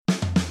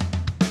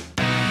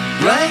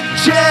Blank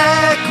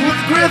check with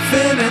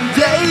Griffin and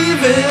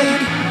David.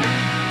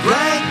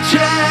 Blank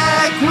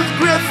check with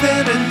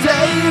Griffin and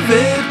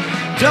David.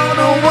 Don't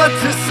know what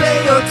to say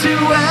or to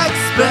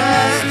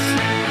expect.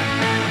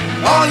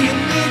 All you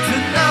need to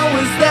know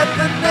is that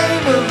the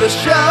name of the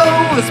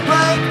show is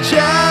Blank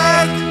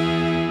Check.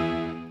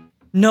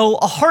 No,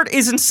 a heart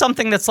isn't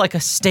something that's like a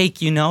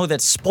steak, you know, that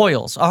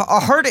spoils. A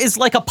heart is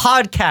like a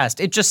podcast.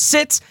 It just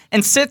sits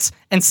and sits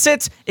and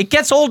sits. It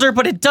gets older,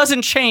 but it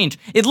doesn't change.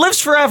 It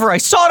lives forever. I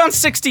saw it on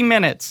 60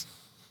 Minutes.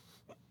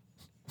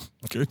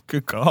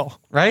 Good call.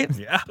 Right?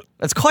 Yeah.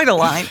 That's quite a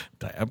line.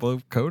 Diablo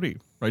Cody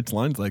writes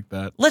lines like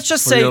that. Let's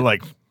just Where say you're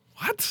like,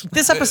 what?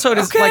 this episode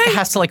is Okay. like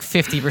has to like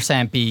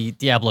 50% be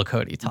Diablo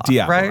Cody talk,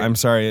 Diablo. right? I'm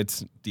sorry,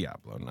 it's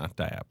Diablo, not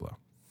Diablo.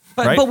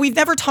 but, right? but we've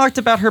never talked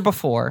about her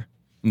before.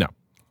 No.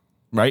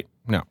 Right?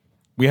 No.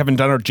 We haven't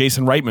done our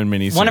Jason Reitman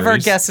miniseries. One of our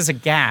guests is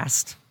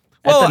aghast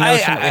at Well, the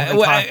notion that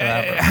we haven't talked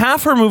about her.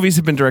 half her movies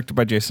have been directed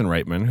by Jason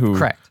Reitman, who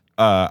Correct.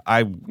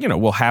 I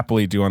will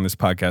happily do on this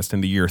podcast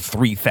in the year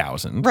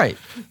 3000. Right.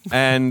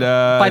 And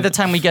By the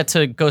time we get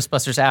to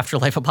Ghostbusters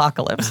Afterlife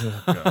Apocalypse.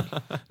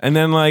 and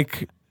then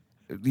like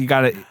you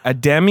got a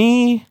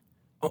Demi,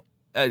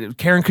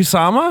 Karen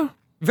Kusama.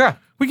 Yeah.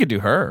 We could do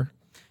her.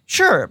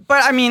 Sure.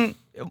 But I mean,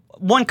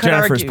 one could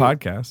Jennifer's argue.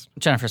 podcast.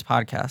 Jennifer's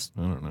podcast.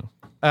 I don't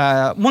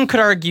know. One could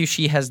argue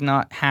she has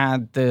not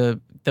had the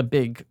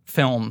big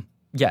film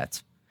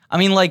yet. I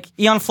mean, like,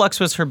 Aeon Flux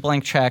was her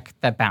blank check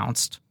that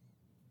bounced.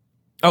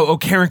 Oh,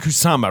 Karen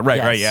Kusama. Right,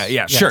 Yes. right, yeah.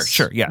 Yes.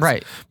 Sure, yes.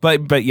 Right.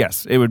 But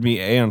yes, it would be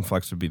Aeon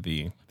Flux would be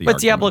the But argument.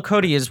 Diablo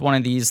Cody is one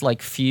of these,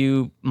 like,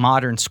 few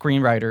modern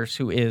screenwriters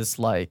who is,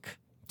 like,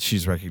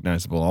 She's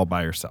recognizable all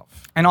by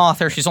herself. an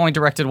author. She's only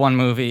directed one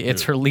movie.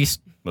 It's her least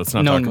Let's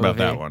not known talk about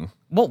movie. that one.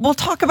 We'll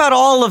talk about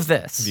all of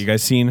this. Have you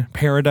guys seen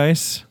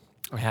Paradise?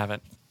 I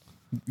haven't.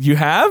 You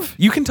have?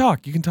 You can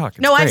talk. It's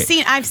No, great.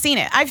 I've seen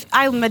it.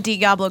 I'm a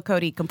Diablo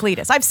Cody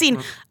completist. I've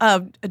seen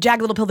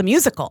Jagged Little Pill the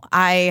musical.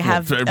 I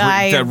have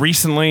that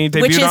recently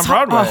debuted which is on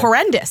Broadway.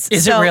 horrendous.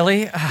 Is it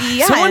really?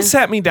 Yeah. Someone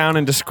sat me down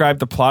and described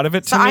the plot of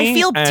it to So me. I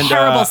feel and,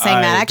 terrible saying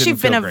that. I Actually, didn't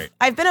feel great.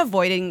 I've been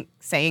avoiding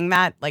saying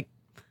that like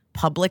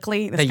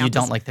publicly. This That you counts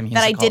don't as- like the That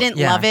I musical. didn't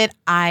Yeah. love it.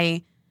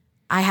 I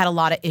had a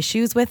lot of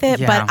issues with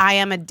it, Yeah. but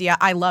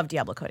I love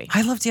Diablo Cody.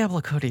 I love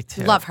Diablo Cody,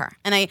 too. Love her.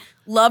 And I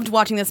loved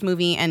watching this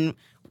movie, and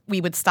we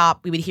would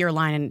hear a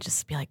line and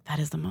just be like, that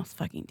is the most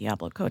fucking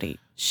Diablo Cody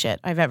shit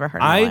I've ever heard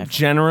in my I life.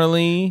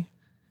 generally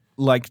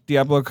like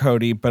Diablo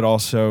Cody, but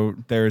also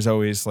there's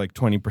always like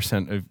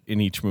 20% in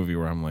each movie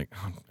where I'm like,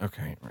 oh,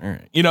 okay, all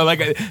right. You know,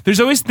 like there's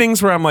always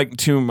things where I'm like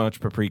too much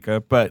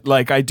paprika, but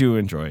like I do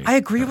enjoy. I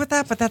agree with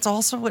that, but that's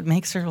also what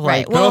makes her, like...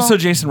 Right. But Well- also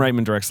Jason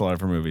Reitman directs a lot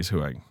of her movies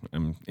who I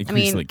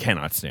increasingly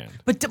cannot stand.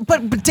 But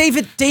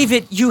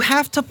David, you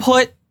have to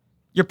put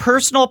your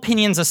personal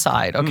opinions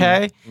aside,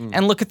 okay?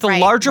 And look at the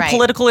larger right.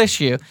 political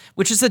issue,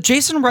 which is that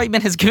Jason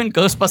Reitman has given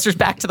Ghostbusters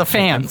back to the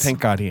fans. Thank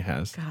God he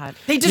has. God.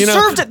 They You know,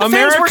 deserved it. The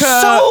fans were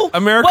so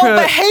America,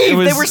 well behaved. it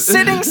was- They were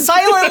sitting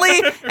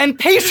silently and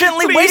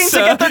patiently waiting to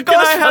get their Can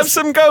I have Ghostbusters.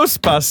 some That's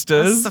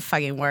Ghostbusters? the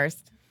fucking worst.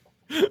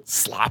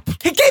 Slop.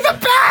 He gave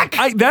it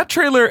back. That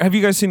trailer. Have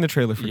you guys seen the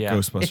trailer for Yeah.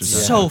 Ghostbusters?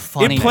 It's so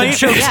funny. It played- the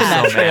jokes Yeah. in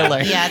that So bad.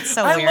 trailer. Yeah, it's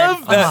so I weird.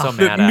 love that. so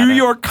the mad at New it.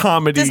 York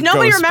comedy. Does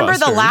nobody remember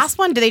the Ghostbusters. last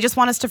one? Do they just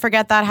want us to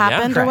forget that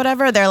happened or correct.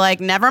 whatever? They're like,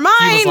 never He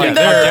mind. was like,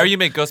 the- how dare you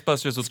make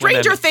Ghostbusters with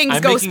Stranger women? Things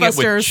I'm making it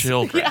with Ghostbusters."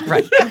 children.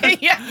 Right.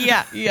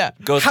 yeah.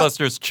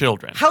 Ghostbusters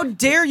children. How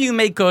dare you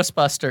make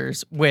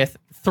Ghostbusters with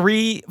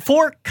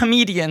 4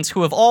 comedians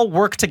who have all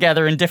worked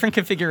together in different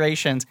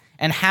configurations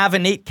and have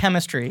innate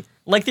chemistry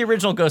like the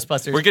original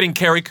Ghostbusters? We're getting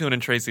Carrie Coon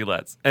and Tracy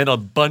Letts and a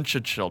bunch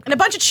of children. And a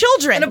bunch of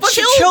children. And a bunch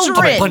of children.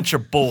 children. A bunch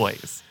of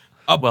boys.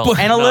 Well, and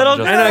a not little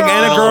just- girl.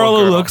 And a Oh, girl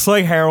who looks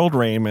like Harold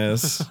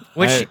Ramis.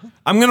 Which-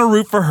 I'm gonna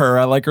root for her.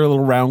 I like her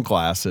little round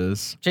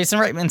glasses. Jason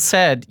Reitman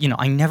said,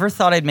 I never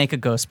thought I'd make a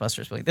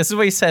Ghostbusters movie. This is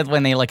what he said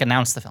when they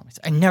announced the film. He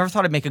said, I never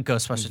thought I'd make a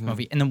Ghostbusters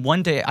movie. And then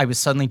one day I was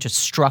suddenly just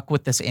struck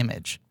with this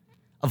image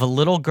of a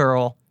little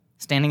girl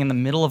standing in the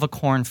middle of a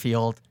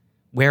cornfield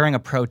wearing a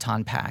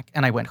proton pack.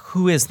 And I went,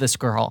 who is this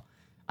girl?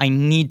 I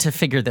need to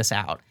figure this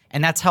out.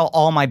 And that's how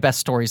all my best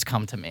stories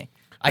come to me.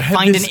 I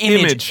find this an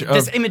image.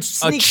 This of image a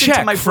sneaks check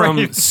into my from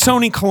brain.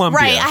 Sony Columbia.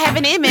 Right. I have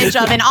an image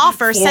of an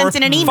offer sent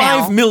in an email.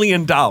 $5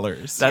 million.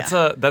 That's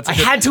a I good-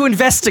 had to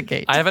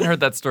investigate. I haven't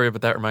heard that story,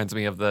 but that reminds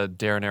me of the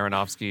Darren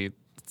Aronofsky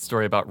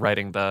story about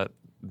writing the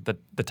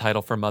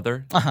title for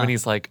Mother. When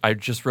he's like, I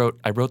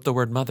wrote the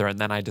word mother, and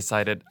then I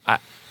decided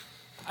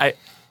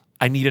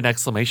I need an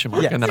exclamation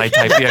mark, and then I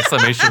typed the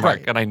exclamation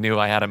mark, and I knew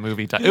I had a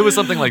movie title. It was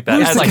something like that.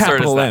 Use As the I started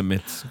capital that. M.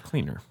 It's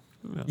cleaner.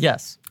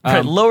 Yes.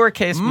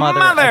 Lowercase mother.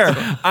 Mother.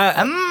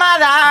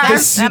 Mother.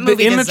 This- That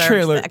movie in the deserves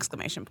trailer- the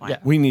exclamation point. Yeah.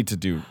 We need to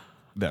do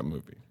that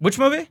movie. Which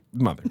movie?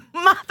 Mother.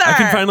 Mother. I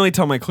can finally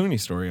tell my Clooney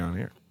story on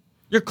here.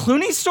 Your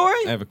Clooney story?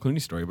 I have a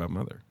Clooney story about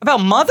Mother. About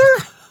Mother?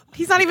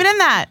 He's not even in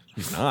that.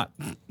 He's not,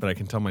 but I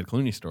can tell my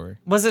Clooney story.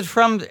 Was it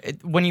from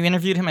when you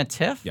interviewed him at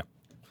TIFF? Yeah.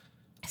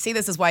 See,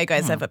 this is why you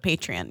guys have a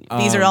Patreon.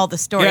 These are all the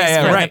stories for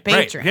right, the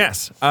Patreon. right.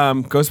 Yes.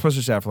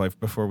 Ghostbusters Afterlife.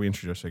 Before we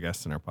introduce our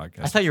guests in our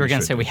podcast, I thought you were going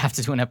to should say do. we have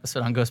to do an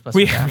episode on Ghostbusters.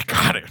 We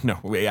got it. No,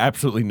 we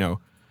absolutely no.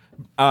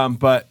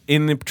 But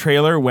in the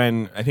trailer,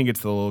 when I think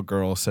it's the little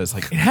girl says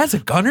like, "It has a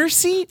gunner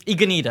seat."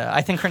 Egonita.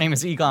 I think her name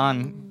is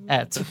Egon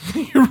Et.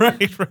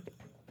 right.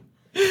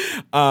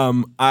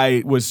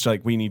 I was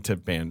like, we need to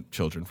ban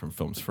children from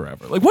films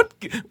forever. Like, what?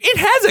 It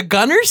has a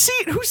gunner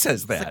seat? Who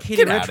says that? Katie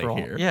Get out of Ritchell.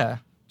 here. Yeah.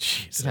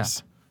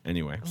 Jesus.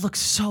 Anyway, It looks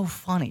so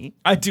funny.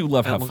 I do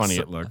love how looks funny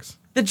so- it looks.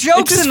 The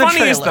jokes It's as in the funny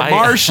trailer. as The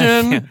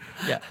Martian.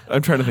 Yeah.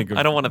 I'm trying to think of.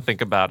 I don't want to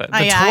think about it.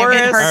 It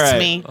tourist. hurts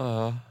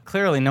All right. me.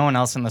 Clearly, no one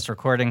else in this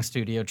recording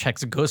studio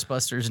checks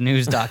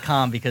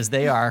GhostbustersNews.com because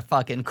they are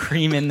fucking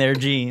creaming their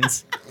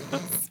jeans.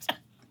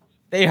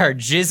 They are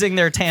jizzing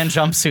their tan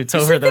jumpsuits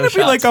over Is it going those to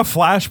be like shots. a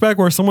flashback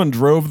where someone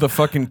drove the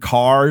fucking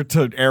car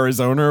to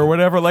Arizona or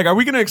whatever? Like, are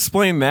we going to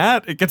explain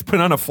that? It gets put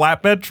on a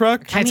flatbed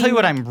truck? Can I tell you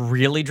what I'm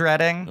really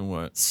dreading?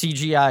 What?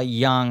 CGI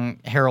young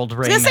Harold I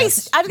was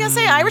Ramis. gonna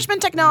say Irishman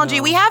technology.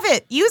 We have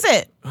it. Use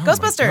it.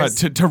 Ghostbusters.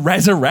 God, to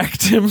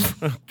resurrect him?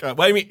 Oh, God.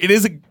 Well, I mean, it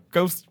is a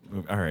ghost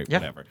movie. All right, Yeah.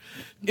 whatever.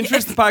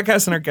 Introduce the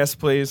podcast and our guest,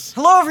 please.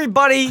 Hello,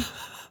 everybody.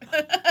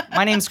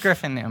 My name's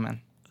Griffin Newman.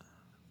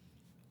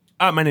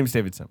 My name's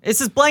David Sims. This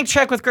is Blank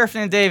Check with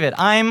Griffin and David.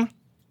 I'm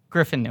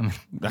Griffin Newman.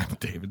 I'm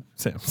David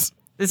Sims.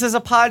 This is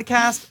a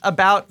podcast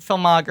about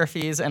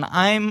filmographies, and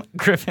I'm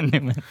Griffin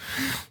Newman.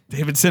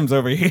 David Sims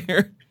over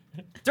here.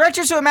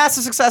 Directors who have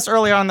massive success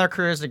early on in their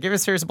careers, they give a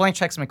series of blank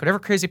checks and make whatever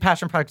crazy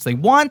passion projects they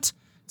want.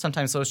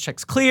 Sometimes those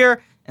checks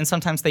clear, and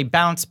sometimes they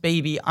bounce,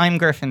 baby. I'm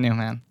Griffin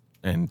Newman.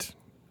 And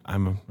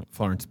I'm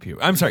Florence Pugh.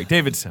 I'm sorry,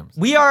 David Sims.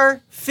 We are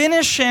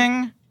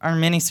finishing our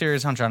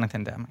mini-series on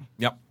Jonathan Demme.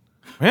 Yep.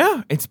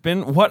 Yeah, it's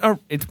been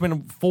it's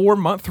been 4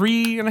 months,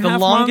 3.5 The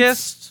months.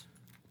 longest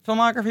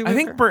filmography I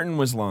think we've- Burton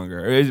was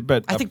longer,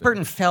 but I think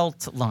Burton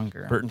felt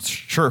longer. Burton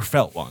sure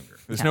felt longer.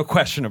 There's no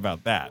question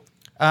about that.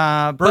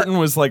 But Burton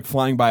was like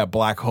flying by a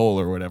black hole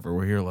or whatever,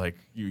 where you're like,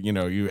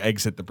 you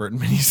exit the Burton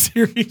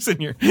miniseries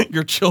and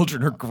your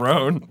children are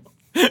grown.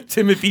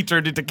 Timothy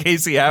turned into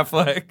Casey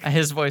Affleck.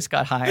 his voice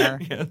got higher.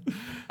 Hey,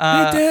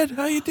 Dad,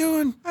 how you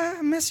doing?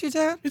 I miss you,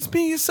 Dad. It's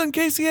me, your son,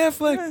 Casey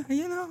Affleck.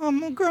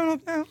 I'm grown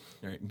up now.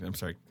 All right, I'm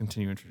sorry.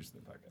 Continue introducing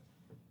the podcast.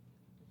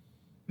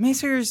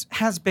 Miniseries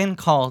has been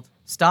called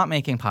Stop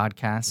Making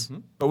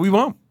Podcasts. But we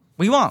won't.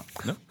 We won't.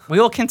 We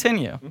will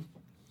continue.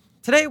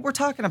 Today, we're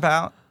talking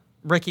about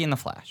Ricky and the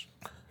Flash.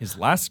 His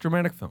last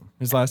dramatic film,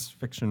 his last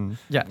fiction,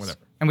 Yes. whatever.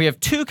 And we have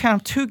two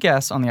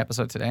guests on the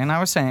episode today. And I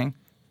was saying,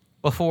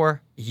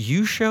 before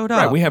you showed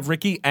up, Right, we have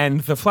Ricky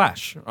and the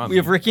Flash. we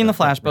have Ricky and the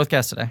Flash, both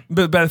guests today.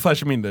 But by the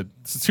Flash, I mean the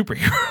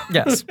superhero.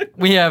 Yes.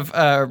 We have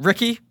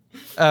Ricky,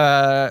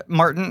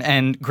 Martin,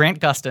 and Grant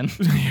Gustin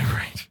You're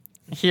right.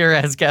 here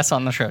as guests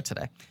on the show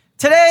today.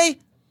 Today,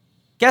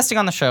 guesting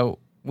on the show,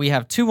 we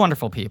have two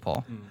wonderful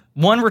people.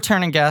 One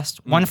returning guest,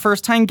 one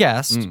first-time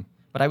guest.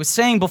 But I was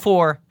saying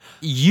before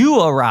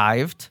you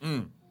arrived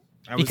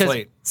I was because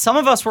late. some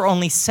of us were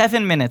only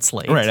 7 minutes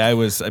late. Right, I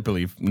was, I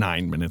believe,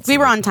 9 minutes. We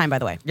were late. on time, by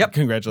the way. Yep.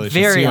 Congratulations.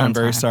 Very to you. on I'm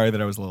very time. sorry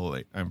that I was a little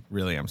late. I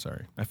am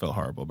sorry. I feel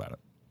horrible about it.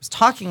 Was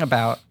talking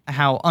about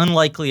how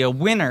unlikely a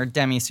winner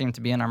Demi seemed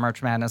to be in our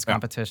March Madness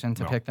competition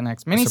to pick the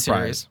next miniseries.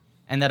 surprise.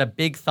 And that a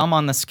big thumb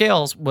on the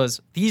scales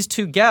was these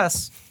two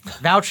guests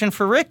vouching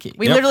for Ricky.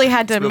 We literally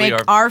had to really make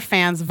our- our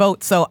fans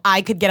vote so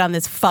I could get on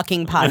this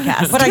fucking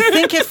podcast. But I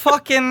think it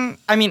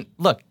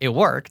look, it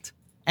worked.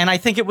 And I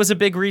think it was a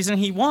big reason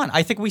he won.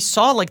 I think we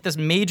saw like this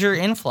major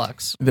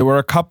influx. There were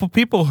a couple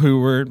people who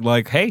were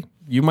like, hey,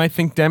 you might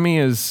think Demi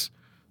is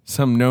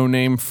some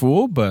no-name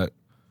fool, but,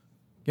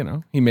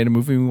 he made a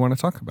movie we want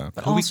to talk about.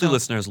 The weekly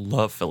listeners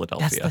love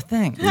Philadelphia. That's the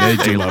thing. They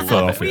do love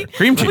Philadelphia.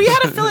 Cream cheese. we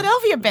had a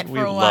Philadelphia bit We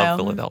for a love while.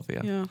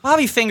 Philadelphia. Yeah.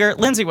 Bobby Finger,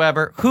 Lindsay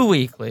Weber, Who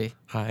Weekly,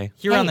 Hi.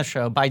 here Hey. on the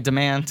show by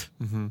demand,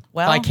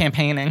 Well, by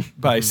campaigning,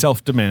 By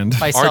self-demand.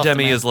 by Our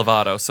Demi self-demand. is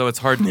Lovato, so it's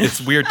hard.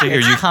 It's weird to hear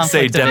you say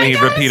conflict of Demi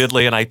interest.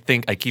 repeatedly, and I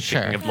keep Sure.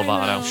 thinking of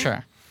Lovato.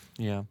 Sure.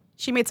 Yeah,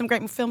 she made some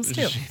great films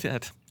too. she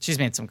did. She's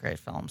made some great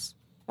films.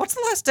 What's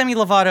the last Demi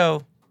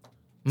Lovato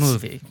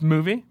movie?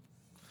 movie.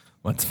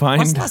 Let's find.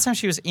 What's the last time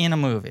she was in a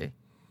movie?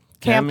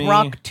 Camp Demi-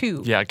 Rock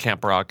 2. Yeah,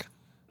 Camp Rock.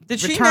 Did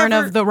she Return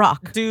never of the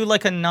Rock. do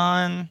like a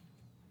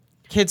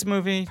non-kids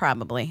movie?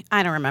 Probably.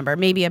 I don't remember.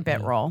 Maybe a bit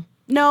role.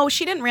 No,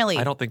 she didn't really.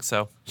 I don't think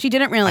so. She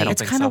didn't really. I don't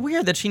It's think kind of so.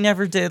 weird that she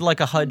never did like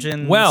a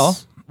Hudgens. Well-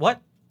 what?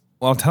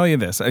 Well, I'll tell you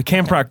this.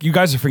 Camp Rock, you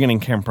guys are forgetting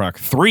Camp Rock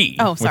 3,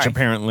 Oh, which sorry.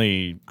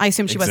 apparently I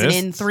assume she wasn't in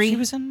exists. 3. She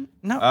was in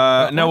no.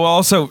 No, well,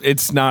 also,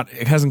 it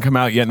hasn't come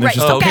out yet, and Right.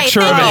 there's just Okay, a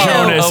picture of thank a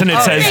you. Jonas, and it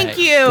Okay. says, Thank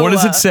you. what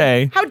does it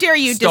say? How dare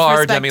you Star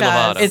disrespect Demi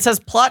us? Lovato. It says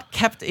plot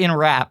kept in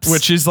wraps.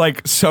 Which is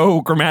like so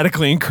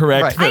grammatically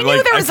incorrect. Right. that, I knew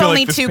like, there was feel only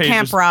like this 2 page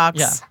Camp is- Rocks.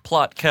 Yeah.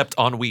 Plot kept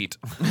on wheat.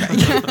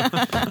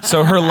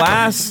 So her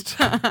last,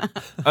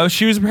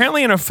 she was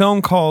apparently in a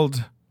film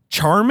called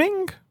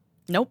Charming.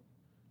 Nope.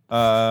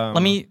 Let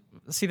me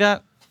see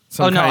that.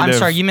 Some Oh no, kind I'm of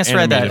sorry, you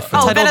misread that. animated The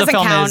film. Oh, title that of the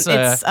doesn't film count. is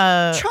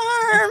It's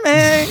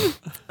Charming.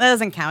 that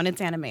doesn't count.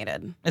 It's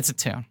animated. It's a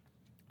tune.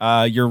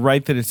 You're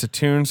right that it's a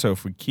tune. So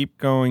if we keep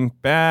going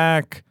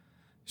back,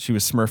 she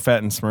was Smurfette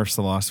in Smurfs: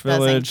 The Lost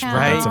Doesn't Village. count.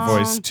 That's a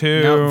voice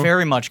too. No,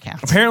 very much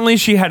counts. Apparently,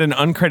 she had an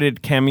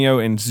uncredited cameo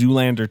in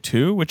Zoolander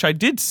 2, which I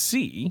did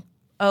see.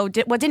 Oh,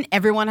 didn't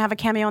everyone have a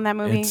cameo in that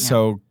movie? It's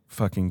so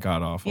fucking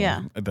god awful.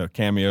 Yeah. The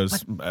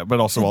cameos, but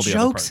also The all the other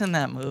jokes parts. in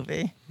that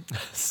movie.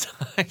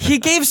 He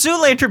gave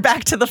Zoolander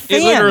back to the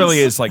fans. It literally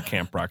is like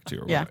Camp Rock 2.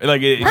 Or Yeah. whatever.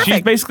 Like she's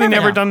Perfect. basically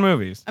Perfect. never done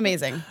movies.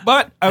 Amazing.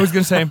 But I was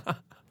gonna say, Good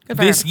for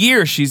this her.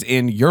 year she's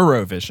in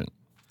Eurovision,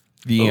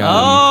 the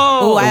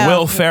Oh, wow.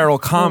 Will Ferrell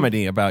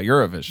comedy about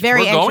Eurovision.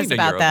 Very We're going anxious to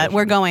about that. Eurovision.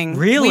 We're going.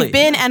 Really? We've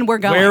been and we're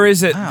going. Where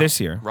is it this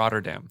year?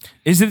 Rotterdam.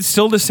 Is it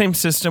still the same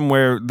system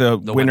where the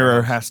winner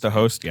winner has to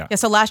host? Yeah. Yeah,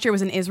 so last year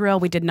was in Israel.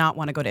 We did not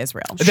want to go to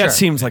Israel. That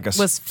seems like a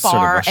Was sort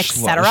far, of a et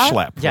cetera.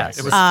 schlep. Yes.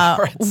 It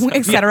was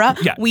Etc.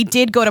 Yeah. We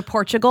did go to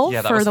Portugal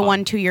Yeah, that for was the fun.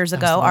 one 2 years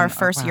ago, the our one-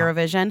 first wow.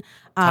 Eurovision.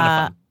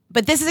 fun.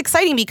 But this is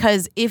exciting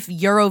because if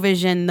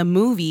Eurovision, the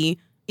movie,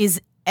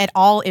 is at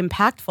all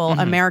impactful,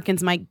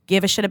 Americans might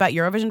give a shit about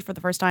Eurovision for the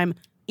first time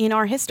in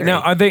our history.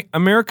 Now, are they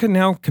America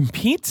now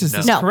competes? Is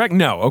this No. correct?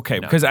 No. Okay.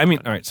 Because I mean,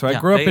 all right. So I Yeah.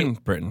 grew up They- in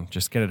Britain.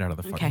 Just get it out of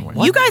the fucking Okay.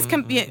 way. You guys,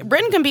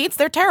 Britain competes.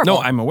 They're terrible.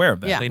 No, I'm aware of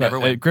that. Yeah. They But, never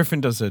win.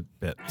 Griffin does a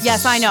bit.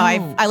 Yes, I know.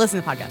 I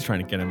listen to the podcast. Trying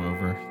to get him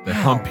over the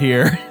hump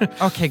here.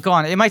 Okay, go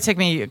on. It might take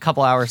me a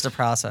couple hours to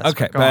process.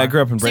 Okay, Go but I on.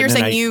 grew up in So you're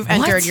Britain. saying and you've I,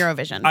 entered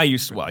Eurovision. I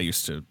used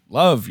to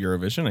love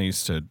Eurovision. I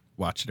used to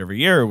watch it every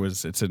year.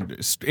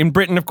 In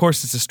Britain, of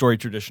course, it's a story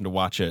tradition to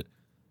watch it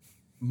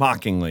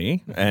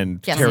mockingly. And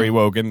Yes. Terry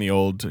Wogan,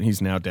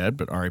 he's now dead,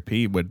 but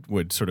R.I.P.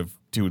 would sort of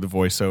do the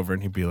voiceover,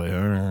 and he'd be like,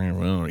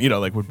 well,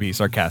 like would be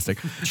sarcastic.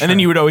 And then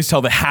you would always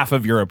tell that half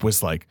of Europe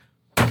was like,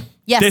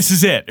 yes. this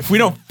is it. If we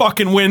don't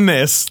fucking win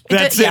this,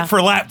 that's yeah. it for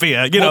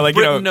Latvia.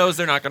 Britain knows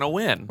they're not going to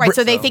win. Right,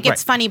 so they think right.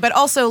 it's funny, but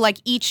also like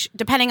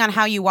depending on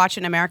how you watch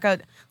it in America,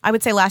 I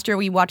would say last year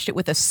we watched it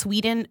with a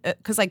Sweden,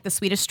 because like the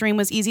Swedish stream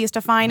was easiest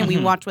to find, and we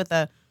watched with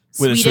a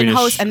With a Sweden Swedish-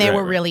 host, and they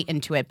were right. really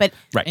into it. But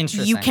Right. you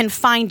Interesting. can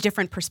find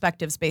different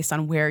perspectives based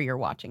on where you're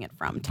watching it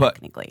from, But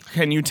technically.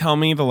 can you tell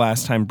me the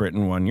last time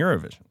Britain won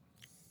Eurovision?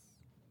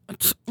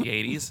 The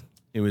 80s.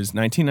 It was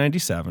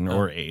 1997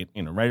 or 8,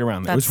 right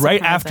around there. It That's was right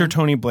surprising. after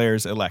Tony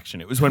Blair's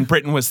election. It was when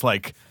Britain was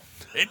like,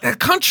 the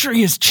country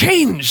has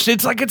changed.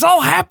 It's like it's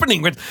all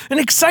happening. It's an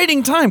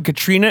exciting time.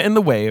 Katrina and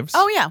the Waves.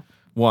 Oh yeah,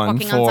 Won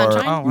Walking on for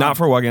Sunshine? Oh, wow. not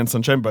for Walking on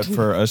Sunshine, but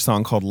for a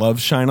song called "Love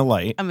Shine a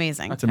Light."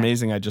 amazing. It's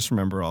amazing. I just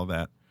remember all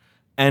that.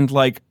 And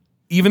like,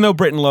 even though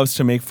Britain loves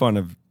to make fun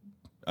of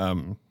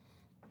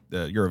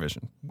the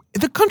Eurovision,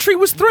 the country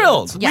was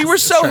thrilled. Yes. We were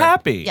so Sure.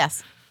 happy.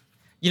 Yes,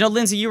 You know,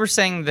 Lindsay, you were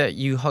saying that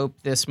you hope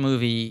this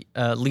movie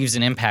leaves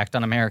an impact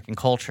on American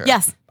culture.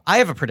 Yes. I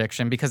have a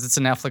prediction because it's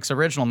a Netflix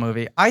original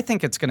movie. I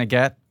think it's going to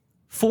get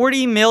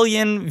 40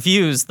 million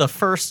views the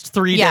first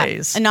 3 yeah,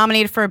 days. and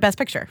nominated for Best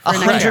Picture. For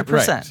next year.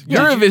 100%.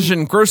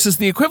 Eurovision grosses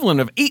the equivalent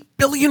of $8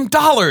 billion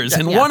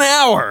in Yeah. 1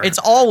 hour. It's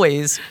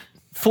always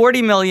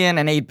 40 million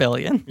and 8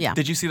 billion. Yeah.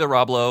 Did you see the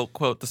Rob Lowe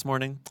quote this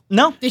morning?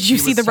 No. Did you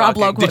He see was the Rob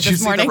Lowe talking- quote Did you this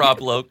see morning? the Rob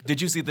Lowe? Did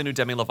you see the new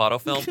Demi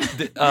Lovato film?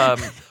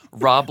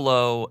 Rob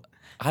Lowe.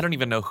 I don't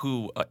even know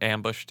who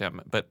ambushed him,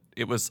 but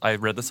it was. I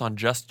read this on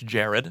Just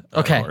Jared,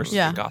 Okay. of course,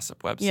 Yeah. the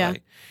gossip website, Yeah.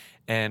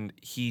 and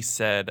he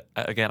said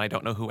again. I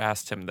don't know who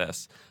asked him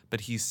this,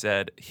 but he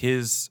said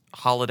his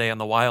Holiday in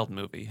the Wild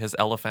movie, his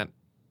elephant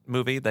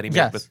movie that he made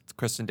Yes. with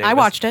Kristen Davis. I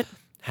watched it.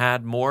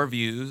 Had more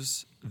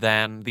views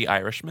than The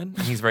Irishman,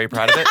 and he's very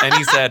proud of it. And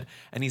he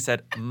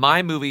said,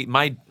 my movie,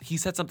 he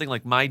said something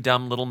like, my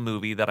dumb little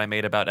movie that I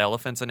made about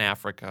elephants in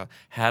Africa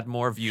had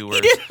more viewers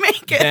didn't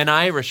make it. than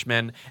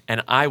Irishman,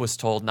 and I was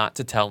told not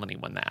to tell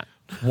anyone that.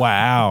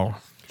 wow.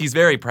 He's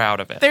very proud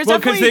of it. There's Well,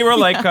 because they were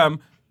like,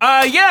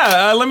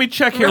 let me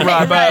check here,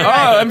 Rob.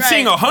 I'm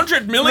seeing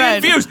 100 million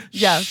Right. views.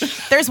 Yeah.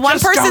 There's one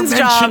Just don't person's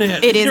mention job.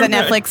 it. It is You're at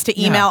right. Netflix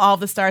to email all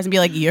the stars and be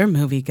like, your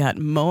movie got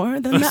more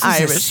than The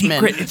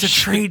Irishman. It's a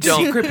trade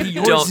Don't- secret, but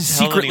yours don't is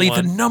tell secretly the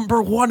anyone.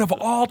 number one of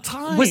all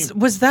time.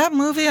 Was that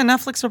movie a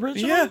Netflix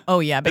original? yeah. Oh,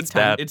 yeah, big It's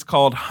time. bad. It's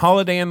called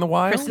Holiday in the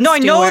Wild. Kristen No, I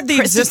know Stewart, the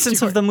Kristen existence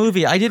Stewart. of the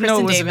movie. I didn't know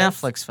it was Kristen a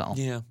Davis. Netflix film.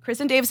 Yeah.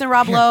 Kristen Davis and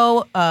Rob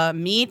Lowe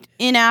meet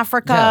in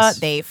Africa. Yes.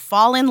 They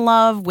fall in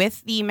love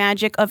with the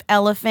magic of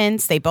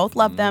elephants. They both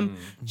love them.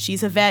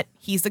 She's a vet.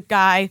 He's a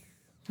guy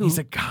who He's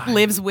a guy.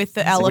 lives with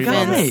the guy.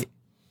 elephants.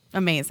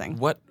 Amazing.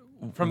 What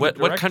From what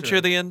the what director. country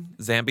are they in?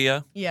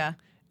 Zambia. Yeah.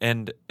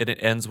 And it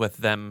ends with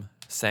them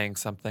saying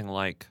something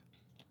like,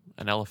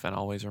 "An elephant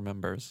always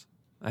remembers."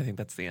 I think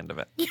that's the end of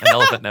it. An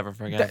elephant never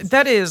forgets.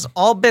 That is,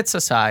 all bits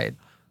aside,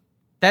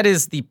 that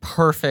is the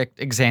perfect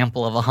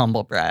example of a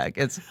humble brag.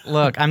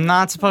 Look, I'm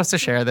not supposed to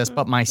share this,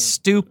 but my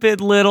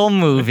stupid little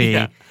movie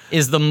Yeah.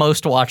 is the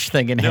most watched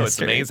thing in No, it's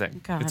history.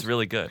 amazing. God. It's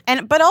really good.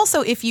 But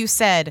also, if you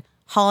said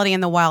Holiday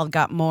in the Wild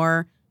got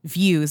more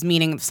views,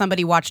 meaning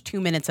somebody watched 2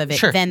 minutes of it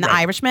Sure. than The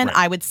Right, Irishman, right.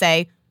 I would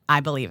say I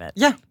believe it.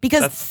 Yeah.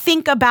 Because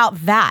think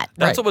about that.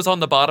 That's Right. what was on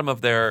the bottom of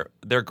their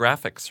their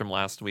graphics from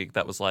last week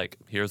that was like,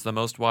 here's the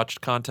most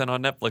watched content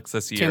on Netflix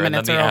this year, and then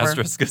minutes the are over.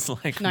 asterisk is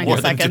like 90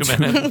 more than seconds. 2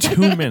 minutes.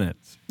 2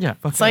 minutes. Yeah.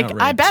 Fucking It's like, I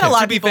outrageous. bet a lot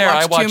To of be people fair, I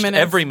watch 2 watched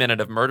minutes. every minute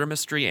of Murder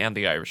Mystery and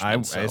The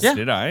Irishman. so.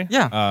 Did I?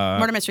 Yeah.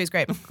 Murder Mystery is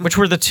great. Which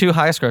were the 2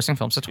 highest grossing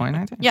films of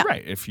 2019. Yeah.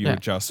 Right. If you Yeah.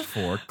 adjust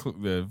for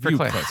the For view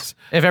clicks. clicks.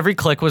 If every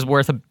click was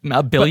worth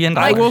 $1 billion.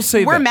 I will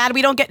say We're that. mad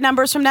we don't get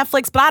numbers from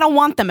Netflix, but I don't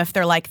want them if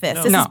they're like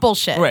this. This No. is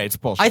bullshit. Right. It's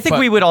bullshit. I think But-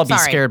 we would all be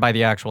Sorry. scared by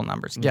the actual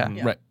numbers. Yeah.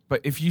 Right.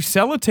 But if you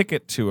sell a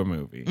ticket to a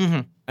movie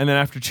and then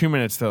after 2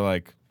 minutes they're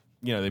like,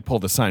 they pull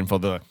the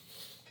Seinfeld, they're like,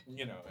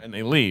 and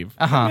they leave.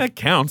 Uh-huh. That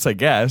counts, I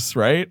guess,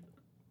 right?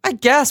 I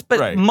guess, but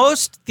Right.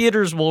 most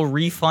theaters will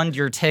refund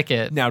your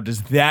ticket. Now, do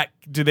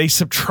they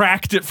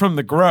subtract it from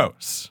the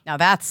gross? Now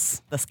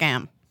that's the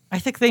scam. I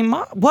think they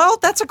might. Well,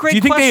 that's a great Do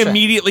you think question. they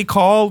immediately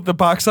call the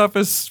box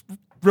office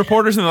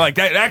reporters and they're like,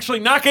 actually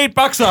knock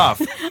 $8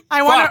 off?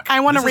 I want Fuck.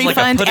 a This is like a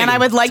refund, pudding and I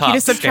would like you to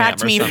top subtract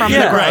scam or me from something.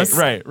 the Yeah. gross.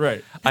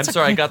 Right. I'm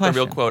sorry, I great got the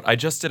real question. quote. I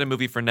just did a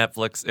movie for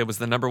Netflix. It was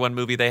the #1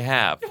 movie they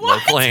have. Low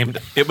claimed.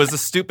 It was a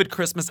stupid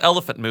Christmas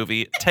elephant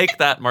movie. Take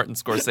that, Martin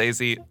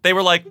Scorsese. They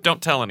were like,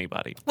 don't tell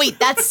anybody. Wait,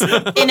 that's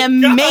an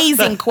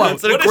amazing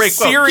quote. That's a great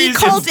quote. He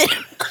called it.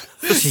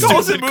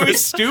 Calls the movie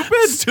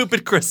stupid?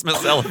 Stupid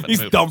Christmas elephant These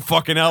movie. dumb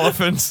fucking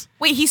elephants.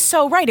 Wait, he's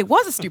so right. It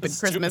was a stupid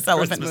Christmas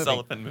elephant movie.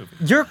 elephant movie.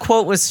 Your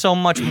quote was so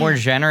much more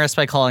generous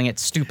by calling it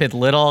stupid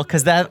little,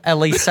 because that at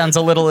least sounds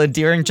a little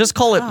endearing. Just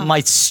call it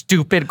my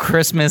stupid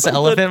Christmas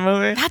elephant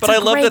movie. That's But a I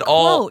love great that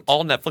all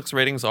quote. Netflix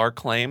ratings are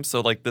claims. So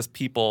like the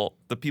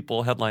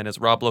People headline is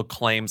Rob Lowe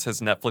claims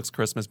his Netflix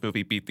Christmas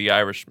movie beat The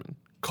Irishman. :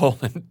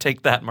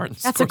 Take that, Martin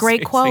Scorsese. That's a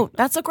great quote.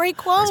 That's a great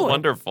quote. It's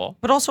wonderful.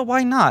 But also,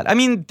 why not? I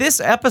mean, this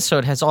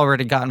episode has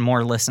already gotten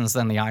more listens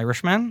than The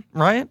Irishman,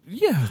 right?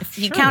 Yeah.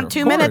 You count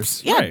 2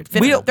 minutes. Yeah, Right.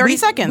 30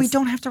 seconds. We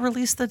don't have to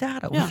release the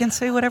data. We can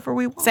say whatever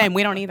we want. Same.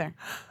 We don't either.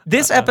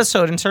 This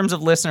episode, in terms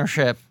of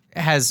listenership,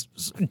 has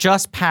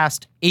just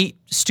passed 8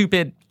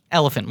 stupid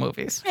elephant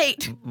movies.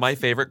 Right. My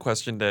favorite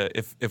question to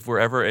if we're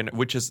ever in,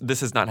 which is this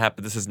has not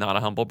happened. This is not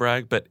a humble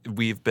brag, but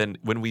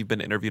when we've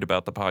been interviewed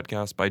about the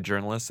podcast by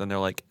journalists, and they're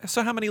like,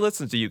 "So how many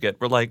listens do you get?"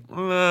 We're like,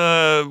 I'm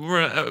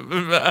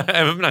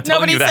not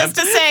telling Nobody you that. says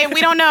to say.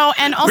 We don't know,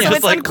 and also We're just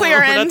it's like, unclear.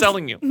 We're And not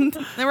telling you.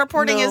 the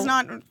reporting is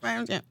not.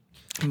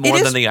 More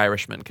is than The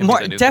Irishman. Can More,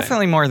 be the new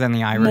definitely more than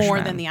The Irishman.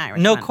 More than The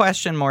Irishman. No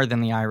question, more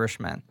than The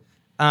Irishman.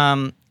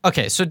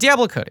 Okay, so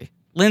Diablo Cody.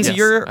 Lindsay, Yes,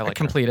 you're I like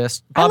a her.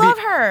 completist. I Bobby, love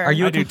her. Are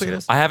you I a do too.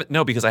 completist? I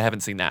haven't because I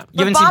haven't seen that. You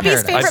haven't seen Bobby's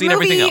Paradise. favorite I've seen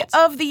everything movie else.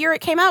 of the year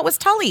it came out was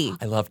Tully.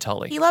 I love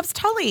Tully. He loves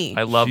Tully.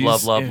 I love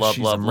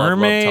She's a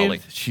mermaid.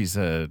 Tully. She's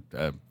a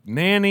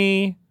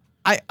nanny.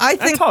 I And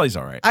think Tully's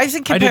all right. I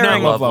think I did not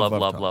comparing love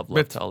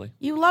Love Tully.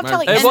 You love My-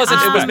 Tully. It And,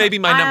 wasn't. It was maybe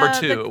my number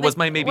the- 2. It was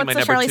maybe my what's the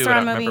number Charlize 2. I Theron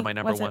don't movie? remember my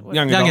number What's it? 1.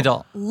 Young Young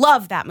adult. Adult.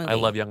 Love that movie. I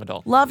love Young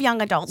Adult. Love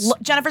Young Adult.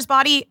 Jennifer's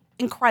Body,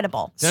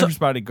 incredible. Jennifer's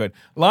Body, good.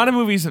 A lot of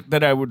movies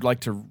that I would like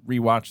to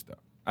rewatch, though.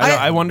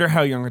 I wonder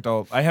how Young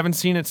Adult. I haven't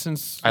seen it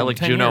since. I like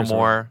 10 Juno years or-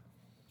 more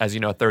as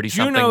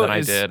 30-something Juno than I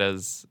is- did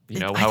as I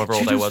however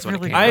old I Juno's was when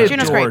really it came I out.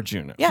 Juno's adore great.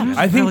 Juno. Yeah.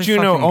 I think really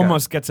Juno fucking good.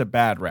 almost gets a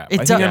bad rap. It I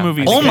think does. that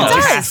movie Almost. It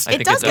I does.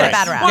 think It does it get a does.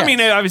 bad rap. Well, I mean,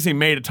 it obviously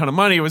made a ton of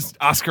money. It was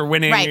Oscar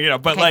winning,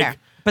 Right. but Okay, like. fair.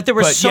 But there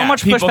was But so yeah,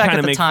 much people pushback kinda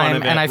at the make fun time,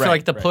 of and it. I feel Right,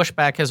 like the right.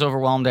 pushback has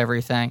overwhelmed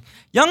everything.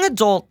 Young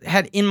Adult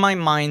had, in my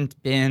mind,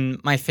 been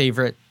my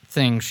favorite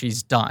thing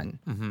she's done.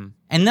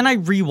 And then I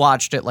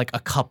rewatched it like a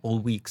couple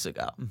weeks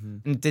ago.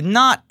 And it did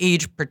not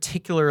age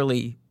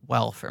particularly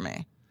well for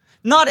me.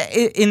 Not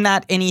in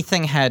that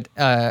anything had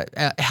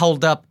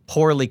held up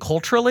poorly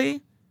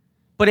culturally,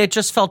 but it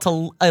just felt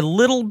a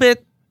little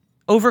bit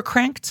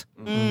overcranked.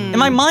 In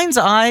my mind's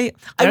eye,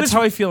 I That's was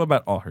how I feel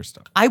about all her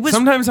stuff. I was-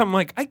 Sometimes I'm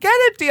like, I get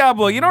it,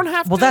 Diablo. You don't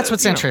have to. well. That's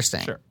what's you know,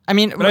 interesting. Sure. I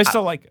mean, But I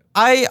still like it.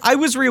 I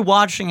was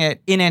rewatching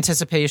it in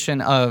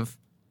anticipation of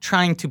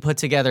trying to put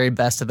together a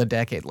best of the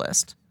decade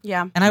list.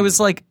 Yeah. And I was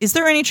like, is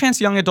there any chance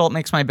Young Adult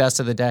makes my best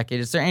of the decade?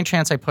 Is there any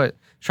chance I put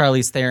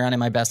Charlize Theron in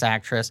my best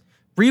actress?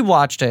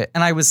 Rewatched it,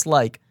 and I was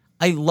like,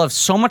 I love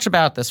so much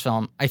about this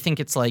film. I think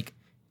it's like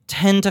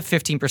 10 to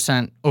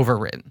 15%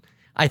 overwritten.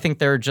 I think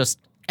there are just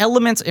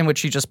elements in which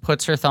she just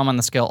puts her thumb on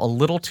the scale a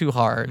little too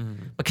hard.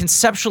 But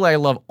conceptually, I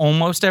love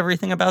almost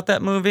everything about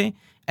that movie.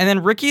 And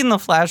then Ricky and the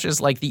Flash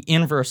is like the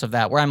inverse of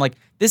that, where I'm like,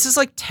 this is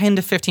like 10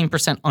 to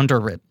 15%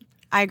 underwritten.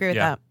 I agree with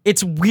Yeah. that.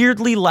 It's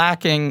weirdly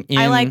lacking in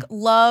I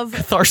love.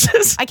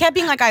 catharsis. I kept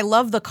being like, I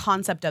love the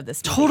concept of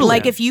this movie. Totally.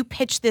 Like, if you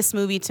pitch this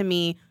movie to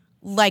me,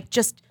 like,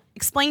 just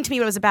explain to me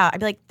what it was about, I'd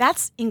be like,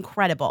 that's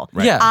incredible.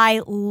 Right. Yeah.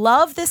 I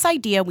love this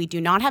idea. We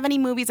do not have any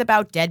movies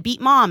about deadbeat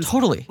moms.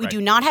 Totally. We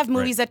do not have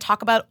movies that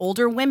talk about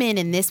older women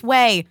in this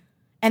way.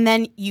 And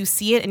then you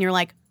see it and you're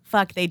like,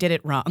 fuck, they did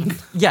it wrong.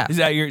 Yeah. Is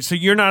that so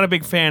you're not a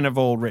big fan of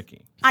old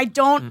Ricky? I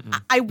don't.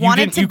 I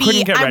wanted you to couldn't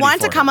be. get I ready wanted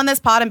to for come it. on this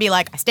pod and be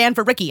like, I stand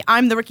for Ricky.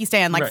 I'm the Ricky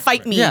stan. Like, Right, fight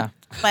right. me. Yeah.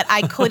 But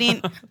I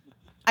couldn't.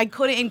 I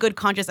couldn't in good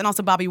conscience. And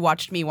also, Bobby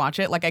watched me watch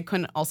it. Like, I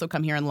couldn't also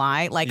come here and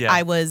lie. Like, Yeah.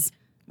 I was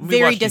We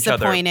very watched each other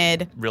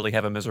disappointed really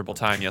have a miserable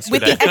time with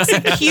yesterday. the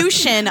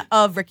execution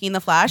of Ricky and the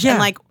Flash. Yeah. And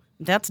like,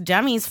 that's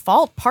Demi's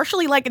fault.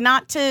 Partially, like,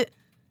 not to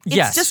It's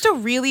Yes. just a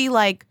really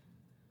like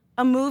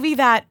a movie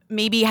that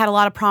maybe had a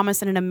lot of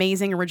promise and an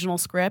amazing original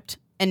script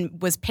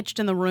and was pitched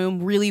in the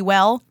room really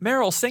well.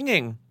 Meryl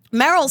singing.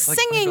 Meryl's Like,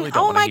 I singing. really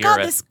don't Oh wanna my hear God,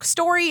 it. this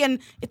story. And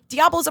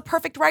Diablo's a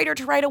perfect writer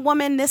to write a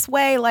woman this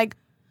way. Like,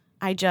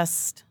 I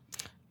just,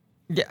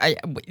 Yeah,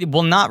 it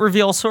will not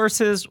reveal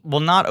sources, will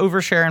not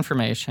overshare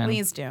information.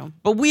 please do.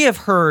 But we have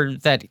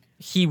heard that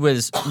he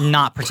was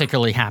not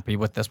particularly happy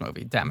with this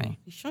movie, Demi.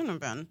 You shouldn't have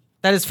been.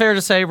 That is fair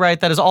to say, right?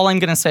 That is all I'm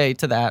going to say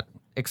to that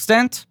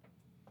extent.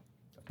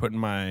 Putting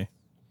my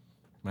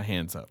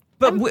hands up.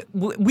 But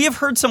we have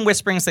heard some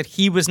whisperings that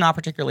he was not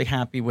particularly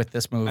happy with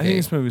this movie. I think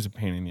this movie was a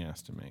pain in the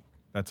ass to make.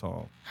 That's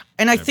all.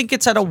 And I think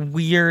it's at a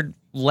weird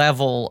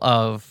level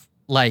of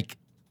like,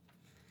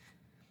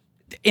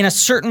 in a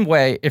certain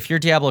way, if you're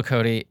Diablo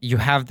Cody, you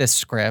have this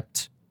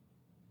script.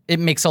 It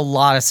makes a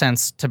lot of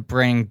sense to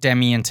bring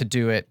Demi in to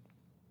do it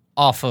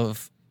off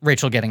of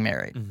Rachel getting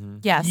married.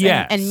 Yes.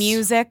 Yes. And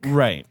music.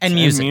 Right. And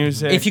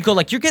music. If you go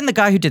like, you're getting the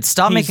guy who did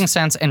Stop Making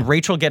Sense and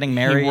Rachel getting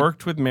married. He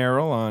worked with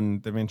Meryl on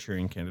The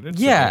Manchurian Candidate.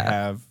 So Yeah. they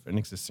have an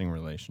existing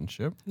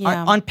relationship.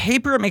 Yeah. On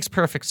paper, it makes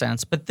perfect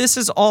sense, but this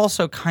is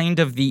also kind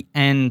of the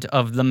end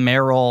of the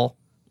Meryl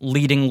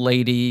leading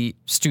lady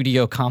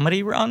studio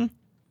comedy run.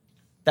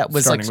 That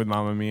was Starting like with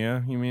Mamma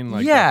Mia, you mean?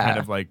 Like Yeah. kind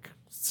of like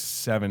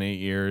 7-8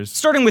 years.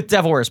 starting with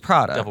Devil Wears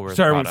Prada. Devil Wears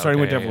Starting Prada.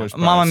 with Okay, Devil yeah. Wears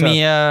Prada. Mamma So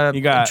Mia,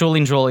 you got- Julie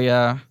and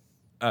Julia.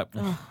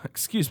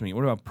 Excuse me.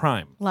 What about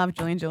Prime? Love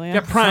Julie and Julia. Yeah,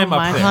 Prime so up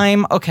much. there.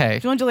 Time, okay.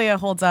 Julie and Julia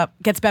holds up,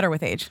 gets better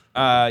with age.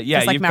 Yeah,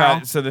 Just like you've Meryl.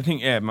 got so the thing.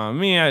 Yeah, Mamma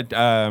Mia,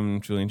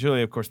 Julie and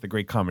Julia, of course, the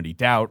great comedy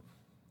Doubt.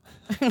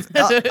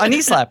 A knee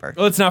slapper.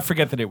 Let's not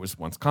forget that it was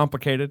once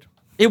complicated.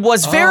 It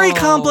was very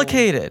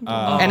complicated,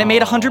 and it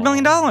made $100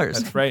 million.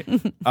 That's right.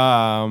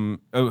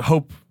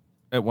 Hope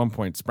at one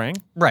point sprang.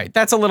 Right,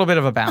 that's a little bit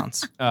of a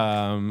bounce.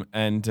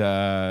 And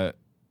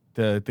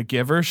the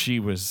Giver, she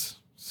was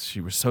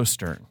so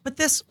stern. But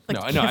this,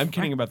 like, No, I'm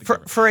kidding about the for,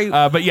 Giver. for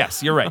a, But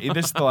yes, you're right.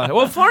 This is the last.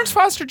 Well, Florence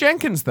Foster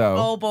Jenkins, though.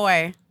 Oh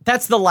boy.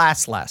 that's the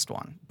last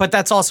one. But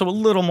that's also a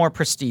little more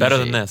prestige. Better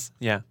than this.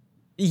 Yeah.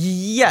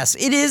 Yes,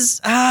 it is.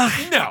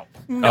 No.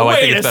 Oh, I wait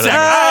think a it's better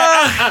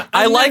second. than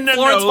I like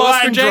Florence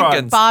Foster line drawing.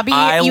 Jenkins. Bobby,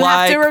 I you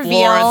have to like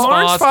reveal-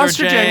 Florence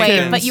Foster Jenkins.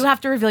 Jenkins. Wait, but you have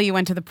to reveal you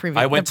went to the preview.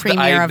 I went the to the,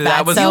 premiere of that.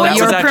 that was, so that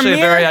your was actually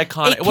premiere? very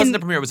iconic. It wasn't can- a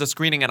premiere; it was a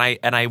screening, and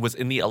I was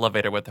in the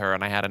elevator with her,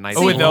 and I had a nice.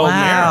 Oh, with the old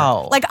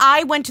Wow. like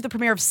I went to the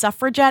premiere of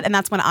Suffragette, and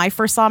that's when I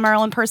first saw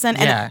Meryl in person.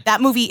 And Yeah. that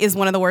movie is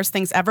one of the worst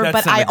things ever. That's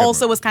but not a I good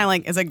also movie. was kind of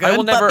like, is it good?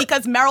 will But never-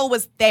 because Meryl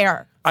was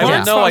there. I will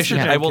Florence know I Foster should.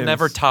 I will Jenkins.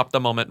 never top the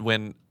moment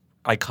when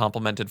I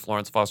complimented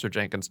Florence Foster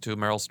Jenkins to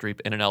Meryl Streep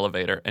in an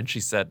elevator, and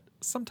she said,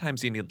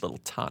 "Sometimes you need a little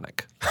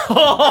tonic."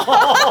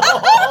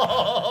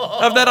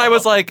 And then I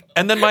was like,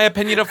 and then my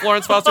opinion of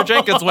Florence Foster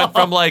Jenkins went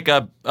from like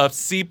a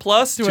C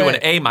plus to an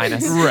A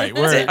minus. Right,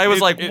 where I was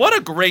it- like, it- what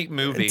a great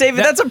movie.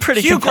 David, that's a pretty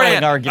Hugh compelling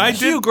Grant. argument.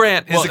 Hugh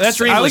Grant is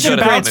extremely I was good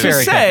about at to that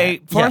movie.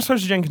 say Florence Yeah.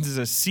 Foster Jenkins is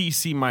a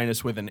C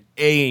minus with an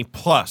A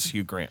plus.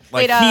 Hugh Grant,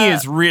 like Wait, he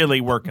is really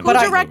working. Who on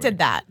that directed movie.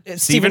 that?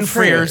 Stephen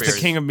Frears, the Frears.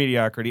 king of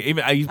mediocrity.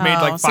 Even he's made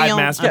Oh, like so 5 you'll-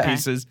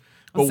 masterpieces.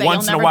 But So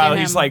once you'll in a never while, give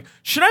he's him- like,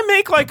 "Should I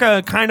make like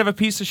a kind of a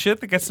piece of shit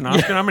that gets an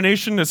Oscar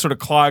nomination to sort of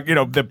clog,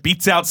 that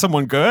beats out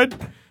someone good?"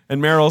 And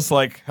Meryl's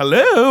like,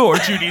 "Hello," or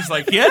Judy's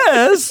like,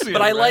 "Yes."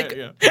 But I like,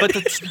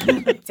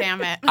 but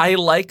Damn it. I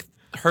like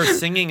her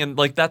singing, and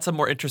like that's a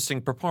more interesting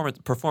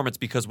performance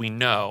because we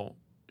know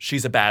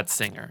she's a bad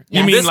singer. You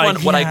In mean this like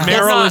one, what I Meryl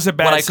could not- is a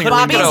bad what I singer?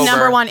 couldn't Bobby's get over-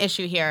 number one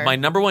issue here. My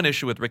number one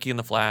issue with Ricky and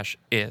the Flash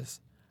is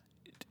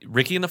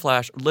Ricky and the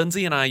Flash.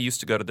 Lindsay and I used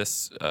to go to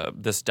this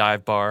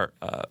dive bar.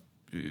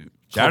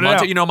 Shout it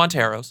out. You know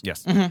Montero's.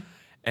 Yes.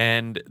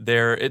 And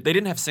they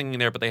didn't have singing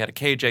there, but they had a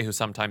KJ who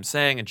sometimes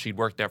sang, and she'd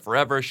worked there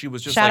forever. She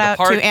was just Shout like out a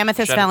part. to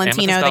Amethyst shout out to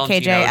Valentino, Amethyst the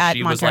KJ Valentino. at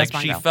She was Montero's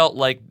like she Bonneville. felt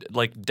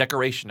like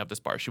decoration of this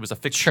bar. She was a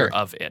fixture Sure.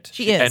 of it.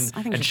 She is. and,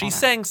 I think and she's she all that.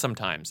 sang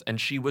sometimes, and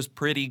she was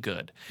pretty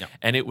good.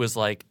 And it was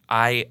like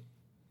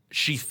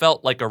she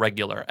felt like a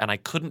regular, and I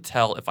couldn't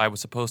tell if I was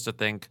supposed to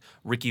think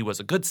Ricky was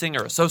a good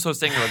singer, a so-so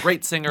singer, a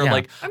great singer. Yeah.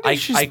 Like I think I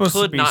she's supposed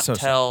to could be not so-so.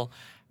 tell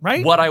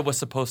Right? what I was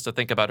supposed to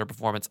think about her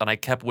performance, and I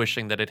kept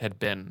wishing that it had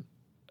been.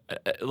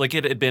 Like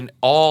it had been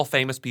all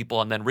famous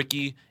people, and then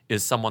Ricky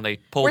is someone they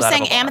pulled We're out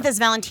saying of a bar. Amethyst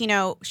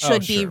Valentino should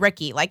be sure.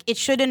 Ricky. Like it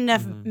shouldn't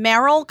have.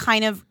 Meryl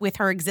kind of with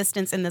her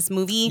existence in this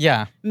movie,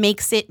 Yeah.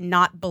 makes it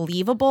not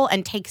believable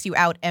and takes you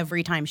out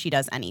every time she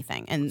does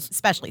anything, and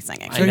especially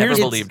singing. I So never here's-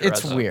 believed her.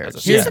 it's as a- weird. as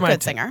a She's Here's a my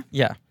good take. singer.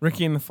 Yeah.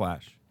 Ricky and the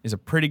Flash is a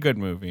pretty good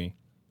movie,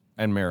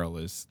 and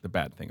Meryl is the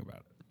bad thing about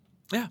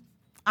it. Yeah,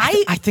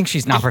 I think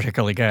she's not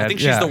particularly good. I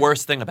think she's Yeah. the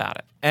worst thing about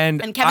it. And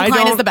And Kevin I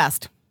Kline is don't- the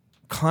best.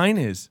 Kline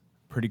is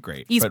pretty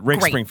great, He's but Rick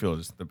great. Springfield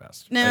is the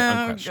best. No,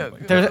 unquestionably.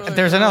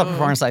 There's another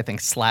performance I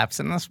think slaps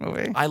in this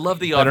movie. I love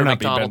the Better Audra not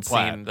be Ben McDonald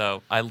Platt. scene,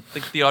 though. I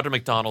think the Audra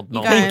McDonald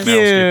moment guys- with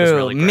Meryl Streep is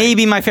really great.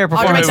 Maybe my favorite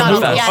performance.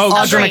 McDonald, of the yes, movie.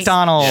 that's Audra great.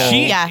 McDonald.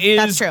 She Yeah, is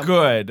that's true.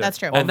 good. That's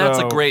true. And that's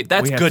a although great.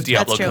 That's we have good to-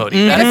 Diablo true.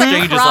 Cody. That It's a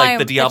exchange is crime like the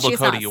that Diablo she's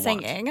Cody not you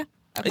want. singing.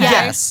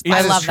 Yes, It's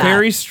I love that.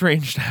 very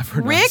strange to have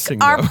her not Rick,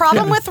 sing, our though.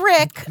 problem with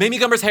Rick. Mamie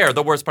Gummer's hair,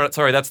 the worst part.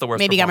 Sorry, that's the worst.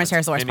 Mamie Gummer's hair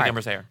is the worst Mamie part.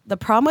 Gummer's hair. The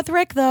problem with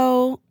Rick,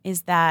 though,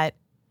 is that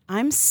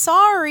I'm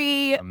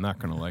sorry, I'm not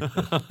gonna like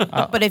this.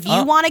 but if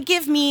you want to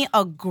give me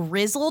a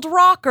grizzled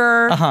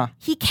rocker,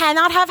 he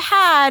cannot have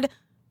had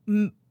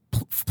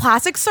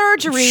plastic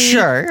surgery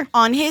Sure.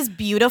 on his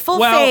beautiful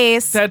Well,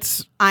 face.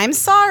 that's I'm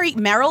sorry.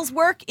 Meryl's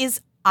work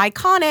is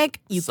iconic.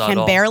 You Subtle,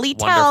 can barely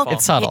tell. wonderful.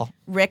 It's subtle.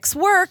 Rick's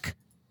work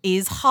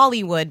is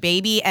Hollywood,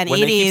 baby, and When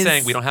it they keep is.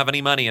 saying we don't have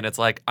any money, and it's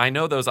like, I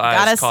know those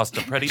Gotta eyes cost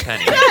a pretty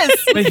penny.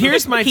 Yes. But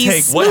here's my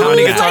He's take. What? How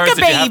many Smooth guitars like a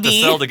did you have to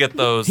baby. sell to get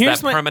those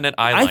Here's that permanent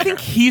eyeliner? I think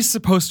he's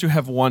supposed to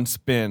have once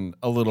been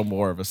a little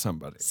more of a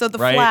somebody. So the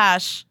right?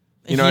 Flash.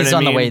 You know He's what I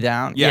on the mean? way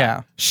down.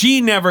 Yeah.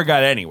 She never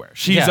got anywhere.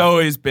 She's Yeah.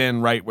 always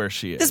been right where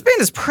she is. This band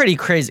is pretty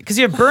crazy because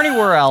you have Bernie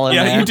Worrell in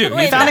Yeah, there. you do.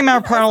 You Founding member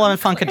of Parliament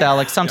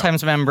Funkadelic,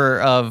 sometimes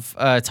member of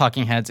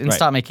Talking Heads, and Right.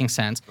 Stop Making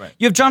Sense. Right.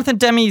 You have Jonathan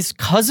Demme's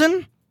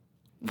cousin.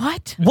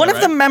 What? One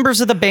of the right? members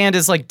of the band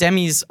is like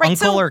Demi's Right,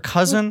 uncle so or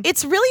cousin.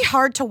 It's really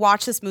hard to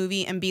watch this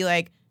movie and be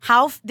like,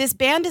 this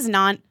band is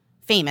not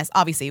famous,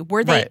 obviously.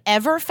 Were they Right.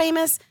 ever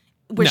famous?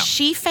 Was No.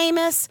 she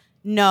famous?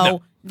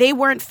 No, they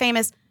weren't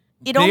famous.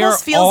 It They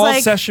almost are feels all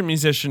like session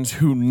musicians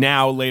who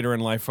now later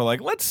in life are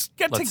like, let's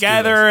get Let's do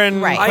together this. and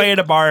Right. play at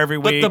a bar every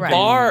But week. the Right.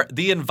 bar,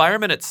 the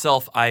environment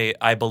itself,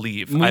 I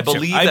believe. Me I too.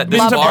 believe I've that been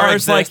this to bar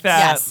bars like exists that.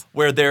 Yes.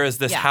 where there is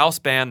this Yeah. house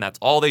band. That's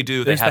all they do.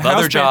 They There's have the house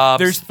other band. jobs.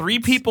 There's 3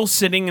 people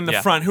sitting in the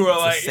Yeah. front who are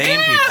like, It's the same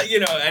yeah, people. you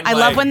know. And I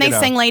love when they you know.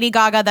 sing Lady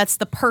Gaga. That's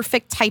the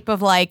perfect type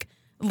of like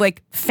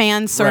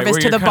fan service where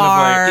to you're the kind of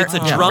like- bar. It's a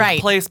drunk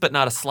Right. place, but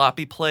not a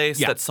sloppy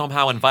place. Yeah. That's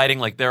somehow inviting.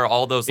 Like there are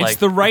all those. It's like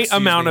the right excuse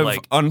amount me, of like,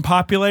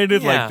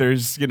 unpopulated. Yeah. Like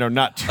there's,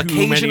 not too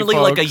occasionally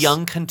many like a folks.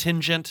 young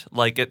contingent.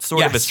 Like it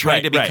sort of Yes, is trying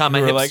right, to right. become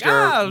Who a are like,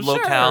 hipster "Oh,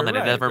 locale, sure, and it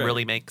right, never right."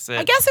 really makes it.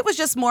 I guess it was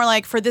just more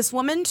like for this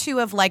woman to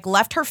have like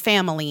left her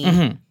family,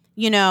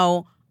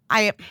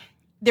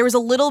 there was a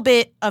little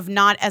bit of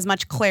not as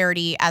much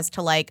clarity as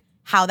to like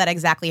how that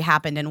exactly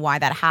happened and why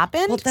that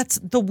happened. well, that's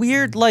the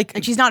weird, like,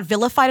 and she's not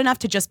vilified enough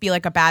to just be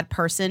like a bad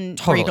person.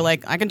 Where you Totally. go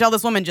like, I can tell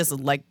this woman just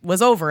like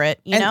was over it,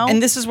 you know?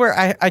 And this is where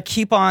I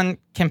keep on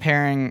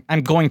comparing.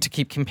 I'm going to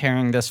keep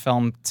comparing this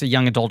film to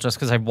Young Adult just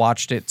because I've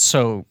watched it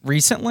so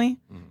recently,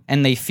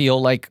 and they feel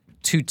like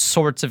two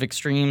sorts of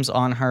extremes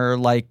on her,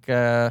 like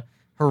her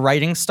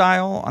writing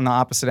style on the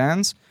opposite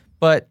ends.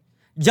 But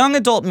Young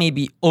Adult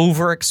maybe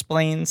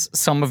over-explains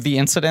some of the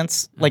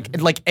incidents, like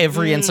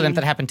every incident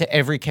that happened to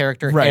every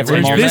character, Right. every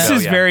Whereas moment. this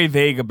is Yeah. very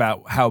vague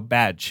about how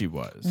bad she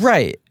was.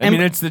 Right. I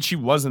mean, it's that she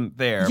wasn't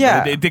there.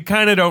 Yeah. But they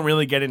kind of don't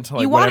really get into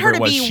like you want whatever her to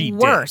it was be she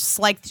worse.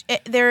 Like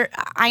there,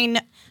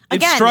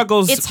 again,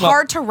 struggles- it's well-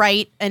 hard to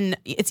write, and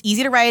it's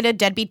easy to write a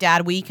deadbeat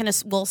dad.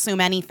 We'll assume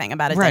anything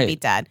about a Right.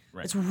 deadbeat dad.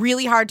 It's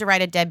really hard to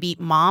write a deadbeat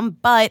mom.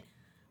 But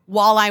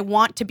while I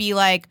want to be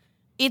like,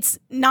 it's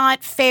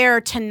not fair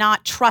to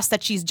not trust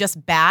that she's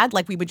just bad,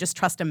 like we would just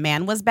trust a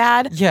man was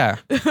bad. Yeah.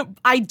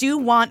 I do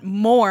want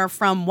more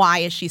from why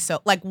is she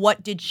so like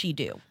what did she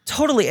do?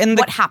 Totally. And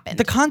What happened?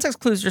 The context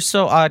clues are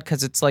so odd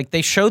because it's like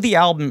they show the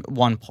album at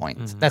one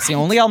point. That's the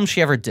only album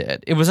she ever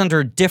did. It was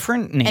under a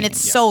different name. And it's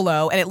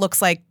solo, and it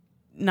looks like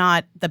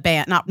not the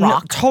band, not No,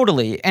 rock.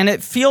 totally. And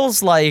it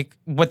feels like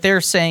what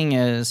they're saying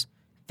is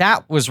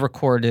that was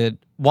recorded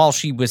while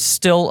she was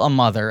still a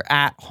mother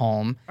at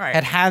home,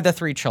 Right. had the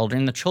 3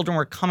 children. The children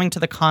were coming to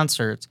the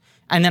concerts.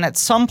 And then at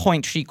some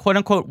point, she quote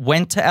unquote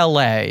went to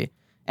LA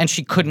and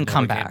she couldn't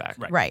come Never came back.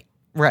 back. Right.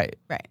 Right.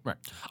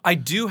 I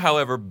do,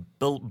 however,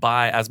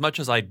 buy as much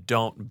as I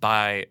don't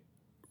buy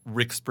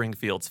Rick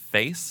Springfield's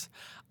face.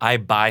 I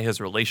buy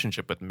his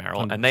relationship with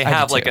Meryl, and they I do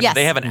have like too. Yes.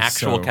 they have an It's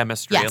actual so-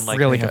 chemistry, Yes. and like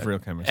Really They have good. real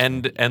chemistry.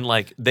 and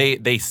like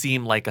they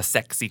seem like a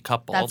sexy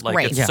couple. That's like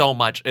great. it's Yeah. so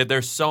much.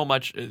 There's so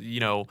much.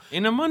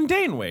 in a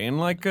mundane way, in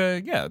like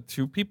a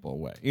 2 people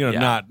way.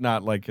 Yeah.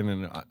 Not like in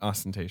an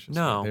ostentatious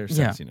No. way. Their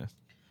Yeah. sexiness.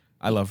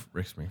 I love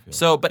Rick Springfield.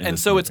 So, in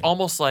this so it's movie.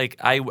 almost like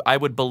I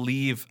would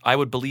believe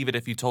it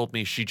if you told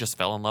me she just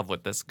fell in love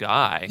with this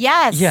guy.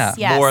 Yes. Yeah.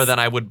 Yes. More than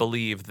I would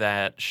believe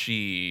that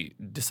she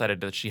decided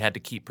that she had to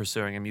keep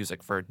pursuing a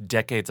music for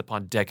decades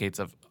upon decades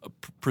of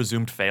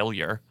presumed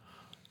failure.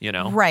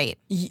 Right.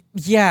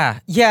 Yeah.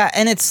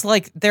 And it's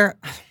like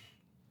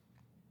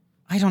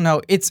I don't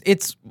know. It's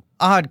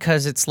odd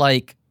because it's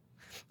like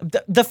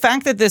the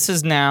fact that this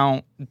is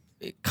now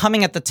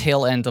coming at the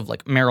tail end of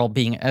like Meryl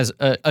being as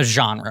a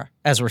genre,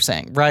 as we're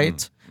saying,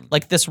 right?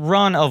 Like this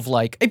run of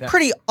like a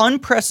pretty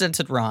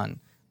unprecedented run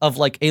of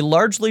like a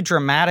largely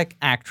dramatic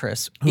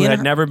actress who in had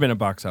her, never been a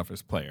box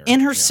office player. in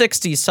her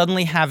 60s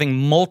suddenly having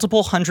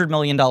multiple $100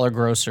 million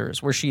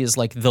grossers where she is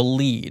like the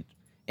lead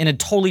in a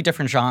totally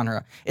different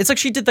genre. It's like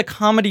she did the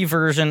comedy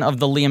version of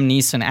the Liam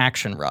Neeson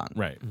action run.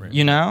 Right.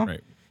 You know?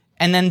 Right.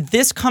 And then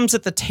this comes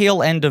at the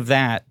tail end of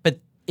that, but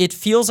it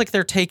feels like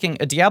they're taking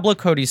a Diablo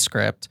Cody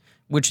script,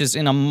 which is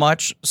in a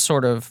much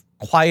sort of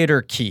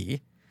quieter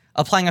key,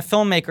 applying a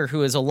filmmaker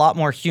who is a lot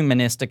more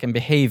humanistic and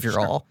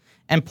behavioral,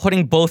 and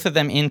putting both of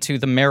them into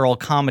the Meryl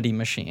comedy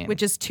machine.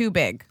 Which is too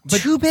big.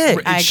 too big.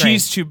 I agree.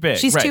 She's too big.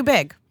 She's right. too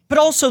big. But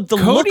also the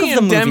Cody look of the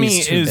and movie Demi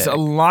is too is big. a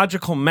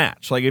logical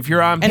match. Like if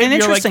you're on And him, an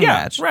you're interesting like,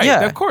 yeah, match. right?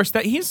 Yeah. Of course,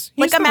 that he's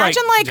Like the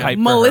imagine right like type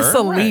for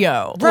Melissa her. Right.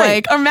 Leo.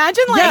 Right. Like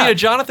imagine like I mean, a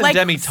Jonathan like,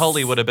 Demi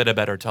Tully would have been a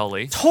better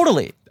Tully.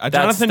 Totally.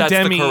 Jonathan that's the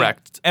Demi,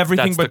 correct-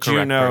 everything that's the but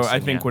correct Juno, person, I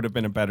think yeah. would have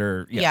been a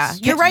better. Yeah,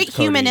 Yes. you're right.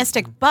 Cody.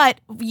 Humanistic, but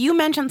you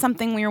mentioned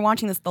something when you were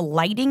watching this. The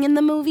lighting in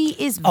the movie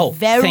is Oh,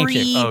 very. thank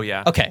you. Oh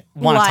yeah. Okay.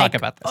 Want to like, talk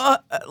about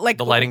this? Like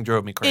The lighting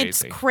drove me crazy.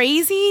 It's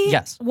crazy.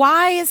 Yes.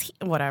 Why is he?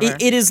 Whatever.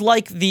 It is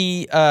like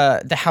the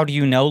how do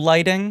you know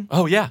lighting?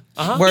 Oh yeah.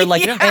 Uh-huh. Where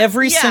like Yeah,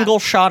 every yeah. single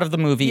shot of the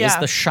movie is Yeah.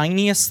 the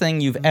shiniest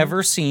thing you've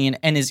ever seen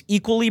and is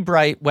equally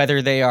bright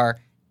whether they are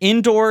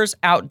indoors,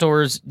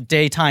 outdoors,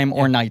 daytime,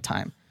 or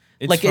nighttime.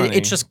 It's Like funny.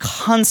 it just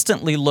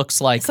constantly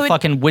looks like So it-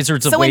 fucking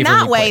Wizards of so in Waverly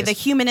that way, Place. the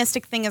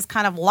humanistic thing is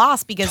kind of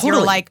lost because Totally.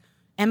 you're like,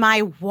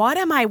 what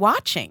am I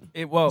watching?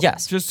 Well,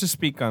 Yes. just to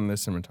speak on the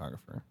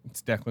cinematographer,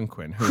 it's Declan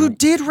Quinn Who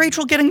did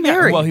Rachel getting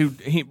married?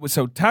 Well,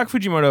 so Tak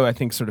Fujimoto, I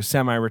think, sort of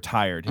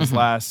semi-retired. His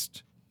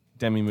last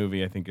Demi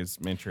movie, I think, is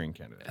Manchurian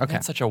Candidate. Okay.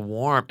 It's such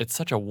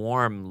a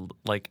warm,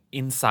 like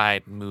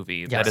inside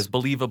movie that Yes. is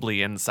believably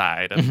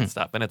inside and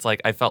stuff. And it's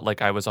like I felt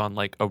like I was on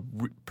like a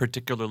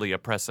particularly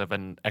oppressive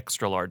and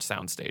extra large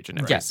soundstage in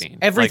every Yes. scene.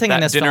 Everything like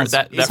in that this dinner, film is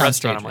that on restaurant.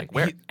 stage, I'm like,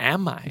 right? where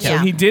am I? So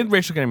Yeah. he did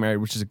Rachel Getting Married,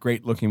 which is a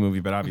great looking movie,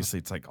 but obviously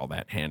it's like all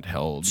that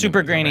handheld.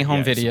 super grainy home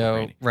yeah, super video.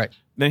 grainy. Right.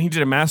 Then he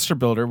did a Master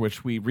Builder,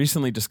 which we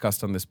recently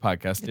discussed on this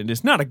podcast. It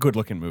is not a good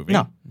looking movie.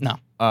 No.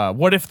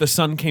 What if the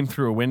sun came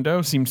through a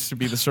window? Seems to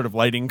be the sort of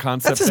lighting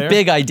concept That's his there.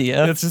 big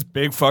idea. That's his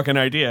big fucking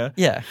idea.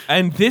 Yeah.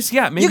 And this,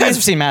 maybe You guys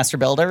have seen Master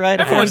Builder, right?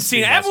 everyone's seen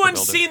seen Master everyone's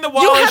Builder. seen the You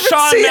Wallace haven't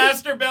Shawn seen it?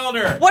 Master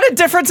Builder. What a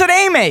difference an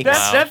A makes.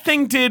 That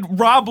thing did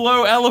Rob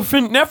Lowe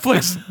Elephant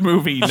Netflix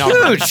movie.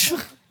 Huge.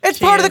 It's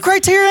part of the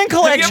Criterion Have you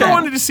Collection. ever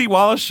wanted to see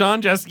Wallace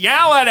Shawn just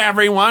yell at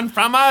everyone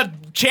from a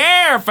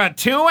chair for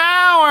 2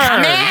 hours?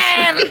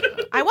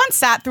 I once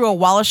sat through a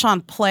Wallace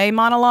Shawn play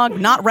monologue,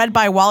 not read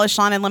by Wallace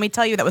Shawn, and let me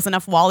tell you, that was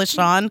enough Wallace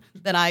Shawn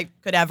that I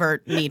could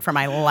ever need for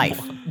my life.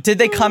 Did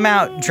they come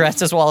out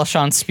dressed as Wallace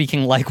Shawn,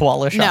 speaking like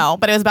Wallace Shawn? No,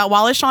 but it was about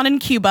Wallace Shawn in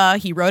Cuba.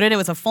 He wrote it. It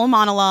was a full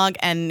monologue,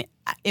 and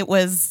it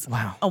was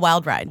a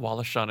wild ride.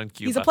 Wallace Shawn in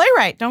Cuba. He's a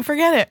playwright. Don't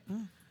forget it.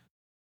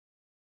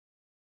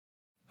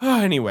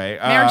 Anyway,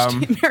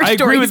 Marriage I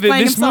Story, agree with he's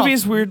playing this himself. movie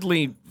is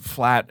weirdly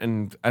flat,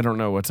 and I don't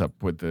know what's up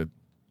with the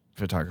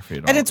photography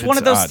at all. And it's one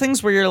of those odd.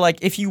 things where you're like,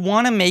 if you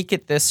want to make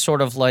it this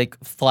sort of like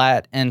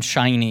flat and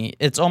shiny,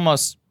 it's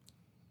almost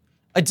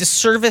a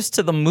disservice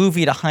to the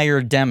movie to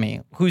hire Demi,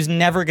 who's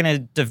never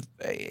going to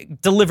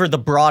deliver the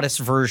broadest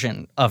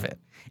version of it.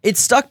 It's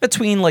stuck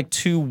between like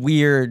two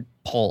weird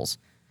poles.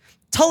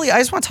 Tully, I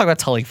just want to talk about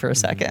Tully for a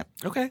second.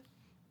 Okay.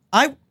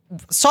 I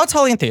saw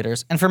Tully in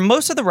theaters, and for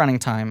most of the running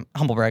time,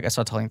 humble brag, I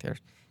saw Tully in theaters.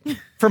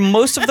 For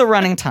most of the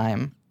running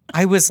time,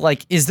 I was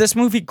like, is this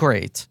movie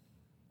great?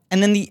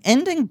 And then the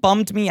ending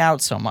bummed me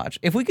out so much.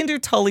 If we can do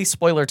Tully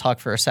spoiler talk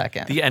for a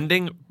second. The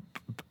ending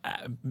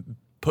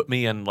put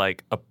me in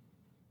like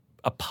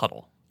a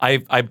puddle.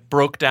 I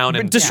broke down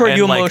and Destroyed and,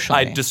 you like,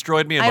 emotionally. I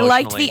destroyed me I emotionally.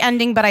 liked the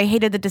ending, but I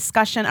hated the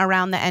discussion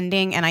around the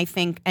ending. And I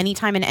think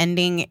anytime an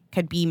ending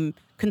could be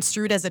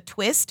construed as a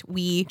twist,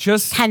 we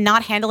Just-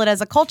 cannot handle it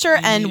as a culture,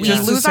 and we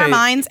Just to lose our say-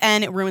 minds,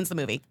 and it ruins the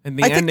movie. In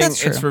the I think ending,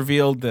 that's true. it's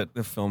revealed that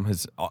the film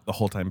has the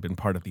whole time been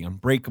part of the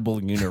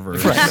Unbreakable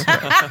universe,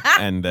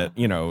 and that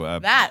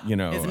That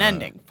is is an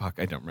ending. Fuck,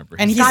 I don't remember.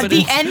 And his he's God,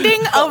 name. the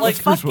ending of Bruce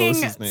fucking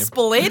Willis's name.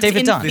 Split David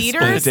in Dunn.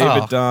 theaters.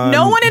 David Oh. Dunn.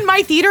 No one in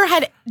my theater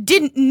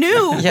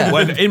knew. Yeah.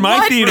 When, in my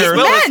What theater,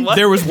 it meant.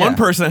 there was one Yeah.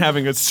 person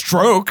having a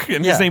stroke,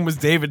 and Yeah. his name was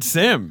David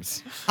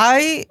Sims.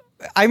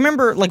 I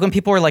remember like when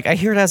people were like, I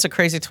hear it has a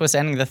crazy twist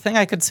ending. The thing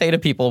I could say to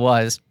people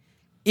was,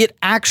 it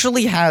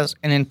actually has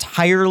an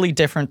entirely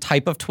different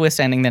type of twist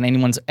ending than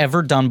anyone's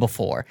ever done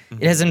before.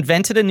 It has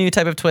invented a new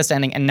type of twist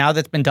ending, and now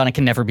that's been done, it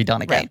can never be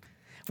done again, Right.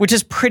 which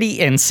is pretty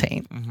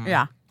insane.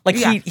 Yeah. Like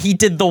Yeah. he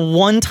did the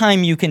one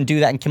time you can do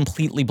that and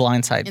completely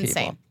blindside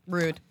Insane.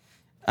 Rude.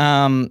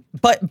 people.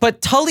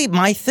 But Tully,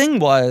 my thing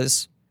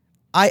was,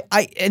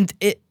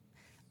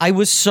 I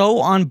was so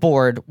on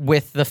board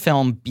with the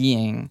film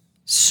being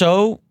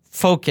so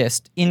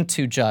focused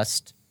into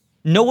just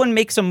no one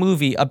makes a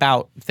movie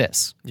about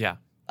this. Yeah.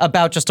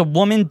 About just a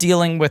woman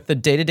dealing with the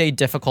day-to-day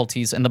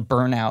difficulties and the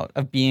burnout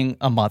of being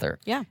a mother.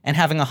 Yeah. And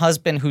having a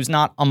husband who's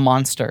not a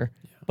monster,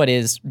 but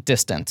is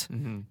distant.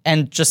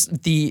 And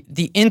just the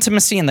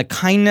intimacy and the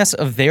kindness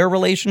of their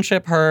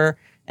relationship, her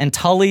and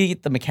Tully,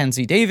 the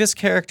Mackenzie Davis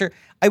character.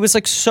 I was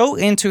like so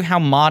into how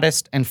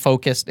modest and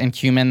focused and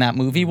human that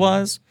movie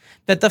was,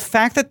 that the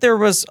fact that there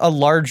was a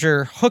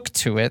larger hook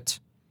to it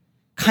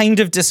kind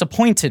of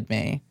disappointed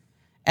me.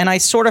 And I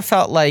sort of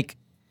felt like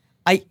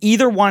I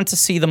either wanted to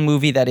see the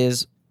movie that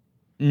is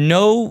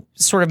no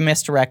sort of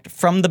misdirect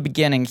from the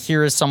beginning,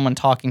 here is someone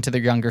talking to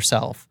their younger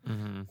self,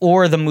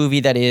 or the movie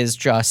that is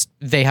just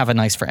they have a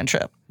nice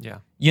friendship, Yeah.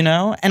 you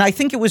know? And I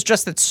think it was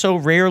just that so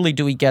rarely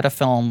do we get a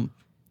film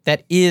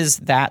that is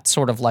that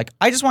sort of like,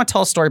 I just want to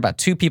tell a story about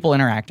two people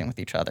interacting with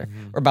each other,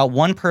 or about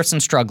one person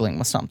struggling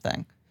with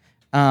something.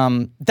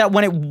 That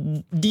when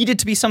it needed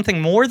to be something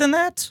more than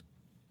that,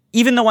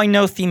 even though I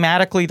know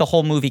thematically the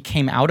whole movie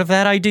came out of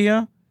that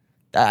idea,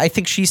 I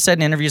think she said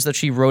in interviews that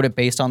she wrote it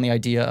based on the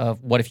idea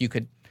of what if you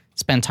could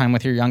spend time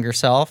with your younger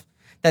self,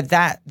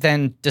 that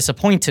then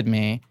disappointed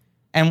me.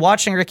 And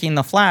watching Ricky and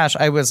the Flash,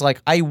 I was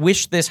like, I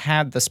wish this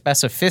had the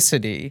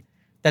specificity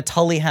that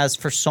Tully has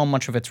for so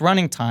much of its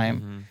running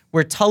time,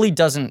 where Tully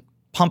doesn't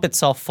pump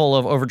itself full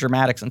of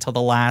overdramatics until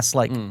the last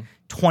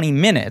 20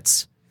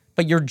 minutes,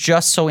 but you're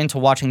just so into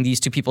watching these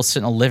two people sit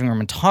in a living room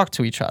and talk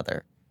to each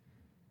other.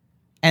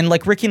 And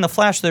like Ricky and the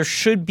Flash, there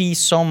should be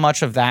so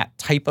much of that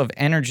type of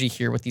energy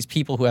here with these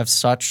people who have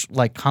such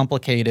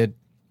complicated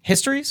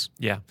histories.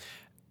 Yeah.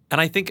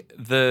 And I think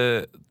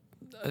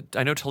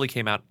I know Tully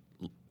came out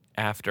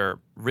after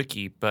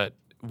Ricky, but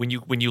when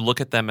you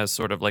look at them as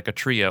sort of like a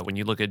trio, when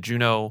you look at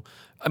Juno,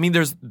 I mean,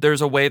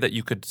 there's a way that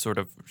you could sort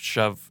of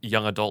shove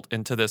young adult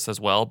into this as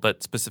well,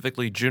 but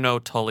specifically Juno,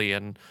 Tully,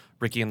 and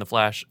Ricky and the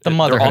Flash. The they're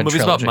motherhood all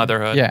movies trilogy. about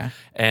motherhood. Yeah.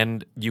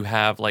 And you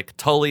have like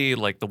Tully,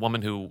 like the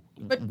woman who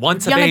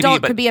wants a young baby,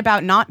 adult but could be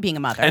about not being a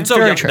mother. and so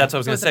Very young, true. that's what I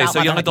was going to So say. it's So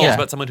about young motherhood. adult is Yeah.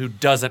 about someone who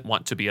doesn't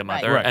want to be a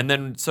mother, Right. and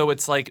then so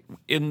it's like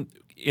in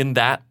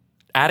that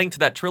adding to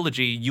that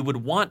trilogy, you would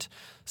want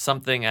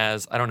something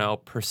as I don't know,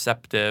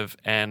 perceptive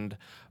and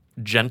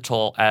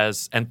gentle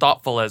and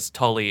thoughtful as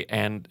Tully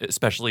and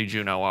especially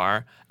Juno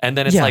are, and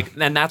then it's Yeah.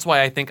 and that's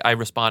why I think I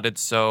responded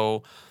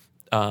so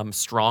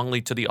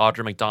strongly to the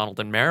Audra McDonald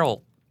and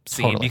Meryl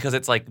scene Totally. because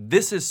it's like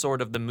this is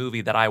sort of the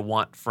movie that I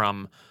want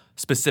from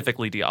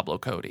specifically Diablo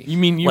Cody. You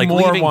mean you like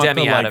more leaving want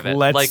Demi the out of it?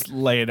 let's Like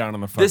lay it on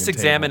the fucking this table.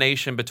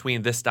 examination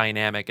between this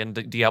dynamic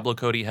and Diablo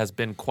Cody has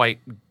been quite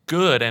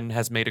good and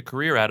has made a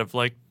career out of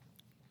like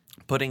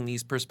putting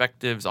these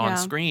perspectives on Yeah.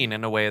 screen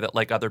in a way that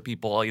like other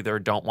people either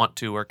don't want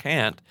to or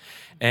can't.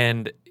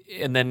 And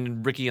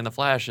then Ricky and the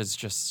Flash is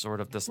just sort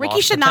of this Ricky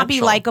lost should not be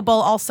potential. likable.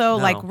 Also,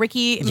 No. like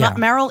Ricky, Yeah.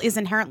 Meryl is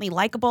inherently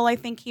likable, I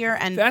think here,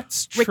 and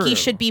That's Ricky true.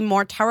 should be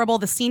more terrible.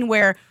 The scene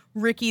where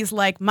Ricky's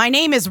like, "My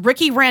name is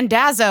Ricky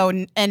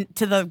Randazzo," and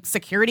to the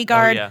security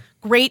guard, yeah.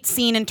 great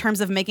scene in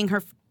terms of making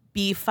her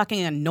be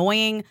fucking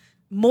annoying.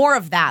 More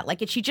of that.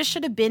 Like she just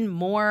should have been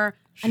more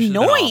She should have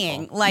been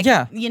annoying. awful. Like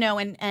Yeah.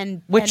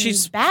 and Which and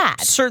she's bad.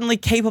 certainly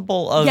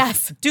capable of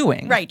Yes.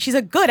 doing. Right. She's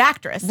a good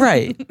actress.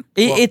 Right.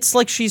 It's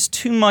like she's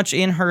too much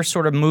in her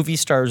sort of movie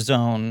star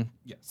zone.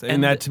 Yes,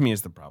 and that to me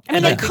is the problem. I mean,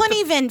 And I they think couldn't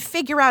even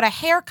figure out a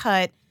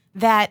haircut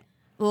that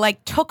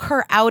like took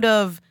her out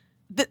of.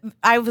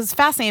 I was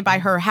fascinated by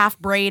her half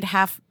braid,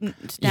 half down,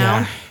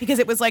 Yeah. because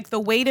it was like the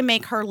way to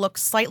make her look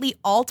slightly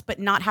alt, but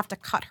not have to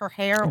cut her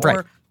hair Right.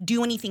 or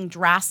do anything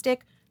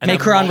drastic. Make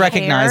with her the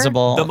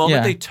unrecognizable. The moment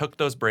Yeah. they took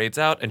those braids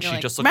out and You're she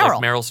like, just looked Meryl.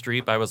 like Meryl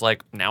Streep, I was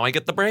like, now I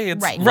get the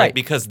braids. Right. Like, Right.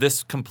 Because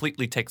this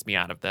completely takes me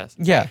out of this.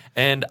 Yeah.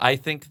 And I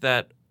think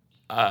that,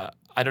 I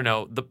don't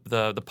know,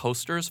 the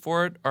posters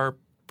for it are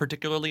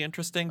particularly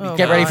interesting. Oh,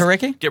 Get ready God. for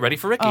Ricky? Get ready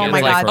for Ricky. Oh It's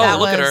my like, God, that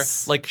look at her.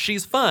 was- Like,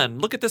 she's fun.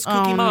 Look at this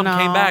kooky Oh, mom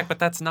came no. back, but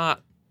that's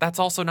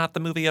also not the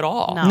movie at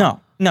all.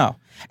 No. No.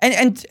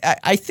 And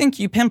I think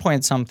you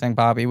pinpointed something,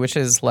 Bobby, which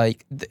is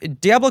like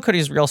Diablo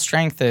Cody's real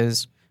strength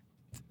is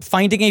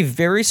finding a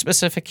very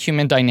specific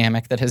human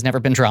dynamic that has never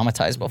been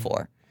dramatized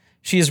before.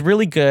 She is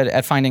really good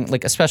at finding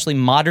like especially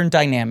modern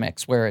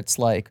dynamics where it's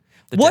like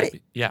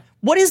Yeah.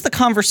 what is the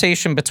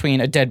conversation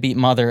between a deadbeat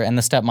mother and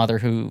the stepmother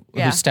who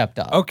Yeah. stepped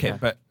up? Okay,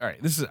 but all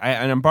right, this is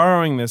and I'm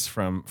borrowing this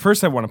from.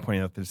 First, I want to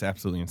point out that it's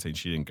absolutely insane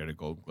she didn't get a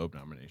Gold Globe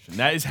nomination.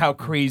 That is how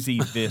crazy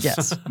this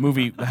Yes.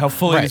 movie, how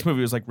fully Right. this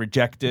movie was like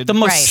rejected. The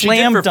most Right. She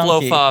slam did for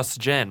dunky. Flofos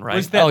Jen, right?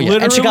 Was that Oh yeah,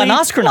 and she got an literally-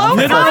 Oscar nom. for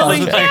Literally,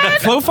 Flofos.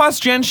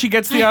 Flofos Jen, she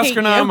gets the I Oscar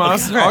hate nom.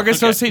 you.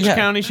 August Osage Yeah.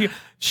 County,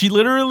 she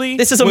literally.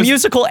 This is a was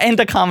musical and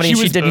a comedy. she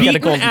She, was didn't get a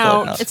beaten Golden out.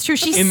 Globe. No. It's true.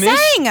 She In this-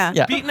 sang.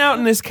 Yeah. beaten out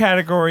in this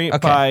category Okay.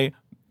 by.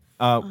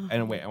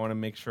 And wait, I want to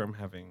make sure I'm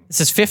having.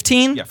 This is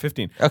 15? Yeah,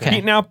 15. Okay.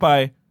 Beaten out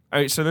by. All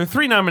right, so there are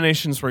 3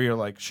 nominations where you're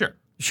like, sure.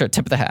 Sure,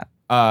 tip of the hat.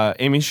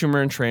 Amy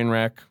Schumer and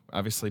Trainwreck,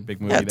 obviously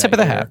big movie. Yeah, that tip of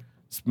the year. hat.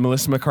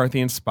 Melissa McCarthy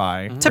and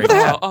Spy. Tip of the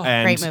hat. Oh,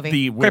 And Great movie.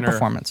 the Great winner,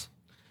 performance.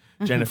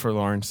 Jennifer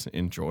Lawrence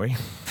in Joy.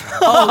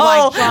 Oh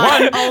my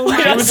god. Oh my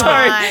Wait, I'm god.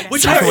 sorry.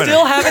 Which She's I the winner.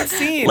 still haven't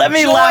seen. Let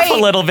me Joy- laugh a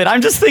little bit.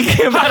 I'm just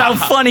thinking about how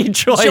funny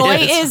Joy, Joy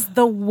is. is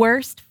the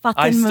worst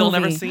fucking I still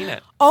movie. never seen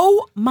it.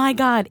 Oh my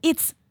god,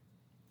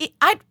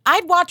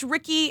 I'd watch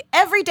Ricky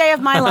every day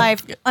of my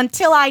life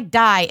until I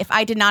die if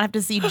I did not have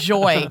to see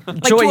Joy,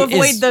 like Joy to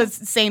avoid is- the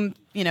same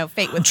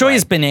fate with Joy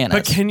is bananas.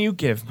 But can you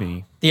give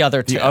me the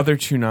other two. the other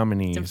 2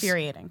 nominees It's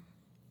infuriating.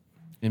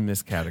 in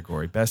this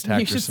category? Best You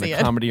actress should in see a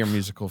it. comedy or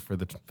musical for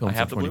the films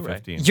have of the Blu-ray.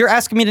 2015. You're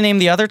asking me to name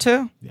the other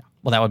two? Yeah.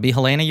 Well, that would be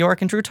Helena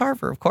York and Drew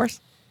Tarver, of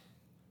course.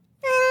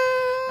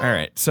 All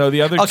right, so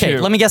the other Okay,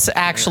 2. let me guess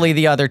actually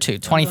the other two.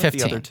 2015.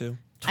 The other two.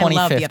 I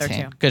love the other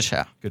 2015. two. Good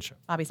show. Good show.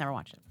 Bobby's never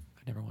watched it.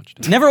 I never watched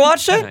it. Never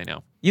watched it? I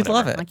know. You'd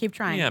love I it. keep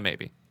trying. Yeah,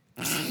 maybe.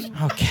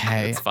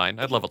 Okay. It's fine.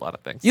 I'd love a lot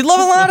of things. You'd love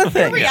a lot of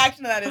things.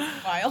 Reaction to that is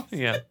vile.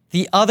 Yeah.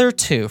 The other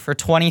two for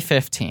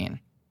 2015,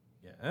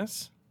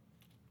 Yes.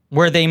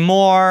 were they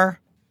more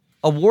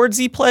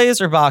awardsy plays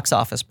or box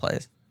office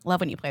plays? Love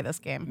when you play this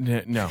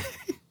game. No.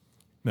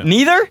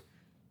 Neither?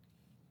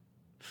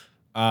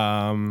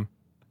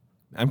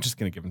 I'm just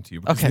gonna give them to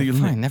you. because Okay, you-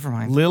 fine, never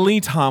mind. Lily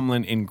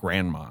Tomlin in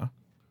Grandma,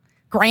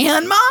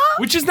 Grandma?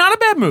 which is not a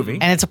bad movie.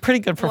 And it's a pretty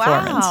good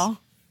performance, Wow.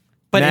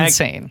 but Mag-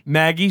 insane.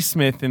 Maggie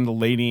Smith in The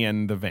Lady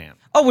and the Van.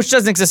 Oh, which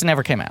doesn't exist and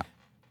never came out.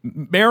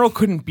 Meryl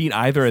couldn't beat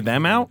either of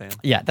them out.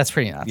 Yeah, that's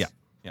pretty nuts.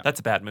 Yeah. That's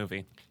a bad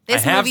movie.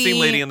 This I have movie- seen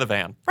Lady in the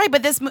Van. Right,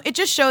 but it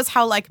just shows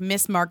how like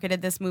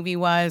mismarketed this movie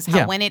was. How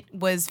Yeah. when it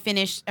was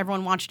finished,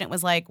 everyone watching it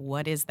was like,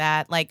 "What is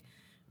that?" Like,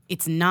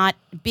 it's not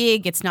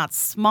big, it's not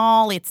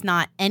small, it's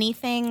not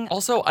anything.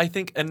 Also, I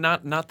think, and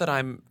not that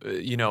I'm,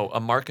 a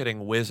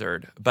marketing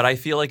wizard, but I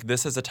feel like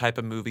this is a type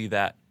of movie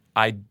that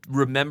I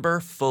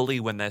remember fully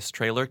when this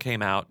trailer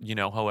came out,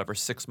 however,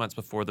 6 months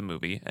before the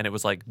movie. And it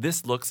was like,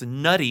 this looks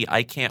nutty.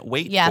 I can't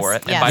wait Yes, for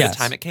it. And yes. by Yes. the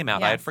time it came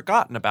out, Yeah. I had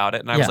forgotten about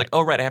it. And I Yeah. was like, oh,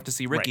 right, I have to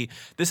see Ricky.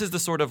 This is the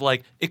sort of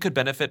like, it could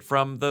benefit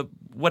from the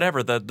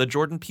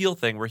Jordan Peele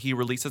thing where he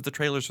releases the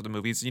trailers for the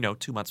movies,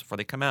 2 months before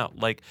they come out.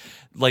 Like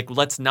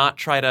let's not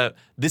try to,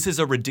 this is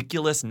a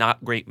ridiculous,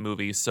 not great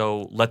movie.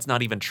 So let's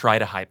not even try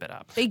to hype it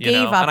up. They you gave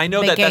know? up. And I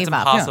know They that that's gave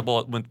up.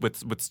 impossible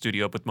with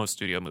most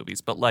studio movies,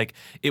 but like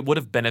it would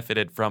have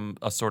benefited from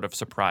a sort of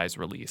surprise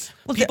release.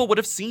 People would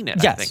have seen it,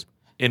 I Yes. think,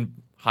 in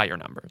higher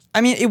numbers.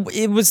 I mean,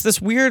 it was this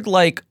weird,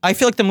 like, I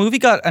feel like the movie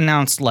got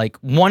announced like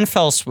one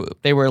fell swoop.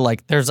 They were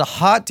like, there's a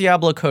hot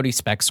Diablo Cody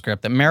spec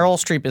script that Meryl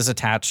Streep is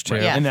attached to.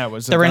 Yeah. And that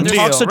was a They were in done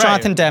talks deal, with right,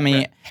 Jonathan Demme,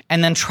 right.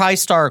 and then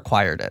TriStar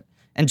acquired it.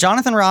 And Tom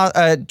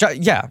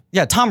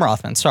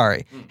Rothman,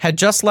 had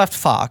just left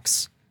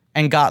Fox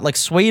and got like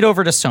swayed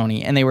over to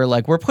Sony, and they were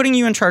like, we're putting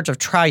you in charge of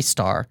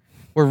TriStar.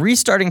 We're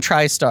restarting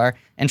TriStar,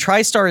 and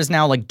TriStar is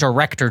now like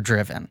director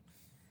driven.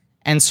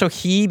 And so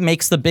he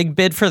makes the big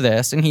bid for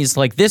this, and he's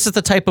like, this is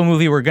the type of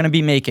movie we're going to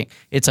be making.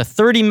 It's a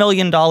 $30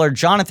 million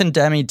Jonathan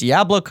Demme,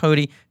 Diablo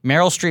Cody,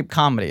 Meryl Streep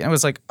comedy. And I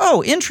was like,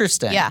 oh,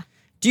 interesting. Yeah.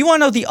 Do you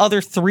want to know the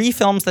other 3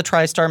 films that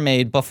TriStar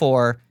made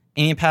before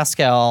Amy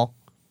Pascal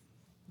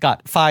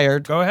got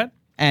fired Go ahead.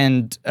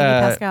 and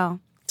Pascal.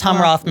 Tom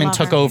Rothman love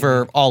took her.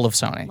 over all of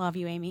Sony? Love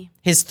you, Amy.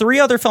 His 3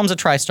 other films at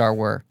TriStar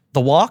were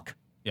The Walk,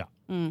 Yeah.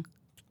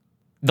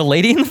 The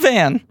Lady in the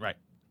Van, Right.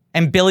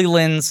 and Billy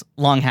Lynn's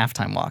Long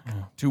Halftime Walk.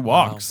 2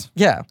 walks.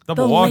 Yeah.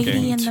 Double The walking.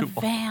 lady in the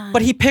van.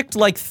 But he picked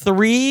like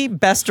 3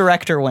 Best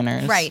Director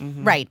winners. right,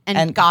 and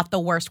And- got the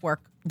worst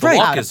work Right.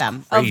 Walk out of is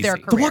them crazy. of their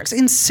The careers. The Walk's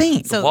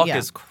insane. So- Walk yeah.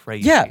 is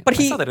crazy. Yeah, but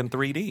I he- saw that in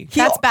 3D.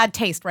 That's bad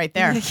taste right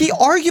there. He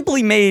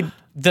arguably made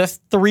the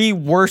 3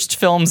 worst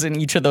films in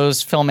each of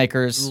those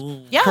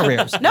filmmakers' Yeah.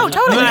 careers. No,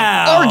 totally.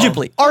 Wow.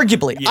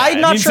 Arguably. Yeah, I'm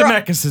not sure.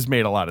 Zemeckis has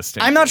made a lot of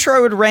statements. I'm not sure I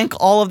would rank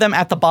all of them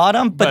at the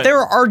bottom, but But- there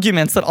are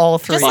arguments that all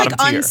 3. Just like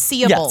Bottom tier.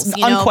 unseeables, Yes,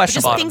 you know,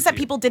 unquestionable. just things that Bottom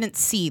people didn't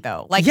see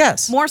though. Like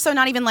Yes. more so,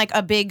 not even like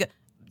a big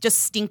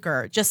just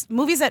stinker, just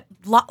movies that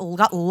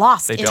got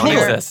lost They in, don't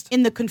their, exist.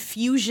 in the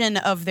confusion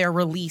of their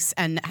release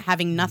and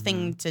having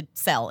nothing to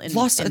sell in,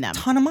 lost in a them.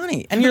 ton of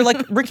money. And you're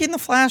like, Ricky and the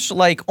Flash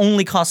like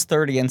only cost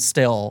 30 and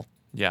still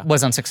Yeah.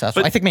 was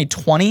unsuccessful. But- I think made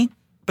 20.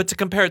 But to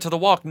compare it to The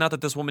Walk, not that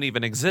this woman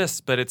even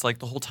exists, but it's like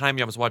the whole time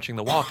I was watching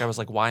The Walk, I was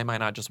like, why am I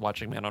not just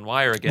watching Man on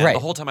Wire again? Right. The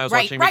whole time I was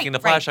Right, watching right, Ricky and the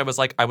Flash, right. I was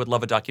like, I would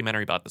love a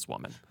documentary about this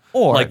woman.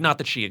 Or- like, not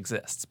that she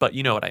exists, but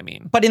you know what I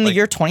mean. But in the Like,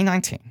 year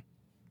 2019,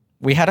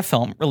 we had a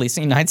film released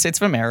in the United States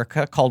of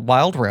America called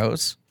Wild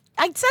Rose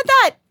I said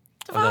that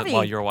to that Bobby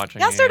while you were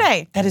watching it,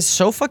 yesterday. that is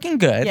so fucking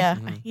good. Yeah,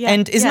 yeah,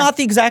 And is yeah. not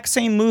the exact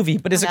same movie,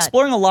 but is God.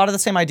 exploring a lot of the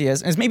same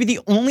ideas. And is maybe the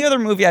only other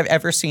movie I've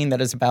ever seen that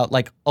is about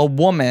like a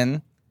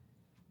woman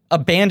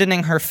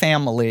abandoning her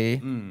family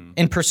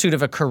in pursuit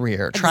of a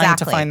career, trying to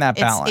Exactly. find that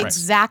It's balance.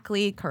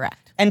 exactly correct.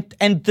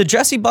 And the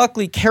Jessie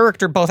Buckley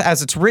character, both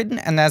as it's written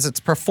and as it's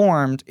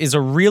performed, is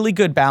a really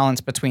good balance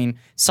between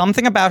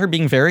something about her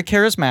being very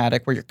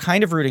charismatic, where you're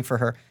kind of rooting for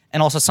her,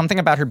 and also something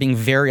about her being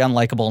very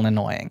unlikable and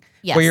annoying.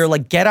 Yes. Where you're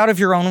like, get out of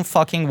your own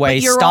fucking way.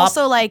 But you're Stop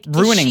also like,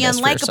 ruining is she this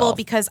for unlikable yourself.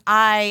 because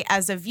I,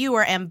 as a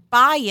viewer, am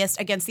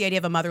biased against the idea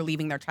of a mother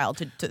leaving their child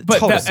to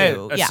But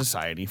pursue. that, yeah.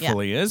 society Yeah.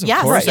 fully is, of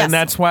Yes, course. yes. And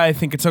that's why I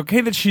think it's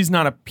okay that she's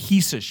not a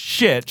piece of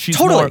shit. She's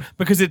Totally. more,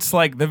 because it's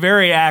like the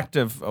very act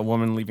of a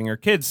woman leaving her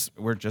kids,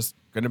 we're just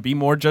going to be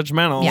more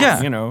judgmental,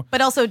 Yeah. you know.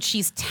 But also,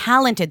 she's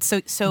talented. So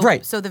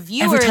Right. the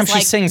viewer Every time is she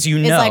like, sings, you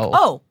is like, know.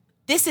 oh,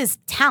 this is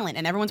talent,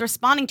 and everyone's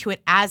responding to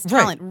it as Right.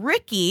 talent.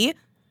 Ricky,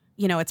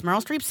 you know, it's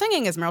Meryl Streep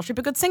singing. Is Meryl Streep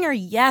a good singer?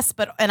 Yes,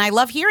 and I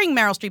love hearing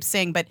Meryl Streep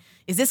sing. But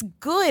is this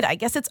good? I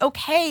guess it's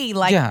okay.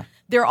 Like Yeah.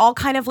 they're all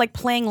kind of like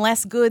playing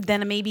less good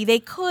than maybe they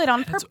could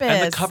on purpose.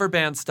 And the cover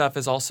band stuff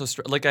is also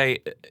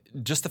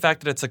just the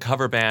fact that it's a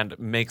cover band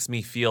makes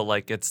me feel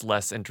like it's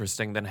less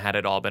interesting than had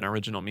it all been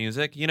original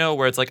music. You know,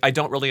 where it's like I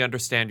don't really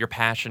understand your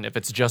passion if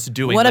it's just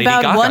doing. What Lady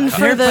about Gaga one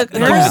covers. for the Like,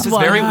 girls This is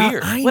one? very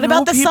weird. What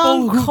about the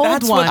song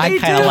Cold One? I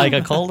kind of like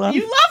a cold one.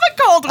 You love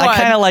a cold one. I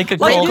kind of like a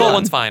Like, cold cold one.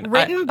 one's fine.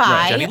 Written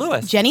by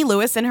Jenny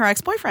Lewis. and her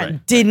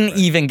ex-boyfriend. Didn't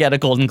even get a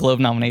Golden Globe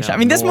nomination. I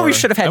mean, this movie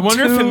should have had I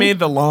wonder two if it made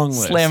the long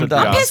list. slam at the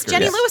dunks. I'm pissed Oscars.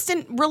 Jenny Lewis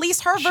didn't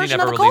release her She version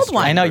never of a released cold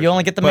one. I know, you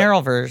only get the But-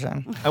 Meryl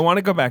version. I want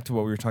to go back to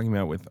what we were talking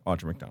about with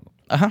Audra McDonald.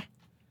 Uh-huh.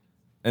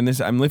 And this,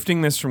 I'm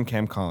lifting this from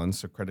Cam Collins,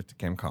 so credit to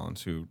Cam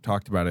Collins, who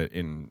talked about it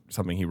in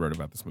something he wrote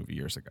about this movie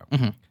years ago.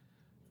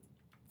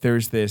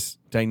 there's this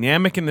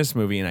dynamic in this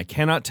movie, and I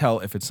cannot tell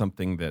if it's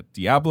something that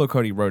Diablo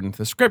Cody wrote into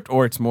the script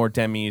or it's more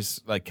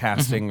Demi's like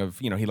casting of,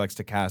 he likes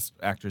to cast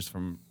actors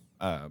from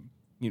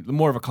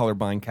more of a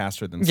colorblind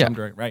caster than some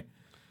direct, right?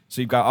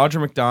 So you've got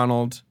Audra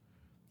McDonald.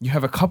 You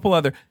have a couple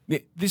other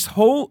this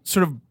whole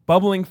sort of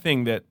bubbling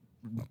thing that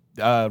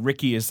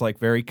Ricky is like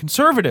very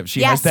conservative.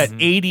 She has that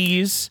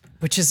 80s,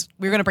 which is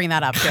We were going to bring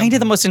that up. kind of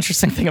the most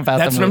interesting thing about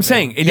that's the what I'm movie.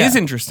 saying. It is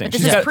interesting.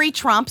 This She's is got-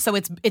 pre-Trump, so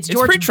it's it's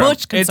George pre-Trump.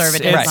 Bush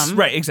conservatism. It's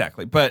right,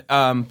 exactly. But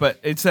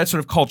it's that sort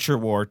of culture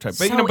war type.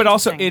 But So but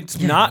also interesting. it's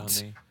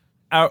not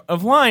out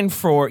of line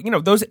for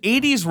those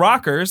 80s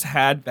rockers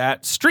had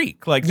that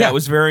streak. Like that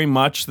was very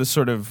much the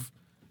sort of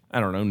I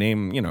don't know,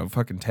 name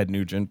fucking Ted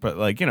Nugent, but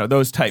like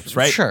those types,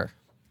 right? Sure.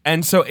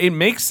 And so it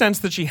makes sense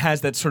that she has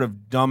that sort of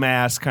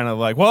dumbass kind of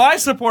like, well, I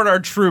support our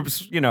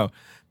troops,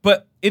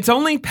 but it's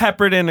only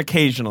peppered in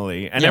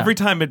occasionally, and every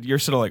time you're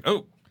sort of like,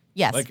 oh,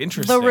 Yes. like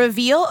interesting. The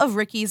reveal of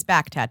Ricky's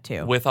back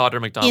tattoo. With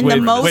Audra McDonald. in the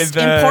With- most with,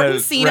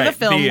 important scene of the right,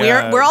 film. the,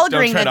 We're all Don't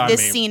agreeing Tread that on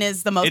this Me. scene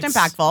is the most It's-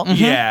 impactful.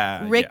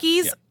 Yeah.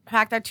 Ricky's yeah.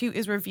 back tattoo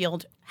is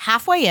revealed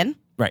halfway in,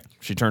 Right.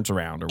 She turns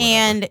around or whatever.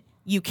 and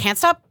you can't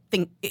stop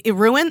thinking.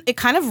 It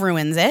kind of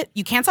ruins it.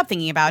 You can't stop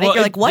thinking about Well, it.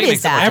 You're like, what it is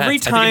makes it more that? every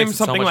tense. I think it time makes it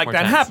so something much like more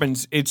that tense.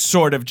 happens, it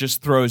sort of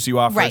just throws you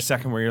off for a Right.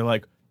 second where you're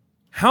like,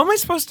 how am I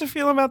supposed to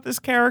feel about this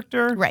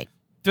character? Right.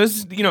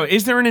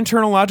 Is there an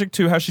internal logic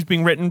to how she's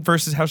being written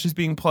versus how she's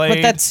being played?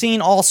 But that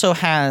scene also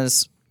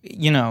has,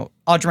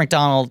 Audra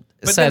McDonald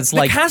But says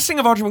the casting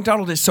of Audra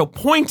McDonald is so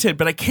pointed,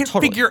 but I can't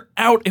figure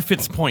out if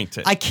it's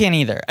pointed. I can't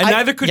either. And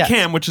neither could yes.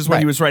 Cam, which is what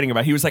he Right. was writing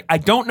about. He was like, I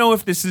don't know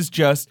if this is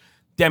just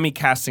Demi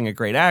casting a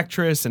great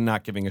actress and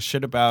not giving a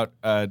shit about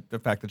the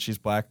fact that she's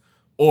black,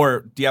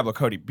 or Diablo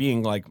Cody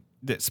being like,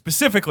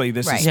 specifically,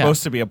 this Right. is Yeah.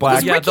 supposed to be a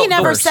black Yeah, Ricky the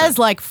never person. says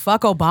like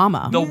 "fuck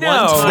Obama." The No. one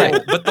time,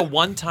 Right. but the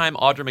one time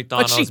Audra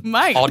McDonald's she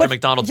might.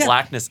 McDonald's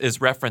blackness is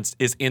referenced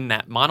is in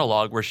that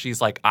monologue where she's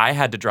like, "I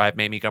had to drive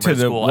Mamie Gummer to to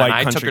the school, white and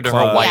I took country her to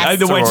club. her white Yes.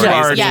 The white sorority."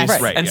 sororities,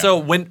 Yes. right? And yeah. so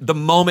when the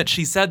moment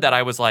she said that,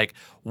 I was like,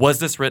 "Was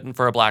this written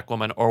for a black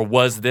woman, or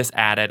was this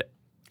added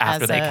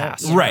after As they a-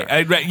 cast?" yeah. right,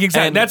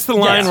 exactly. And- That's the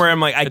line yes. where I'm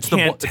like, I It's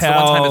can't the, tell. It's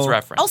the one time it's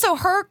referenced. Also,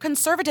 her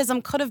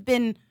conservatism could have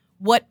been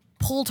what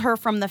pulled her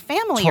from the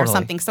family or Totally.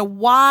 something. So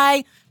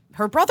why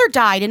her brother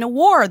died in a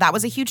war? That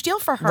was a huge deal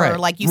for her. Right.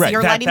 Like you Right. see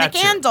her That- lighting the that too.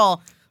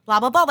 candle,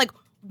 blah blah blah. Like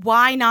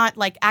why not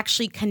like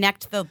actually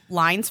connect the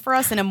lines for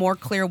us in a more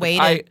clear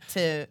way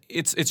to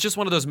It's just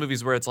one of those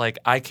movies where it's like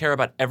I care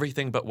about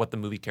everything but what the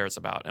movie cares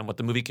about, and what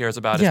the movie cares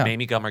about Yeah. is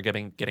Mamie Gummer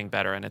getting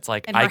better, and it's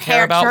like And I her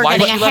care about hair why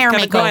getting she a hair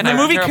left Kevin makeover. Kline. The I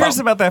movie care cares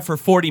about that for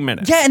 40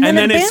 minutes. Yeah, and then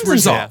it it's abandons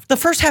resolved. it. The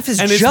first half is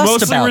And just it's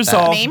mostly about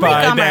resolved Mamie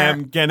by Gummer.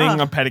 them getting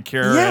a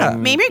pedicure. Yeah.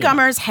 and, Mamie you know.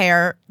 Gummer's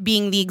hair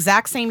being the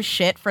exact same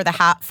shit for the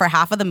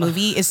half of the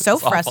movie is so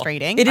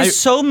frustrating. It is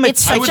so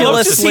It's such a- I would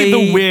love to see meticulously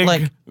the wig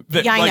like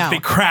that Yeah, I like know. they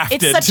crafted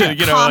It's such to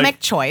a comic like,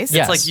 choice.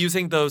 Yes. It's like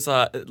using those,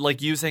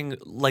 like using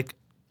like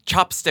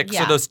chopsticks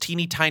Yeah. or those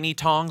teeny tiny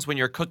tongs when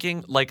you're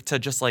cooking, like to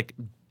just like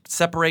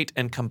separate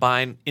and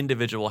combine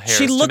individual hairs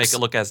She to looks- make it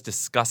look as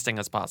disgusting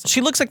as possible. she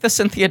looks like the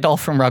Cynthia doll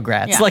from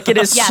Rugrats. Yeah. Like it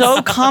is Yes. so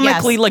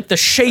comically Yes. like the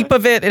shape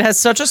of it. It has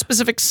such a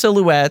specific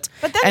silhouette.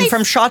 But then and they-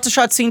 from shot to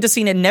shot, scene to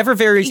scene, it never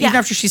varies, even Yeah.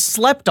 after she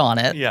slept on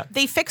it. yeah.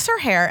 They fix her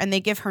hair and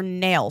they give her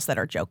nails that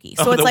are jokey.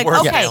 So Oh, it's the like,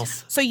 worst okay,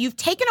 nails. so you've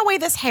taken away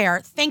this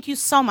hair. Thank you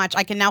so much.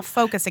 I can now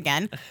focus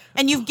again.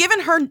 And you've given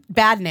her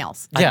bad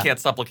nails. Yeah. I can't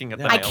stop looking at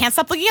the I nails. can't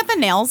stop looking at the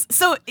nails.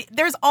 So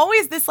there's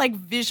always this like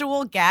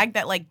visual gag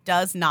that like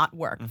does not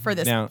work for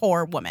this Now,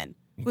 poor woman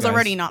who's guys-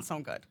 already not so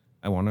good.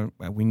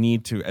 we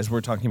need to, as we're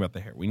talking about the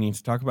hair, we need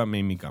to talk about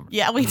Mamie Gummer.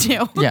 Yeah, we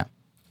do. Yeah.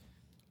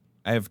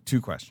 I have two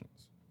questions.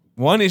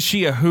 One, is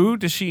she a who?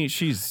 Does she's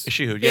Is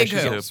she who? Yeah, Big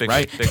she's who. who. Big,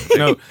 right? big,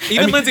 No, Even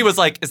I mean- Lindsay was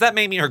like, "Is that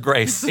Mamie or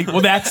Grace?" Well,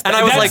 that's And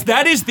I was like,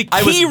 that is the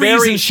I was key very-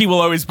 reason she will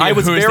always be. I a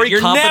was who, is that very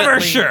you're never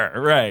confidently- sure,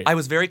 right? I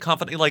was very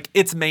confidently like,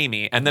 "It's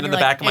Mamie," and then in You're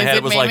the like, back of my "Is head it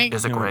it was Mamie?" like,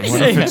 "Is it Grace?"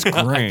 What if it's I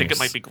think Grace? it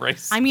might be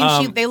Grace. I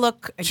mean, they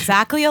look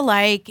exactly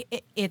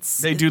alike. It's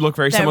They do look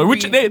very they're similar,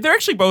 which re- they're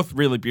actually both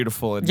really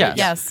beautiful. And Yeah.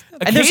 yes.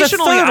 And there's a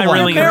Occasionally, third I one.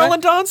 really Marilyn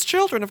Dawn's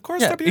children, of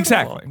course, Yeah, they're beautiful.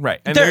 exactly right.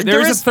 And There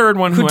there's a is- third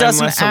one who I'm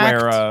doesn't less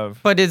act, aware of.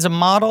 but is a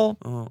model,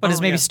 but is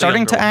oh, maybe yeah, the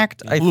starting to younger one.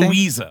 act. I think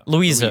Louisa.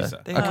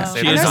 Louisa. They Okay. always say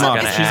She they're is a not model.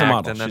 gonna She's a act,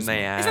 model. and then She's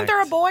they a act. Isn't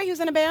there a boy who's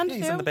in a band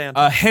He's too? in the band.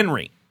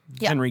 Henry.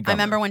 Yeah, Henry Gummer. I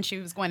remember when she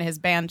was going to his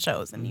band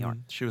shows in New York.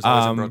 She was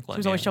always in Um, Brooklyn. She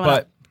was always yeah. showing up.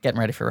 But Getting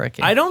ready for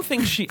Ricky. I don't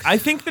think I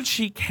think that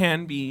she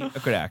can be a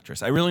good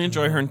actress. I really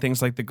enjoy her in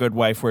things like The Good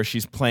Wife, where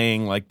she's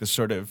playing like the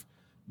sort of,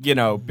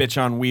 bitch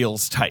on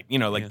wheels type.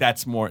 Like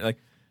that's more like.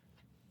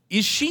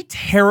 Is she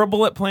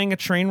terrible at playing a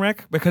train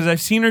wreck? Because I've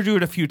seen her do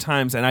it a few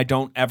times and I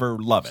don't ever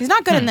love it. She's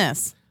not good in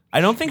this. I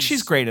don't think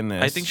she's great in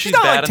this. I think she's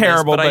not bad like in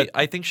terrible, this, but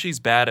I think she's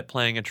bad at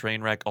playing a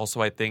train wreck. Also,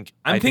 I think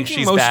I'm think thinking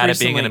she's most bad at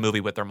being in recently- a movie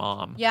with her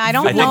mom. Yeah, I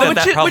don't I think know.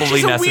 that which probably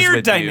is a messes weird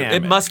with dynamic. you.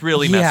 It must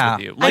really mess yeah.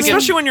 with you. Like,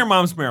 especially when your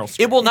mom's Meryl Streep.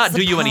 it will not It's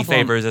do the you any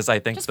problem. favors, as I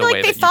think Just the feel way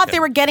like they that you thought can they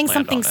were getting land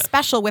something on it.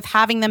 special with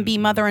having them be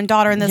mother and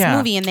daughter in this Yeah.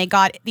 movie, and they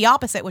got the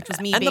opposite, which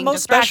was me And being the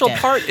most distracted. special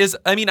part is,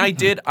 I mean,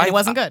 it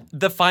wasn't good.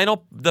 The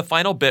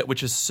final bit,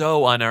 which is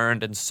so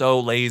unearned and so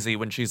lazy,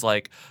 when she's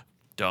like,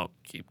 "Don't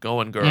keep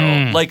going,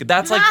 girl." Like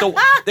that's like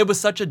it was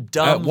such a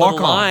dumb walk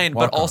little on, line,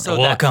 walk but also on.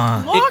 Walk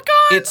on.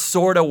 It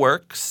sort of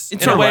works. It's in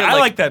a sort of way, I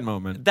like that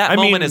moment. That I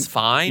moment mean, is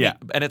fine, Yeah.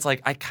 and it's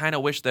like I kind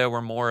of wish there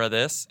were more of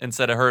this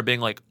instead of her being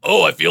like,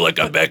 "Oh, I feel like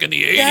I'm back in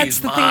the '80s." That's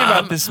the thing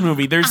about this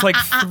movie. There's like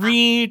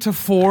 3 to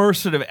 4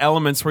 sort of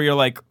elements where you're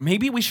like,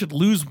 maybe we should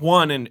lose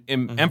one and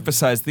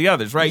emphasize the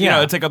others, right? You Yeah.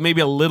 know, it's like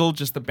maybe a little,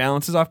 just the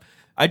balance is off.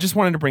 I just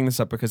wanted to bring this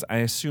up because I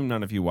assume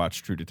none of you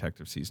watched True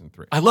Detective season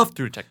 3. I love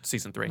True Detective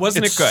season 3.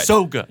 Wasn't It's it good?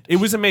 So good. It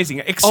was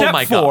amazing, except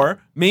my God. for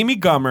Mamie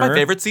Gummer. My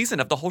favorite season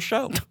of the whole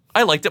show.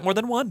 I liked it more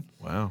than one.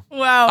 Wow.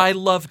 Wow. I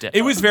loved it.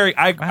 It was very.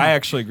 I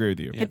actually agree with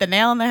you. Hit the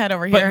nail on the head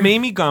over But here.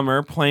 Mamie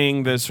Gummer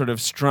playing the sort of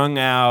strung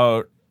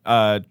out,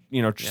 sort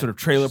of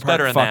trailer She's park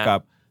better in fuck that.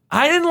 up.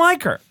 I didn't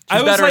like her.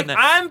 I was better in like, that.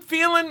 I'm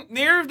feeling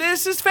near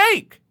this is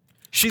fake.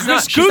 She's Chris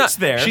not. She's Scoot's not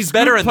there. She's Scoot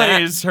better in that.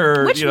 plays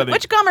her. which the-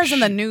 which Gummer's in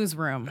the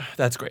newsroom?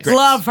 That's great.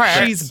 Love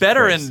her. She's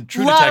better Grace. in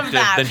True Love Detective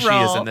that than she is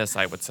role. in this,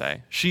 I would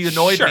say. She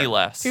annoyed Sure. me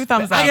less. 2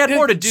 thumbs I up. had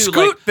more to do. Scoot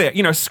like,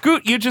 there.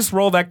 Scoot, you just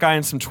roll that guy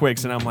in some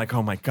twigs, and I'm like,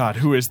 oh my God,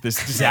 who is this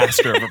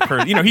disaster of a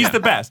person? He's the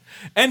best.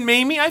 And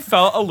Mamie, I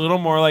felt a little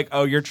more like,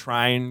 oh, you're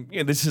trying.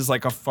 This is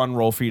like a fun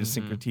role for you to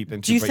sink your teeth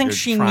into. Do you but think you're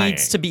she trying.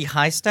 needs to be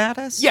high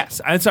status?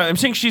 Yes. I'm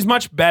saying she's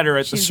much better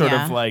at the She's- sort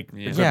yeah. of like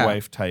the good Yeah.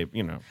 wife type,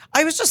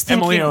 I was just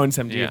thinking. Emily Owens,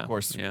 MD, Yeah, of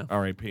course. yeah.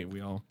 R.I.P. We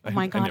all. Oh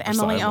my God,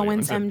 Emily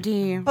Owens,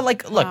 MD. But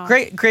look, Wow.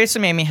 Grace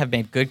and Mamie have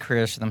made good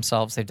careers for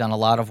themselves. They've done a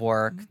lot of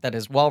work that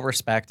is well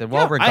respected,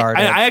 well regarded.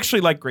 I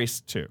actually like Grace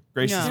too.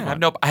 Grace Yeah. is I fun. have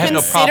no problem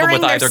Considering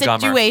with their either Gummer.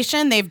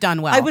 situation, they've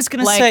done well. I was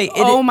gonna Like, say,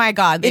 oh my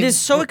God, it they've- is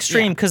so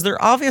extreme yeah. because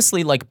they're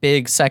obviously like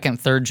big second,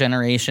 third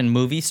generation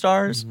movie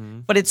stars,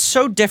 but it's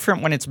so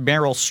different when it's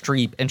Meryl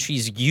Streep and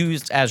she's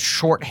used as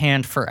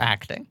shorthand for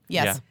acting.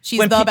 Yes, Yeah. she's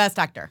When the pe- best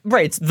actor.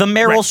 Right, it's the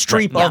Meryl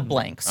Streep right. of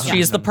blanks. She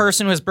is the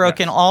person who has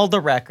broken all the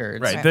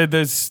records. Right.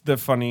 There's the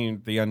funny,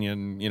 The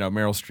Onion,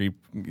 Meryl Streep,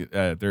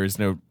 there is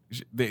no,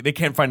 they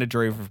can't find a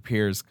jury for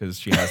peers because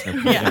she has no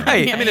peers.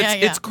 Right. Yeah, I mean, yeah,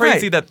 it's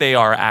crazy that they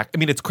are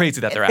it's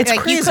crazy that they're It's acting.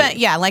 Like, you crazy.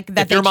 could, like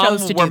that If they your mom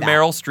chose to were do that.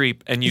 Meryl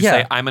Streep and you Yeah.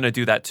 say, I'm going to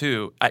do that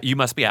too, you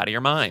must be out of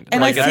your mind.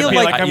 And I feel I'd be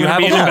like- like, I'm you going to have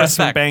be a an lot of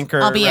investment respect.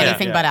 banker. I'll be Right.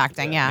 anything but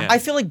acting. Yeah. I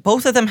feel like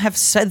both of them have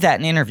said that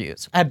in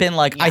interviews. I've been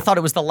like, I thought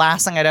it was the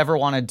last thing I'd ever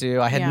want to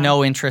do. I had Yeah.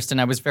 no interest, and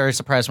I was very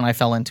surprised when I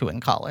fell into it in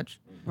college.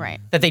 Right.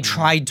 That they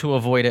tried to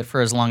avoid it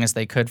for as long as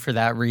they could for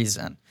that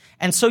reason.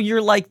 And so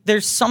you're like,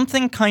 there's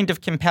something kind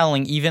of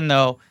compelling, even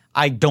though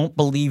I don't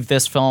believe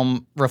this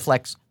film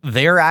reflects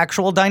their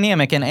actual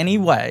dynamic in any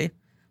way.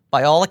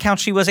 By all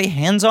accounts, she was a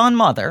hands-on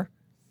mother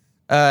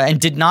and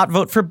did not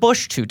vote for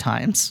Bush 2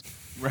 times.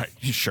 Right.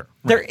 Sure.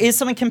 There is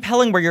something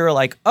compelling where you're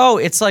like, oh,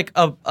 it's like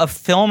a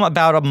film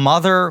about a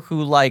mother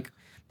who like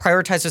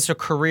prioritizes her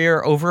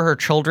career over her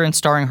children,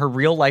 starring her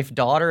real life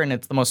daughter, and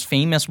it's the most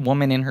famous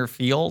woman in her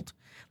field,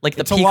 like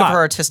the It's a peak of lot. her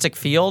artistic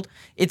field.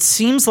 It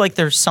seems like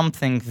there's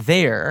something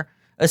there,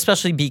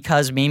 especially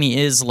because Mamie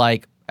is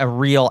like a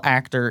real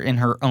actor in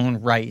her own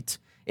right.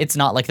 It's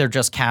not like they're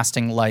just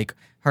casting like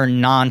her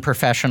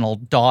non-professional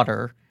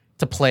daughter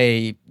to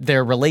play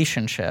their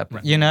relationship,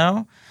 you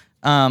know?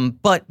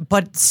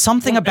 But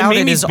something about it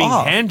Mamie's is being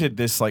off. handed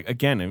this, like,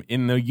 again,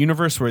 in the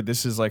universe where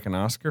this is like an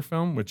Oscar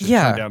film, which it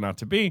Yeah. turned out not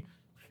to be.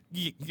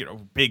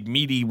 Big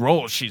meaty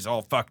role. She's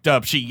all fucked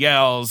up. She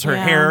yells. Her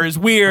Yeah. hair is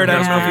weird. I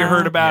don't know if you Yeah.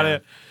 heard about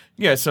it.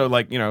 Yeah, so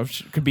like,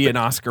 she could be an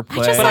Oscar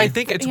play. just But I like-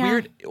 think it's yeah.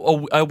 weird.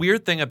 A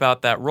weird thing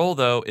about that role,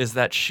 though, is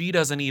that she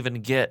doesn't even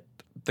get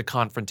the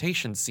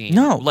confrontation scene.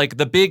 No. Like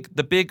the big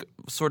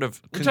sort of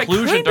Which I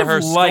conclusion kind to of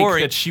her like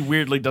story. that she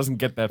weirdly doesn't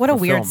get that. What a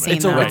weird fulfillment. scene,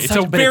 It's a, though. Right. it's It's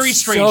such- a but very it's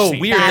strange so scene.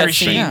 weird. Bad Very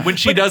scene. strange. When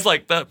she does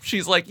like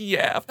she's like,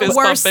 yeah, The fist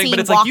worst bumping, scene, but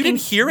it's like you walking- didn't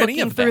hear any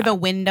looking of through that. the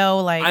window.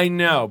 Like I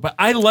know, but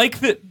I like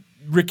that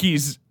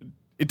Ricky's.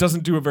 It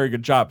doesn't do a very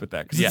good job at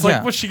that because it's Yeah. like,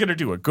 Yeah. what's she gonna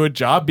do? A good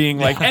job being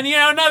like, and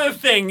another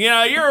thing,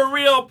 you're a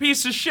real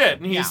piece of shit,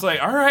 and he's Yeah.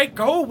 like, all right,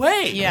 go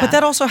away. Yeah. But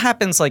that also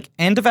happens like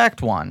end of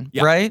Act 1,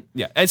 Yeah. right?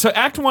 Yeah, and so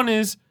Act 1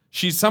 is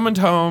she's summoned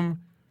home.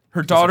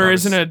 Her daughter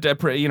is in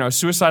a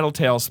suicidal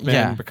tailspin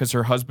Yeah. because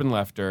her husband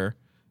left her,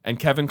 and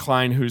Kevin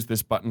Kline, who's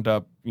this buttoned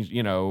up,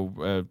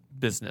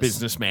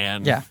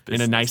 businessman, Yeah.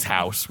 in a nice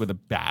house with a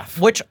bath.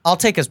 Which I'll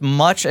take as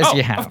much as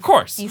you have. Of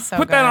course. He's so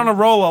Put that good. on a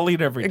roll. I'll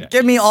eat every day.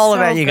 Give me all of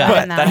So that you good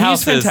got. in That He's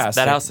house is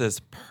fantastic.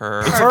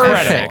 perfect. It's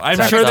incredible. I'm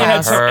It's sure they had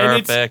a some. And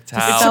it's perfect it's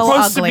house. So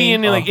supposed to ugly. be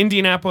in like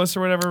Indianapolis or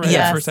whatever. Right?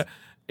 Yes. First,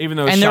 Even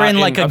though it's And they're shot in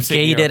like a upstate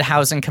New York. gated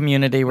housing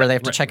community where they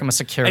have to check him with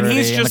security. And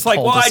he's in just the like,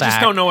 well, I just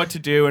cul-de-sac. don't know what to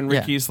do. And Yeah.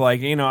 Ricky's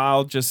like,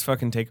 I'll just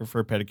fucking take her for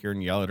a pedicure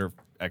and yell at her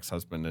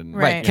ex-husband. And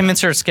Right. Right,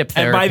 convince her to skip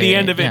therapy. And by the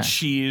end of it, yeah.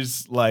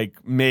 she's like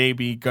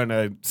maybe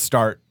gonna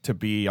start to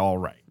be all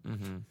right.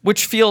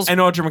 Which feels And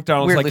Audra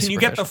McDonald's Weirdly like, can you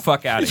get the superficial.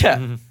 fuck out of here? Yeah.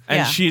 And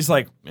Yeah. she's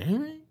like, all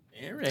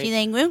right. She's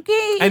like,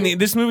 okay. And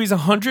this movie's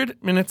 100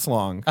 minutes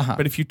long, Uh-huh.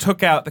 but if you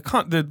took out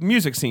the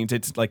music scenes,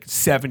 it's like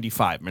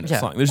 75 minutes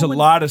Yeah. long. There's a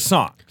lot of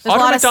songs. There's a Audra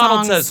lot of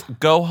McDonald songs. says,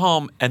 "Go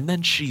home," and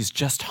then she's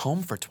just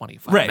home for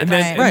 25 Right. minutes. And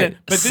then, Right. and then-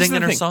 but this is Singing the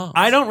her thing. songs.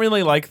 I don't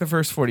really like the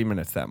first 40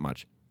 minutes that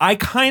much. I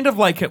kind of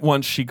like it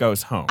once she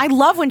goes home. I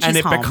love when she's and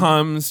it home.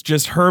 becomes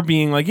just her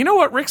being like, you know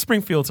what, Rick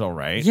Springfield's all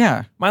right.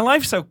 Yeah. My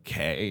life's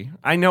okay.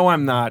 I know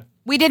I'm not.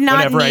 We did not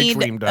Whatever I need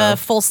dreamed a of.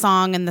 full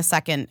song in the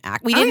second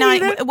act. We I did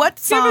need not. it. What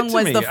Give it song to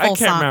was me. the full I can't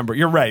song? remember.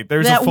 You're right.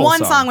 There's That a full one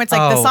song. song where it's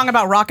like the Oh. song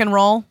about rock and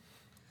roll.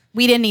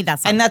 We didn't need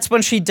that song. And that's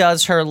when she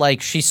does her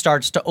like she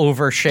starts to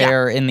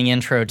overshare in the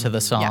intro to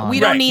the song. Yeah, we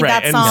don't need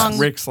that and song.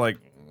 Rick's like,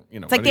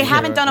 It's like they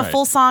haven't done a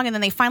full song, and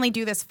then they finally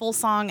do this full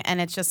song,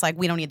 and it's just like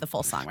we don't need the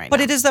full song right But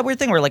now. it is that weird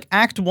thing where like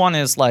Act 1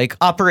 is like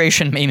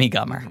Operation Mamie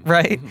Gummer,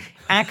 right?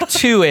 Act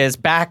 2 is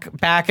back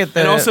at the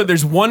And also,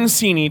 there's one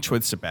scene each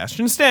with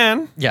Sebastian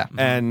Stan. Yeah.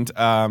 And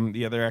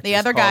the other actor. The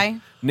other guy.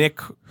 Nick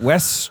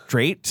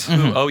Weststraight.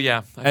 Ooh, oh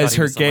yeah, I As thought he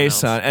her was someone gay else.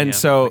 son. And Yeah,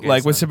 so, the gay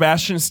like, with son.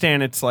 Sebastian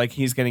Stan, it's like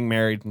he's getting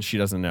married and she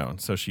doesn't know.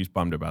 So she's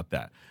bummed about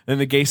that. And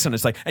the gay son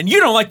is like, and you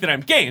don't like that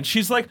I'm gay. And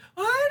she's like,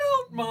 I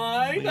don't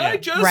mind. I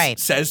just Right.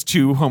 says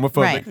two homophobic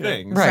Right.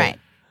 things. Right.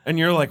 And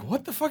you're like,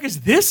 what the fuck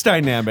is this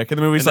dynamic? And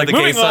the movie's And then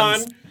like, the gay moving on.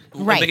 son's-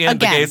 Right, In the end,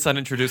 the again. gay son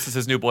introduces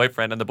his new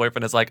boyfriend, and the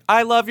boyfriend is like,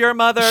 "I love your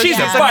mother. She's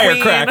a a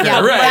firecracker." queen.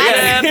 Yeah,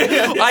 right.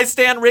 And I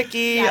stand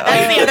Ricky."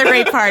 That's the other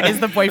great part is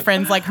the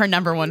boyfriend's like her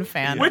number one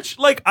fan. Which,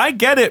 like, I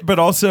get it, but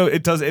also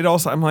it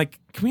also, I'm like,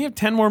 can we have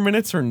 10 more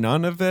minutes or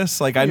none of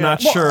this? Like, I'm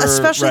not Well, sure.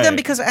 especially then right.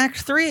 because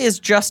Act 3 is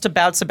just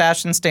about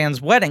Sebastian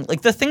Stan's wedding.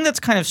 Like the thing that's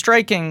kind of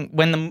striking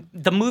when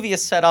the movie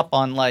is set up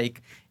on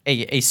like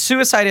a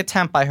suicide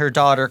attempt by her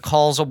daughter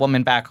calls a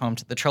woman back home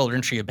to the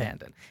children she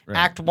abandoned.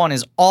 Act 1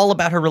 is all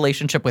about her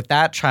relationship with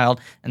that child,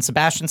 and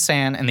Sebastian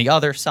Stan and the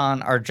other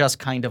son are just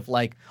kind of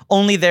like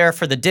only there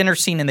for the dinner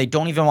scene and they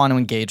don't even want to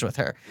engage with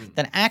her.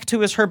 Then Act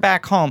 2 is her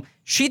back home.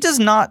 She does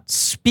not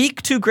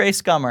speak to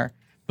Grace Gummer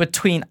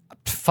between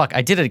fuck,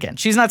 I did it again.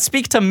 She does not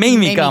speak to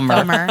Mamie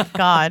Gummer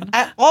God.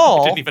 at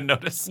all. Didn't even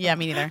notice. Yeah,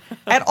 me neither.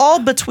 At all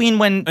between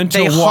when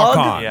until they walk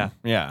hug on. Yeah.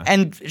 Yeah.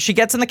 and she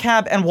gets in the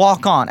cab and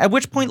walk on. At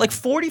which point, like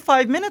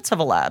 45 minutes have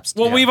elapsed.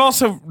 Well, we've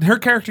also her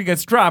character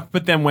gets dropped,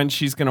 but then when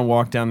she's gonna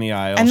walk down the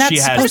aisle, And she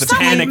that's has the supposed to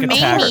be panic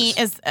attack. Mamie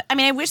is. I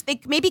mean, I wish they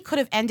maybe could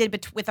have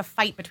ended with a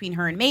fight between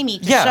her and Mamie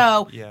to Yeah.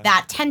 show Yeah.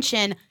 that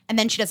tension, and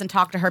then she doesn't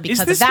talk to her because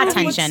of this that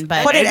movie- tension.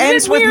 But it Isn't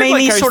ends with weird?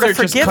 Mamie Like, sort of is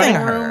there just forgiving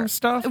cutting her. room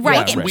stuff.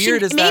 right, Yeah, and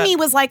Weird is Mamie that-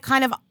 was like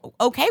kind of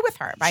okay with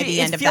her by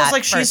the end It of feels that.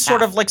 like she's first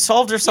sort half. of like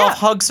solved herself, Yeah.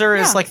 hugs her,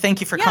 is Yeah. like, thank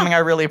you for Yeah. coming. I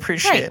really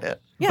appreciate Right.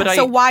 it. Yeah. But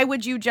So I- why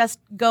would you just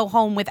go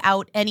home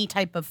without any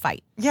type of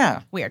fight? Yeah.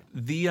 Weird.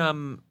 The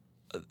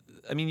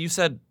I mean, you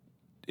said,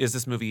 "Is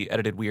this movie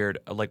edited weird?"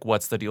 Like,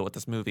 what's the deal with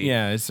this movie?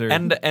 Yeah, is there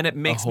and it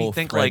makes a whole me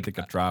think thread like that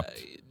got dropped?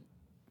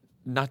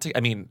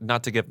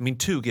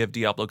 to give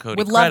Diablo Cody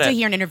Would love to credit,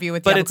 hear an interview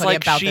with but Diablo it's Cody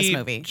like about she, this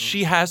movie.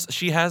 She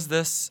has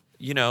this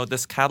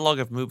this catalog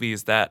of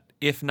movies that,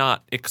 if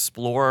not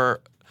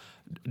explore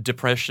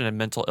depression and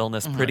mental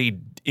illness pretty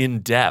in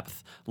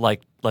depth,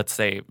 like let's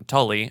say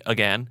Tully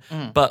again,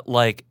 but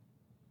like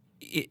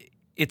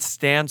it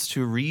stands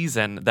to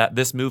reason that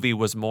this movie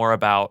was more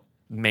about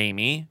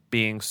Mamie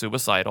being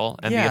suicidal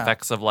and the Yeah.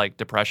 effects of like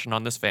depression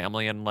on this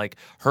family, and like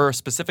her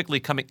specifically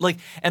coming like,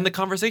 and the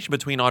conversation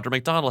between Audra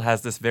McDonald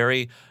has this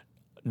very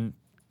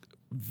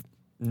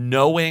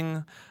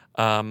knowing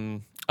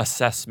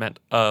assessment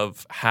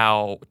of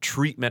how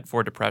treatment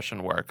for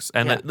depression works,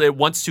 and that it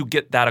wants to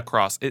get that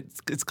across.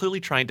 It's clearly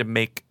trying to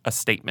make a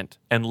statement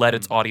and let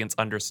its audience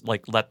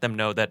let them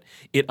know that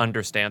it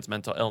understands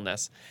mental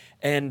illness,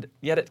 and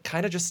yet it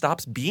kind of just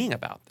stops being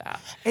about that.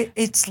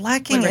 It's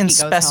lacking When in Ricky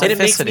goes home. specificity. And it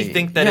makes me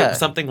think that Yeah.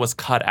 something was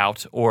cut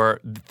out or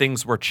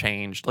things were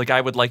changed. Like, I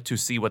would like to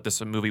see what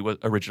this movie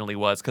originally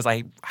was, because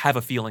I have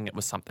a feeling it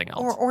was something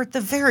else. Or at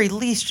the very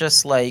least,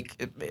 just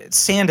like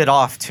sand it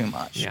off too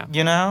much. Yeah.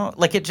 You know,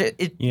 like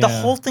the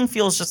Yeah. whole thing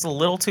feels just a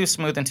little too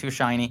smooth and too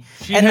shiny.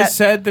 She and has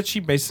said that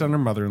she based it on her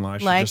mother-in-law.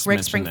 She Like just Rick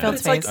mentioned that. Springfield's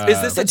It's like, face.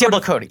 is this the Diablo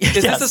sort of, Cody. Is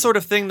Yes. this the sort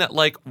of thing that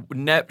like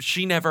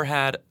she never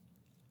had?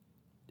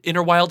 In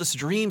her wildest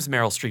dreams,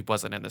 Meryl Streep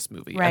wasn't in this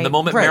movie, Right. and the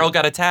moment Right. Meryl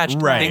got attached,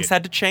 Right. things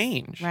had to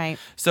change. Right.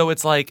 So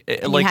it's like,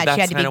 And like she that's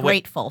had to be kinda what-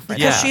 grateful for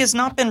because that. she has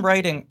not been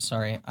writing.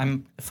 Sorry,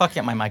 I'm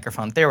fucking up my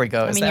microphone. There we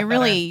go. I Is mean, that you're better?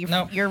 really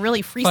No. you're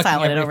really Fucking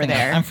freestyling it over everything up.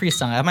 there. I'm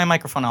freestyling. I have my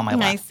microphone on my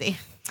lap. I see.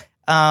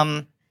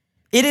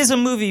 It is a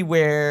movie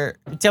where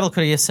Diablo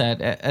Cody has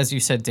said, as you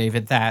said,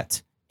 David,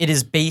 that it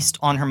is based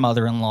on her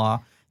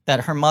mother-in-law,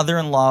 that her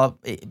mother-in-law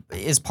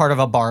is part of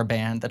a bar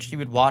band, that she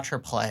would watch her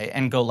play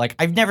and go like,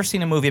 I've never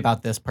seen a movie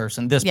about this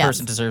person. This Yes.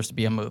 person deserves to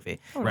be a movie.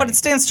 But it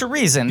stands to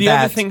reason The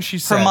that other thing she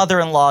her said-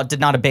 mother-in-law did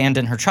not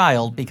abandon her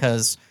child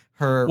because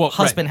her Well,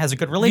 husband right. has a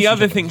good The relationship.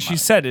 other with thing his she mother.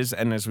 said is,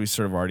 and as we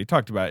sort of already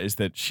talked about, is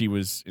that she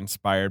was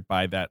inspired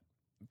by that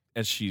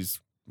as she's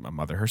a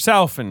mother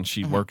herself and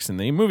she works in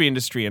the movie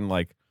industry and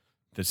like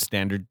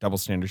the double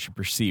standard she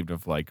perceived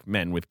of like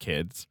men with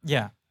kids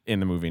Yeah. in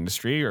the movie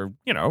industry, or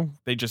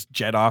they just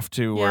jet off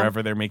to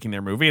wherever they're making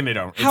their movie and they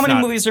don't. How it's many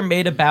not- movies are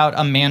made about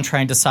a man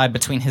trying to decide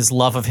between his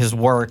love of his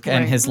work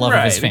and his love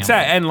of his family?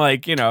 Exactly. And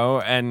like,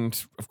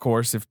 and of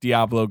course, if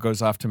Diablo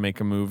goes off to make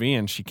a movie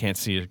and she can't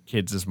see her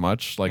kids as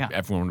much, like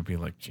everyone would be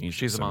like, Jesus,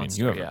 She's a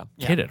monster, you have yeah.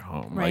 a kid at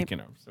home. Right. Like,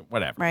 so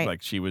whatever. Right.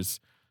 Like she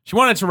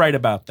wanted to write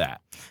about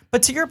that.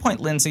 But to your point,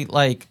 Lindsay,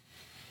 like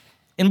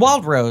in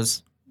Wild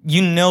Rose,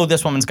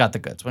 this woman's got the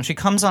goods. When she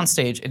comes on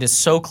stage, it is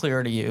so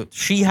clear to you.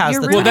 She has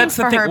You're the rooting Well, that's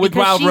the for thing. her With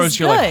because Wild she's Rose,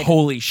 you're like, good.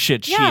 holy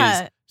shit, she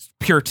Yeah. is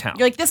pure talent.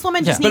 You're like, this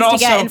woman just Yeah. needs But to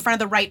get also- in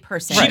front of the right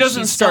person. She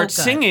doesn't She's so start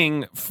good.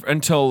 singing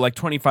until like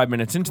 25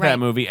 minutes into that Right.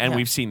 movie, and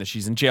we've seen that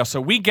she's in jail.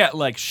 So we get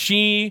like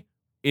she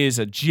is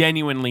a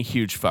genuinely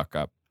huge fuck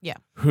up. Yeah.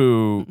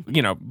 Who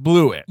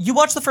blew it. You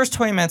watch the first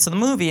 20 minutes of the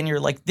movie and you're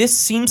like, this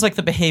seems like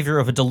the behavior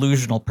of a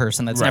delusional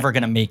person that's Right. never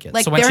going to make it.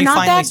 Like, so when they're she not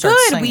finally that starts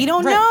good. singing, We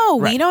don't Right. know.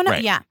 Right. We don't know.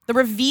 Right. Yeah. The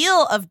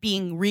reveal of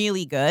being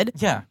really good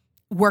Yeah.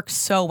 works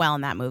so well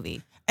in that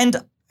movie.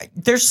 And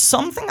there's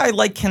something I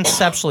like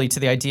conceptually to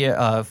the idea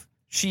of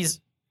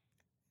she's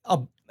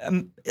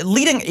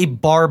leading a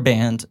bar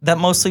band that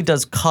mostly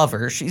does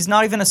covers. She's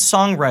not even a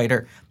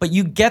songwriter, but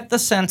you get the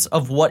sense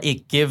of what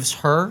it gives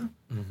her,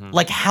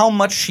 like how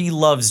much she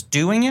loves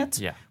doing it,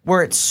 Yeah.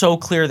 where it's so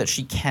clear that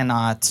she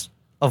cannot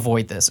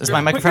avoid this. Is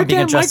my microphone being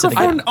adjusted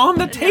microphone again? on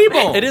the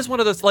table. It is one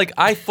of those, like,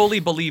 I fully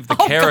believe the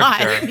Oh, character.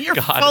 God. You're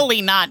God.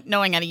 fully not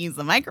knowing how to use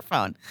the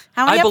microphone.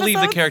 How many I believe the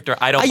episodes? character.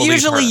 I don't I believe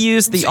usually her.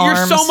 use the You're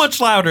arms. so much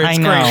louder. It's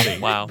I know. crazy.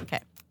 Wow. Okay.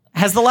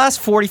 Has the last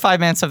 45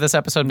 minutes of this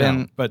episode been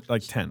No, but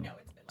like 10.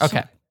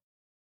 okay?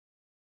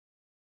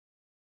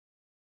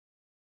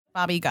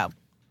 Bobby, go.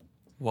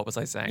 What was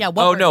I saying? Yeah,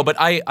 what Oh were no, you- but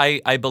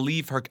I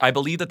believe her. I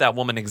believe that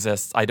woman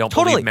exists. I don't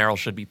Totally. believe Meryl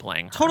should be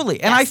playing her. Totally.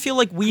 And I Yes. feel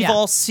like we've Yeah.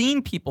 all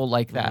seen people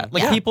like that.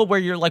 Like Yeah. people where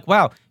you're like,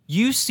 wow,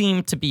 you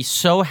seem to be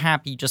so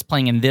happy just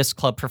playing in this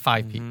club for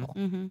 5 people.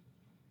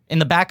 In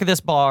the back of this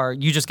bar,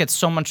 you just get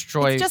so much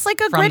joy. It's just like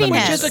a from the grittiness.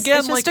 music. Which is It's again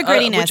just like a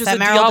grittiness which is that a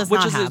Meryl Diablo, does which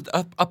not is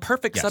have. a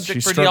perfect Yes,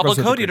 subject she for Diablo struggles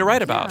with the Cody to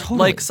write about. grittiness. Totally.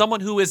 Like someone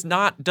who is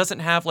doesn't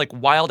have like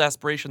wild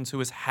aspirations, who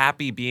is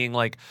happy being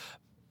like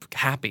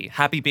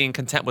happy being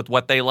content with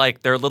what they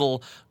like, their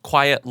little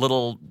quiet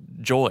little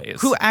joys.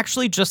 Who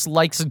actually just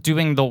likes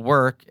doing the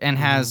work and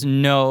has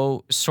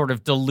no sort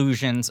of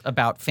delusions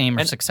about fame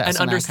or success. and in that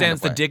kind understands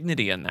of the way.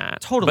 dignity in that.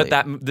 Totally.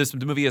 But this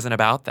movie isn't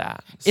about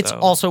that. It's so.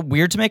 also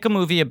weird to make a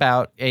movie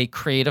about a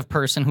creative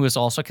person who is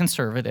also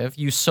conservative.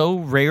 You so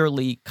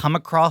rarely come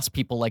across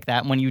people like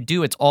that. And when you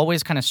do, it's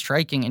always kind of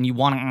striking and you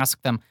want to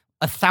ask them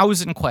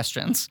 1,000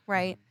 questions.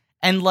 Right.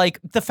 And like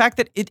the fact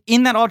that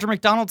in that Audra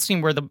McDonald scene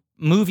where the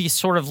movie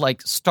sort of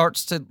like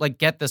starts to like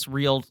get this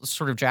real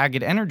sort of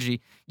jagged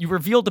energy, you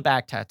revealed the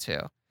back tattoo.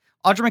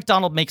 Audra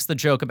McDonald makes the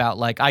joke about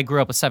like, I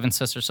grew up with 7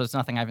 sisters, so it's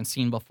nothing I haven't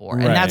seen before.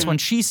 Right. And that's when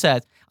she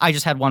says, I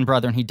just had one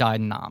brother and he died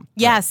in Nam.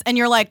 Yes. And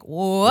you're like,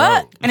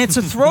 what? And it's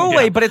a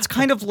throwaway, but it's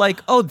kind of like,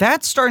 oh,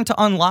 that's starting to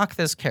unlock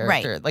this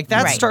character. Right. Like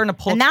that's Right. starting to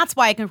pull. And that's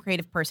why a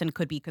creative person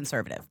could be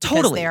conservative. Because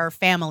Totally. their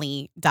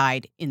family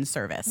died in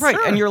service. right.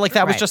 And you're like,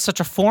 that was Right. just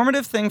such a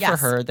formative thing for Yes.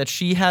 her that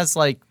she has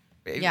like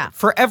Yeah.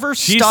 forever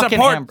She stuck in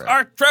supports amber.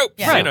 our tropes.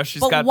 Yeah. You know,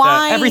 she's But got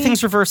why- that.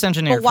 Everything's reverse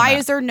engineered. But why from that.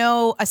 is there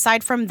no,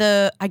 aside from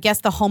the, I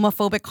guess, the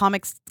homophobic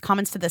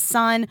comments to the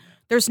Sun,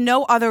 there's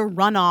no other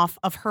runoff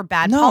of her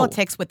bad No.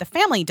 politics with the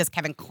family? Does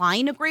Kevin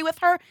Kline agree with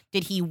her?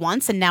 Did he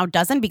once and now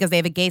doesn't because they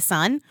have a gay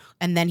son?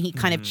 And then he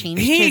kind of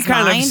changed He his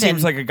kind of mind.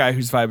 seems like a guy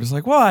whose vibe is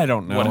like, well, I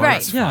don't know. Whatever. Right.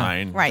 It's Yeah.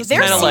 fine. right. Just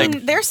Their kinda scene,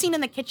 like- their scene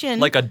in the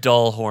kitchen like a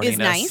dull horniness.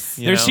 nice.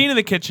 you Their know? scene in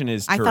the kitchen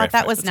is I terrific. thought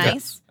that was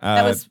nice.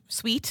 That was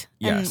sweet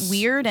yes. and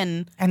weird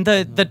and And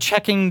the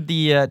checking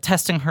the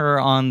testing her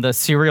on the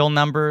serial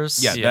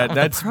numbers. Yeah, Yeah. of the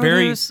that's very.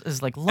 produce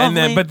is like lovely. And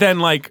then, but then,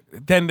 like,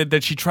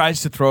 that she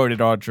tries to throw it at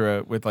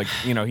Audra with like,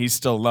 he's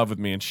still in love with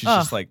me, and she's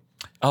just like,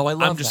 Oh, I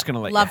love I'm just that. gonna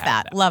let love you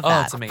have that. Love Oh,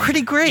 that. it's amazing.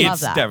 pretty great. Love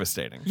It's that.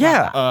 devastating.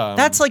 Yeah,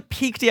 that's like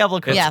peak Diablo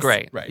Cody. It's Yes.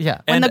 great. Right. Yeah,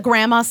 When And- the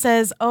grandma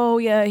says, "Oh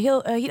yeah,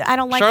 I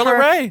don't like Charlotte her."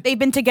 Ray. They've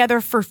been together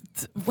for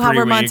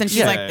however months, and weeks. she's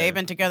Yeah. like, "They've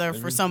been together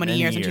for so many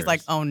years," and she's like,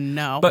 years. "Oh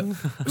no." But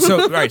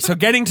so right, so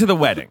getting to the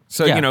wedding.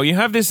 So Yeah. you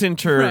have this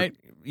Right.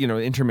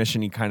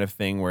 intermission-y kind of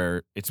thing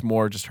where it's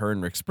more just her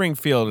and Rick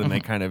Springfield, and they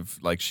kind of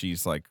like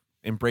she's like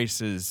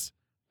embraces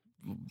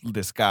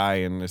this guy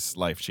and this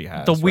life she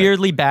has. the right?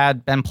 weirdly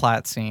bad Ben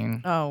Platt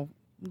scene. oh,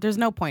 there's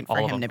no point for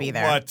All of him them. to be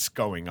there. What's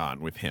going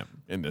on with him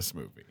in this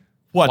movie?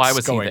 What's Why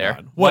was he going there?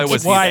 on? Why What's-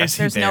 was he why there? is he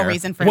There's no there?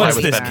 reason for him What's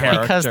to be this there.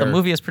 character? Because the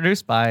movie is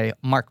produced by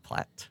Mark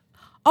Platt.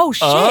 Oh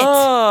shit!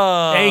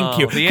 Oh, Thank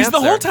you. Because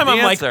the whole time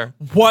I'm like,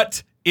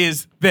 what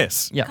is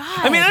this? Yeah.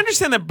 I mean, I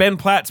understand that Ben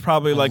Platt's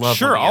probably like, love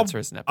sure, when the I'll answer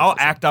is nepotism. I'll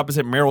act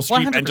opposite Meryl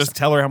Streep 100%. and just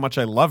tell her how much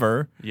I love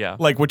her. Yeah.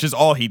 Like, which is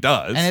all he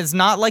does. And it's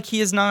not like he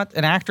is not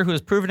an actor who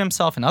has proven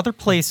himself in other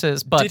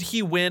places, but Did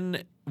he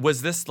win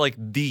was this like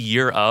the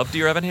year of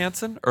Dear Evan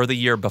Hansen or the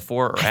year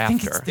before or I after?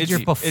 think it's the year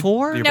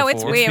before. year No, it's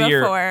before. way the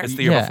year- before. It's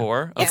the year Yeah.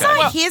 before. It's Okay.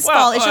 not his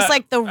fault. It's just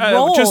like the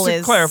role just to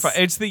is. clarify,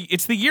 it's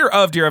the year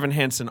of Dear Evan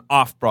Hansen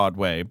off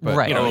Broadway, but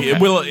Right. you know, Okay. it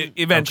will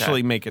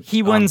eventually Okay. make it.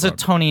 He on wins a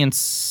Broadway. Tony in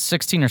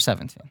 16 or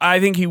 17. I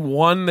think he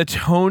won the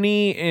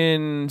Tony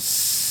in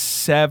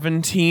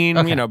 17.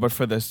 Okay. You know, but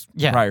for this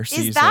Yeah. prior Is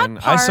season,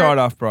 that I saw part-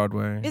 it off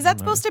Broadway. Is that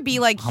supposed to be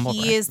like Humble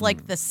he brag. is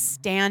like the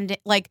stand?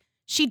 Like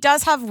she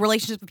does have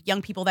relationships with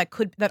young people that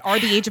are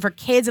the age of her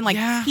kids, and like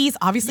Yeah. he's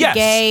obviously Yes,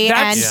 gay, and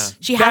that's-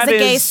 she has that a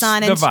gay is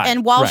son, the and vibe.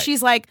 and while Right.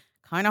 she's like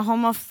kind of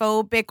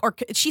homophobic, or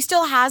she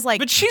still has like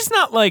But she's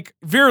not like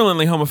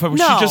virulently homophobic.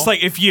 No. She's just like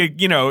if you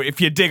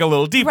dig a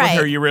little deep with Right.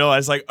 her, you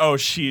realize like, oh,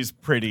 she's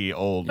pretty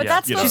old. But Yeah,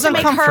 that's you know. supposed to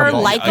make her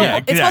uncomfortable. likable. Yeah,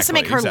 It's supposed to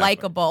make her exactly.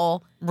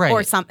 likable, Right.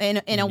 or something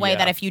in a way Yeah.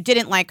 that if you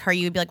didn't like her,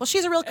 you'd be like, well,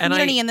 she's a real And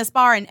community in this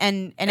bar,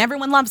 and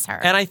everyone loves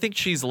her. And I think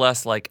she's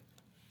less like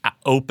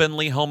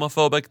openly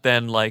homophobic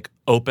than like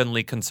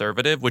openly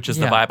conservative, which is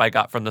the Yeah. vibe I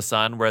got from the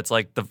son, where it's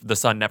like the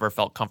son never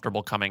felt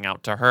comfortable coming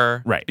out to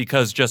her, Right.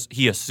 Because just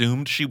he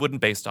assumed she wouldn't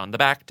based on the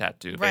back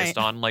tattoo, based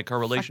Right. on like her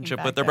relationship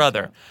back with her tattoo.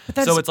 brother.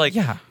 that's- So it's like,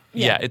 yeah.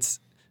 yeah, it's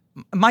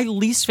My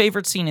least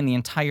favorite scene in the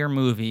entire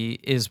movie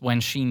is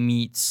when she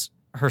meets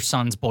her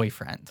son's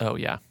boyfriend. oh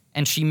yeah.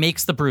 And she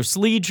makes the Bruce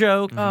Lee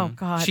joke. Oh,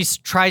 God. She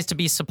tries to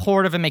be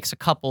supportive and makes a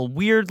couple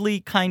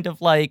weirdly kind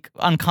of like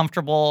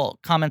uncomfortable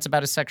comments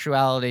about his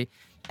sexuality.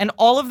 And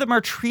all of them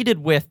are treated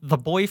with the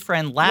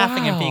boyfriend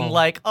laughing and being Wow.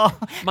 like, oh,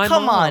 My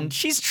come mom. on,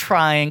 she's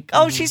trying.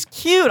 Oh, she's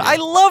cute. I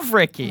love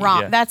Ricky.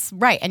 Wrong. Yeah. That's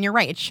right. And you're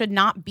right. It should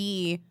not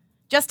be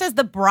just as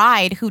the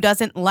bride who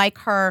doesn't like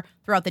her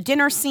throughout the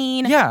dinner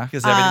scene. Yeah.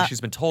 Because everything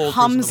she's been told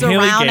comes recently-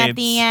 Haley around at Gates,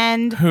 the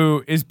end.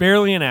 who is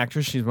barely an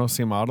actress. She's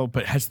mostly a model,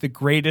 but has the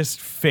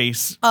greatest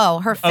face Oh,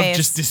 her of face.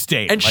 just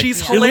disdain. And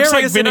she's it looks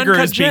like hilarious in vinegar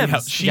Uncut is being Gems.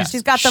 held. Yeah.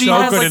 She's got the so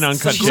most- good in like,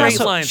 Uncut some She's, great Gems.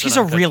 also, lines she's in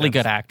a Uncut really Gems.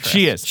 good actress.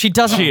 She is. She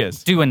doesn't She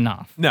is. do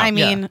enough. No, I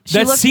mean, she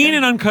that looks scene good.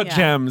 in Uncut Yeah.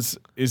 Gems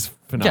is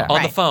phenomenal.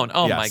 on the Right. phone.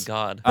 Oh Yes. my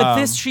god. But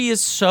this, she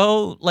is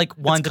so like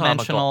one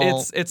dimensional.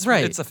 comical. It's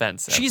right. it's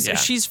offensive. She's yeah.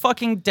 she's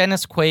fucking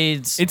Dennis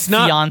Quaid's It's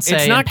not. fiance.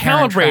 It's not in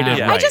Parent Trap. calibrated.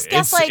 Yeah. Right. I just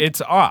guess, it's, like,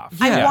 it's off.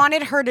 I Yeah.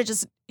 wanted her to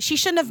just. She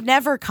shouldn't have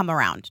never come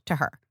around to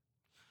her.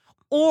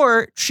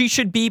 Or she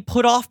should be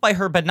put off by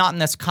her, but not in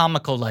this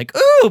comical, like,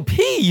 ooh,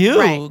 P.U.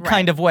 Right.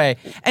 kind of way.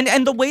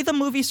 And the way the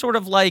movie sort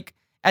of like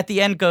at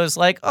the end goes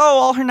like, oh,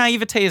 all her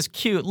naivete is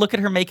cute. Look at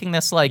her making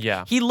this like,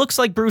 Yeah. he looks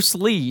like Bruce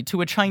Lee to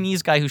a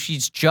Chinese guy who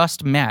she's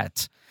just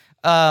met.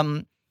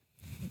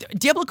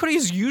 Diablo Cody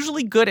is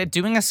usually good at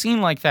doing a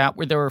scene like that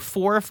where there are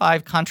 4 or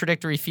 5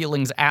 contradictory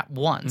feelings at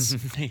once.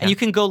 And you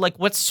can go like,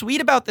 what's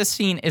sweet about this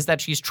scene is that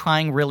she's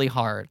trying really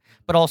hard,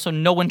 but also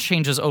no one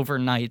changes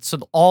overnight. So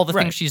all the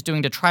Right. things she's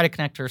doing to try to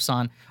connect to her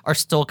son are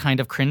still kind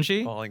of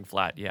cringy. falling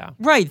flat. Yeah.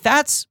 Right,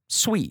 that's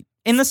sweet.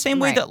 In the same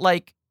way Right. that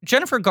like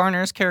Jennifer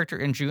Garner's character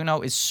in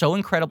Juno is so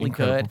incredibly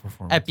Incredible good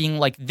performance. at being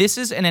like, this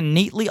is an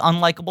innately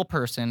unlikable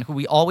person who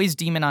we always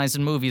demonize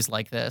in movies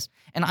like this.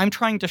 And I'm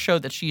trying to show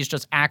that she's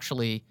just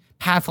actually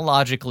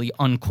pathologically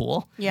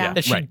uncool. Yeah.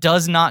 That she Right.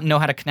 does not know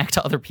how to connect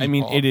to other people. I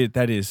mean,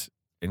 that is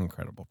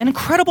incredible. An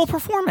incredible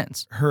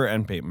performance. Her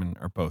and Bateman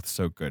are both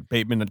so good.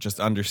 Bateman just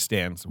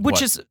understands Which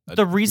what is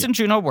the reason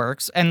Juno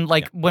works. And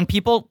like when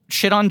people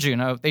shit on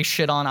Juno, they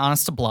shit on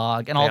Honest to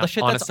Blog and all Yeah, the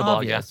shit Honest that's to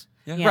Blog, yeah. obvious.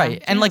 Yeah. Yeah.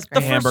 Right. And like the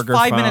great. first Hamburger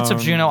 5 minutes of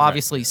phone, Juno right,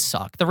 obviously yeah.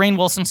 suck. The Rainn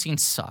Wilson scene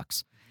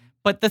sucks.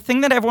 But the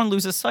thing that everyone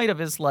loses sight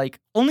of is like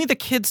only the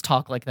kids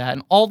talk like that,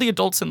 and all the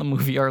adults in the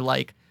movie are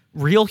like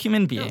real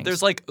human beings.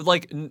 There's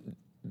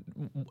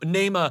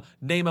name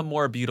a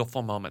more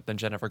beautiful moment than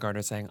Jennifer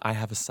Garner saying, "I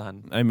have a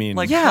son." I mean,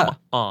 Like, Yeah. come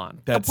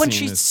on. that when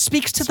scene she is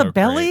speaks to so the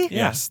belly. great.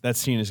 Yes, that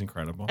scene is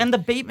incredible. And the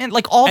Bateman,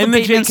 like all And the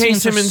the Bateman J.K.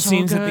 scenes are Simmons so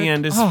scenes at good. the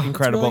end is Oh, it's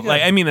incredible. really good.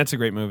 Like, I mean, that's a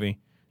great movie.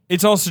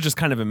 It's also just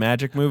kind of a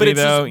magic movie, it's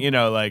though. just- You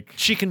know, like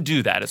She can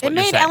do that. Is It what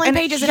you're made saying. Ellen And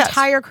Page's yes.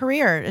 entire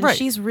career, and Right.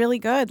 she's really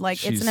good. Like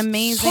it's she's an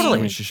amazing. I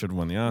Totally. mean, she should have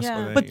won the Oscar.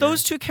 Yeah. that But year.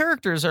 those two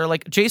characters are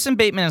like Jason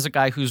Bateman is a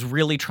guy who's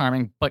really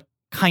charming, but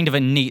kind of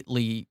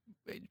innately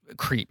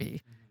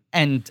creepy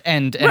and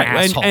an right,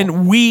 asshole.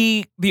 and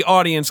we, the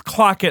audience,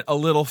 clock it a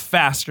little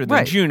faster than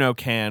Right. Juno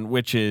can,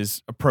 which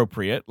is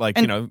appropriate. Like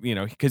And- you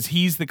know, because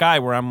he's the guy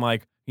where I'm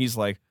like, he's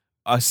like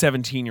a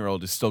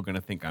 17-year-old is still going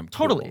to think I'm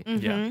cool, Totally.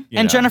 Mhm. Yeah. you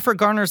And know? Jennifer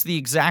Garner's the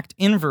exact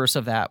inverse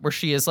of that, where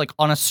she is like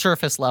on a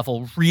surface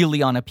level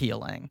really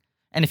unappealing.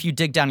 And if you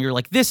dig down, you're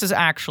like, this is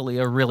actually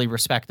a really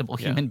respectable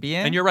Yeah. human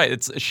being. And you're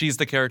right. She's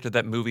the character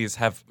that movies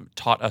have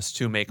taught us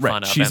to make Right,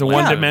 fun of. she's a and laugh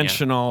at.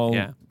 one-dimensional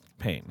Yeah.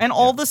 pain, And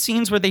all the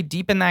scenes where they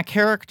deepen that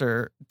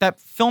character, that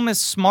film is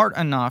smart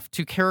enough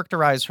to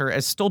characterize her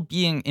as still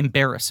being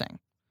embarrassing.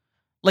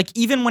 Like,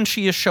 even when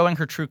she is showing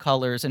her true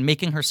colors and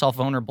making herself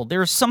vulnerable,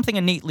 there's something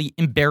innately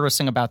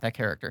embarrassing about that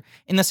character.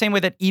 In the same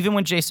way that even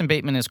when Jason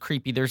Bateman is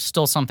creepy, there's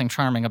still something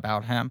charming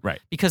about him. Right.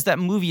 Because that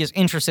movie is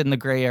interested in the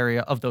gray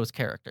area of those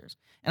characters.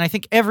 And I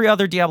think every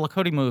other Diablo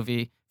Cody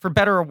movie, for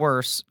better or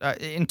worse,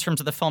 in terms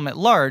of the film at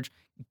large,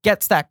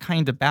 gets that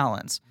kind of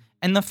balance.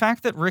 And the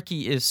fact that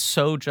Ricky is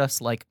so just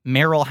like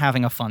Meryl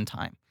having a fun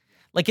time.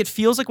 Like it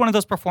feels like one of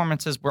those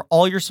performances where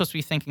all you're supposed to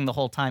be thinking the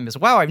whole time is,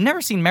 "Wow, I've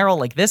never seen Meryl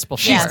like this before."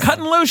 She's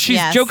cutting loose. She's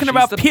Yes. joking She's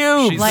about the-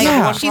 pubes. she's Like the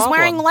one she's problem.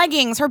 wearing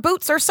leggings. Her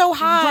boots are so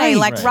high, Right.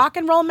 like Right. rock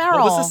and roll Meryl.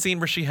 What was the scene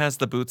where she has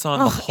the boots on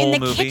the whole in the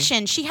movie?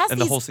 kitchen, she has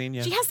And these. the whole scene,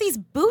 yeah. She has these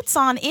boots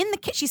on in the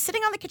kitchen. She's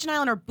sitting on the kitchen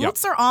aisle, and her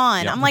boots are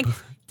on. Yep. I'm like,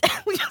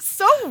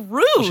 so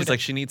rude. She's like,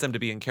 she needs them to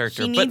be in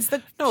character. she but needs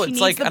the no, she it's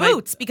needs like the and I-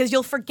 boots because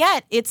you'll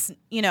forget it's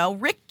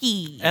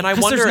Ricky. And I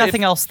 'Cause wonder there's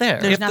nothing if, else there.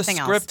 There's if nothing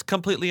the else. script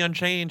completely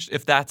unchanged,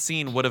 if that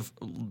scene would have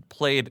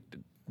played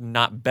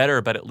not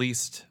better, but at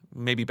least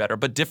maybe better,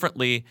 but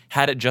differently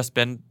had it just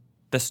been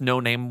this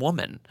no-name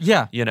woman.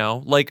 Yeah. You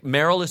know? Like,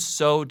 Meryl is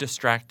so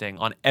distracting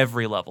on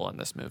every level in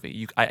this movie.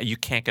 You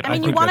can't get I mean,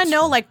 over you it. want to that's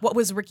know true. like what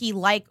was Ricky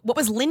like? What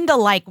was Linda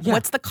like? Yeah.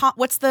 What's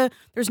the?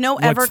 There's no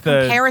ever What's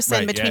the- comparison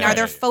right, between. yeah, Are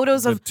there yeah,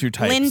 photos the of two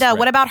types, Linda? right.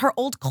 What about her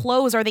old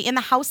clothes? Are they in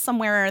the house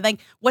somewhere? Like,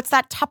 what's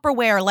that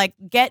Tupperware? Like,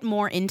 get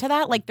more into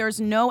that. Like, there's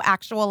no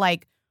actual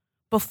like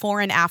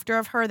before and after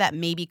of her that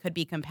maybe could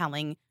be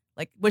compelling.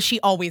 Like, was she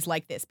always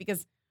like this?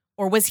 Because,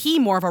 or was he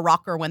more of a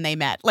rocker when they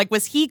met? Like,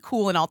 was he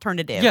cool and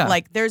alternative? Yeah.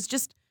 Like, there's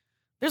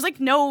like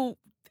no.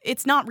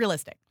 It's not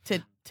realistic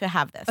to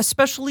have this.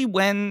 Especially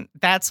when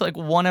that's like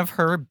one of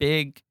her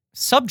big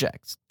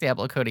subjects,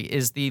 Diablo Cody,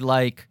 is the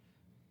like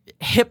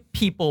hip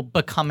people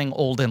becoming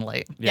old and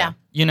late. Yeah.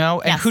 You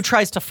know, and Yes. who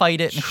tries to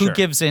fight it and Sure. who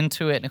gives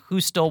into it and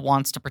who still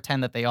wants to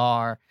pretend that they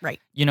are. Right.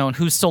 You know, and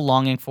who's still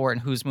longing for it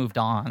and who's moved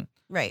on.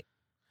 Right.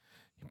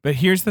 But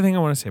here's the thing I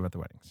want to say about the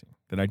wedding scene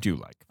that I do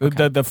like.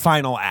 The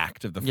final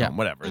act of the film, Yeah.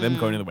 whatever, them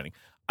going to the wedding.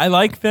 I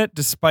like that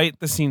despite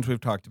the scenes we've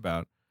talked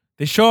about,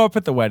 they show up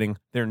at the wedding.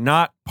 They're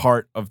not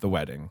part of the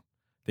wedding.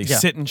 They Yeah.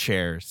 sit in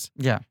chairs.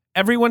 Yeah.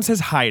 Everyone says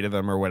hi to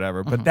them or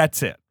whatever, but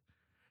that's it.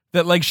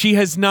 That like she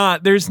has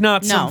not, there's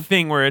not No.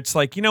 something where it's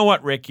like, you know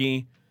what,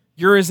 Ricky,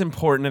 you're as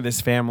important to this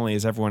family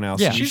as everyone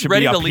else. Yeah. You She's should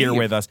ready be to up here leave.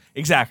 with us.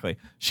 Exactly.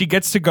 She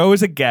gets to go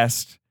as a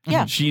guest.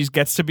 Yeah. She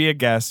gets to be a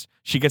guest.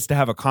 She gets to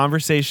have a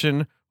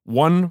conversation,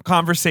 one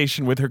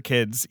conversation with her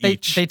kids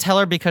each. They tell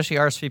her because she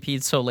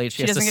RSVP'd so late,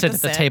 she has to doesn't get sit to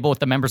at the sit. table with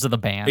the members of the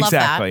band. Love that.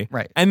 Exactly.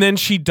 Right. And then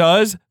she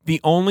does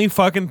the only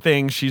fucking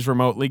thing she's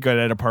remotely good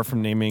at apart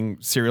from naming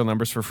serial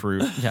numbers for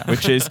fruit, Yeah.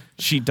 which is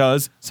she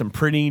does some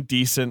pretty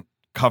decent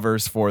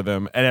covers for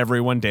them and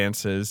everyone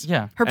dances.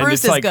 Yeah. Her And Bruce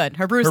it's is like- good.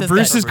 Her Bruce is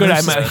Bruce good. is good.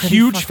 Bruce I'm is a pretty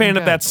huge fucking fan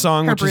of good. that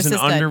song, Her which is Bruce an is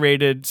good.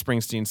 underrated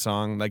Springsteen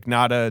song, like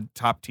not a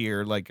top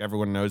tier, like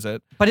everyone knows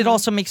it. But it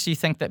also makes you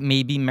think that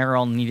maybe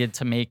Meryl needed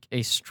to make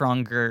a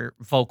stronger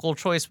vocal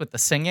choice with the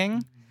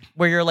singing,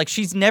 where you're like,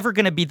 she's never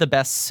going to be the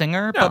best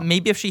singer, but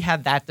maybe if she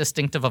had that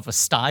distinctive of a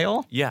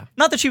style. Yeah.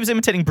 Not that she was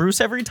imitating Bruce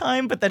every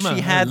time, but that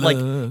she had like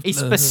a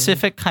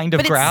specific kind of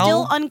But growl. it's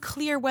still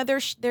unclear whether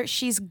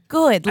she's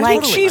good.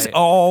 Like Like, she's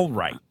all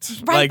right.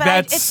 right, Like but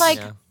that's it's like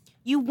Yeah.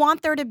 you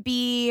want there to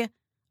be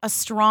a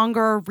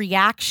stronger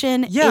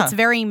reaction. Yeah. It's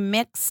very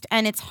mixed,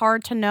 and it's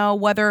hard to know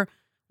whether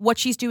what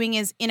she's doing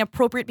is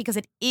inappropriate because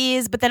it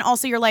is. But then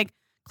also you're like,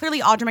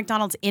 clearly Audra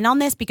McDonald's in on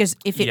this because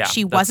if Yeah,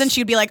 she that's- wasn't,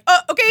 she'd be like, oh,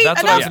 okay, That's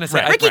what enough. I was gonna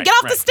say. Ricky, Right, get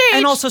off right. the stage.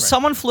 and also,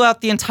 someone flew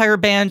out the entire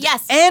band.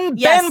 Yes. And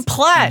Yes. Ben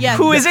Platt, Yes.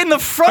 who is in the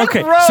front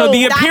okay. row. So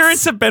the That's-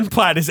 appearance of Ben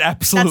Platt is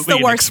absolutely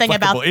the worst thing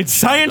about- inexplicable. It's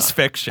science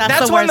fiction. That's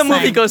That's the when the worst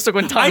movie thing. goes to I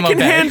Guantanamo can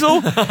Bay. handle.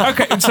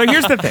 Okay, so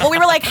here's the thing. well, we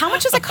were like, how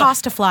much does it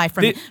cost to fly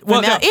from,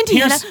 Well, no,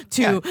 Indiana here's-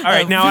 to? yeah. All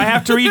right, now I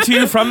have to read to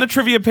you from the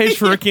trivia page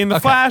for Ricky and the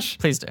Flash,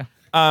 Please do.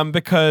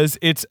 because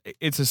it's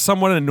a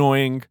somewhat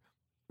annoying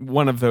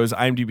one of those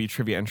IMDb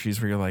trivia entries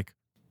where you're like,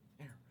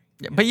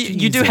 Yeah, but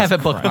you do have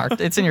it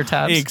bookmarked. It's in your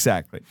tabs.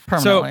 exactly.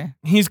 Permanently.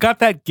 So he's got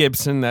that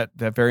Gibson, that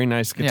very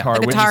nice guitar,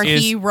 the which guitar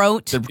is he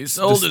wrote.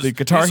 the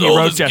guitar he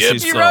wrote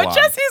Jesse's He Girl wrote on.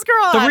 Jesse's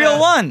Girl. The on real it.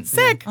 one.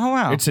 Sick. Oh,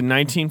 wow. It's in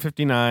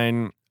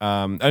 1959.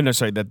 Oh no,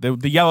 sorry. The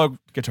yellow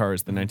guitar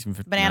is the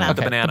 1959. Banana. okay,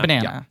 the banana. The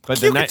banana. Yeah. But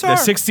Cute the guitar.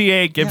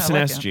 68 Gibson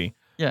like it. SG.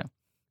 Yeah.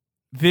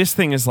 This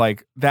thing is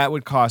like that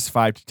would cost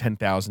 $5,000 to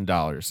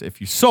 $10,000 if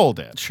you sold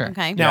it. Sure.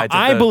 Okay. Now I did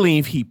I the-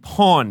 believe he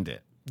pawned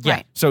it, Yeah.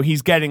 Right. so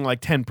he's getting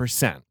like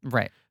 10%.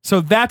 Right.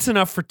 So that's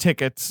enough for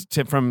tickets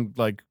from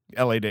like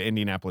LA to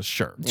Indianapolis.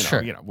 Sure,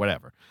 Sure.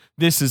 whatever.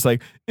 This is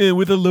like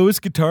with the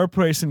lowest guitar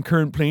price and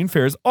current plane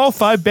fares, all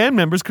 5 band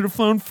members could have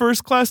flown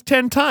first class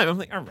 10 times. I'm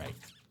like,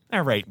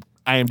 all right.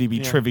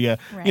 IMDb trivia.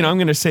 Right. I'm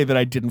going to say that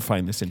I didn't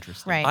find this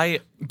interesting.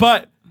 Right.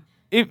 But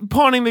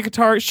pawning the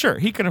guitar, sure,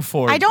 he can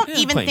afford. I don't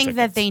even plane think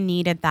that tickets. they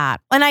needed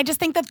that. And I just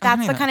think that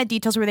that's the either. kind of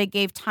details where they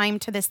gave time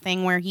to this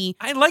thing where he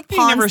I like that he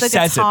pawns never the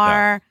says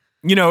guitar.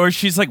 it though. Or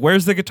she's like,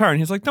 "Where's the guitar?" And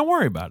he's like, "Don't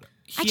worry about it."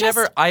 He just-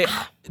 never.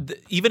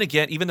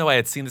 Even though I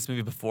had seen this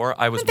movie before,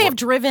 I was. They have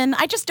driven.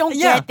 I just don't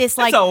get this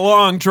like It's a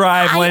long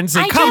drive, I- Lindsay.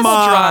 I Come just-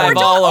 on. drive or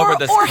don't- all over or-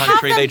 this or have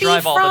country. them They be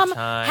drive all the from-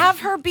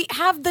 time.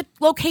 Have the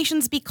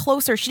locations be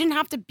closer. She didn't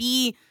have to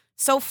be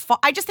so far.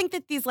 I just think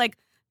that these like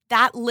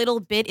that little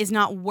bit is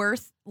not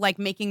worth like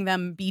making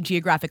them be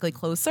geographically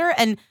closer.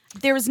 And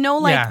there was no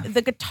like Yeah.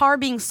 the guitar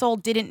being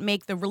sold didn't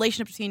make the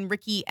relationship between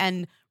Ricky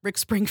and Rick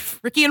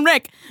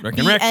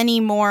be any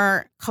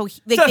more It's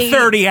a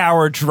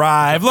 30-hour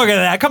drive. Look at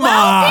that. Come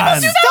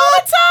on. People do that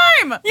all the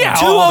time. Yeah,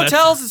 Two all the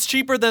hotels is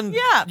cheaper than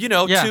Yeah.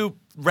 Yeah. two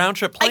round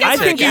trip plane guess I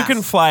so, think you yeah.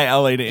 can fly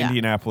LA to Yeah.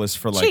 Indianapolis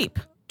for like Cheap.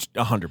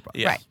 $100.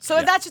 Yeah. Right.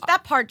 So that's just,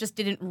 that part just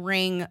didn't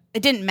ring.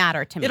 It didn't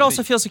matter to me. It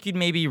also feels like you'd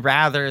maybe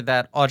rather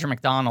that Audra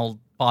McDonald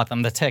bought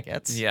them the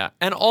tickets. Yeah,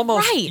 and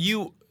almost Right.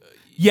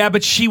 Yeah,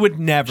 but she would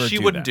never. she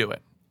do wouldn't that. do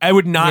it. I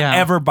would not Yeah.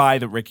 ever buy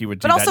that Ricky would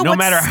do But that. also No what's-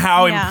 matter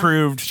how yeah.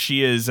 improved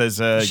she is as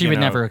a. She would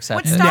never accept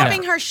What's it.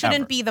 stopping Yeah. her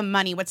shouldn't Ever. be the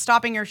money. What's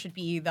stopping her should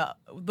be the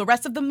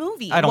rest of the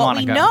movie. I don't what want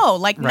we to go. know,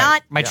 like Right.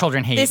 not My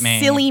children hate this me.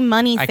 silly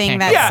money I thing can't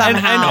that go. Yeah, and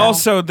somehow.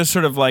 also the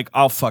sort of like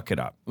I'll fuck it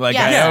up, like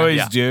Yeah. I Yeah. always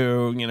Yeah.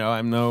 do. You know,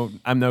 I'm no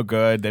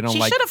good. They don't She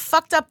like. should have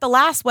fucked up the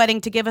last wedding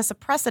to give us a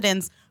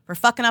precedence for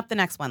fucking up the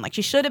next one. Like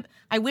she should have.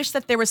 I wish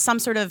that there was some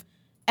sort of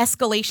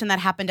escalation that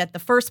happened at the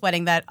first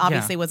wedding that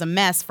obviously was a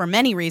mess for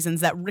many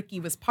reasons that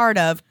Ricky was part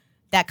of.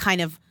 That kind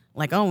of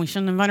like, oh, we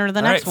shouldn't invite her to the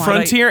All right, next one.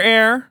 Frontier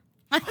Air,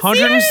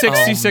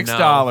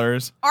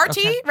 $166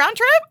 RT round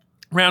trip.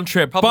 round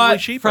trip, Probably but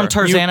cheaper. From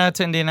Tarzana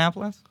to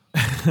Indianapolis?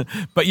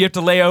 but you have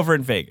to lay over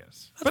in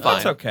Vegas. But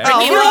that's fine. okay. Oh,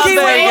 Ricky loves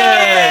loves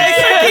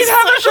Vegas. He's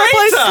having a great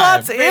Place time.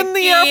 slots in the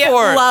Ricky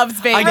airport. loves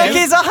Vegas.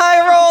 Ricky's a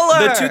high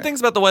roller. The two things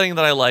about the wedding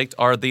that I liked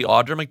are the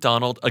Audra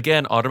McDonald.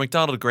 Again, Audra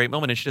McDonald, a great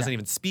moment, and she doesn't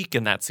even speak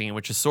in that scene,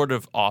 which is sort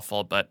of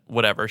awful, but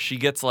whatever. She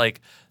gets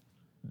like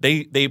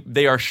they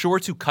are sure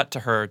to cut to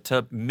her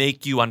to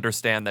make you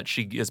understand that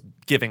she is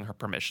giving her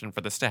permission for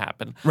this to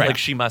happen. Right. Like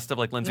she must have,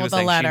 like Lindsay Well, was the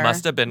saying, letter. she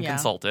must have been Yeah.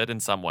 consulted in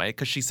some way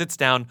because she sits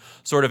down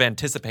sort of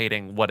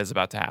anticipating what is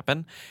about to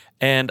happen.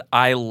 And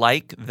I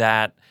like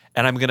that.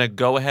 And I'm gonna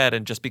go ahead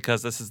and just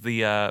because this is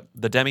the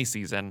demi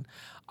season,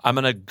 I'm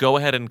gonna go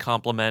ahead and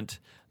compliment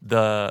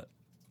the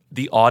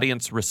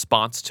audience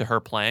response to her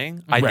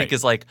playing. I Right. think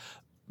is like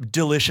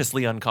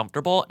deliciously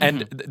uncomfortable,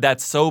 and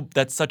that's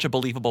such a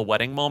believable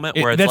wedding moment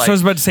where it's That's like, what I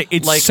was about to say.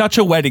 It's like- such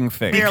a wedding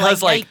thing. You're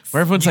because like, like yikes.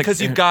 Where everyone's like,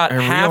 because you've got are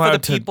we half of allowed the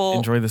to people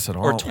enjoy this at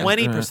or all?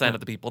 20%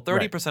 of the people,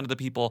 30% of the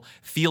people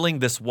feeling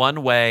this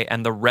one way,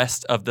 and the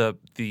rest of the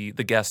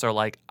guests are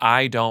like,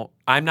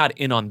 I'm not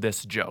in on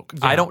this joke.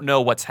 I don't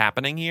know what's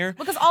happening here.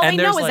 Because all And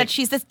they know there's is like- that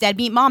she's this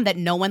deadbeat mom that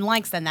no one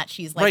likes and that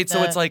she's like right.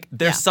 So it's like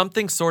there's yeah.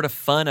 something sort of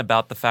fun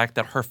about the fact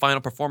that her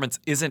final performance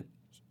isn't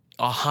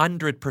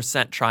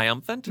 100%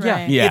 triumphant.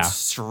 Right. Yeah. It's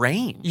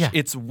strange. Yeah.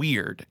 It's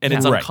weird and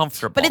it's Right.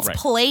 uncomfortable. But it's Right.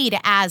 played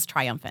as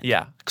triumphant.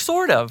 yeah,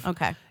 sort of.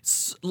 Okay.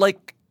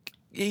 Like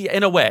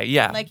in a way,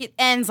 yeah. Like it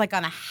ends like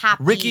on a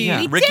happy. Ricky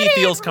We Ricky did it!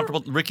 feels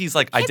comfortable. Ricky's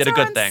like, I Kids did a are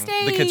good on thing.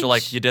 The kids are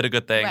like, stage. you did a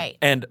good thing.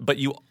 Right. But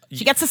you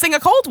She gets to sing a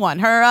cold one,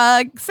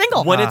 her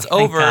single. when it's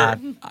thank over,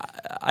 God.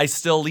 I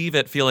still leave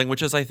it feeling,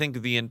 which is I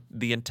think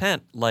the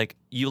intent. Like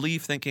you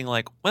leave thinking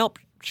like, well,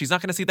 she's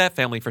not going to see that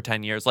family for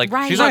 10 years. Like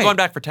Right. she's not Right. going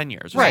back for 10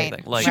 years or Right.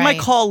 something. Like She Right. might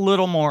call a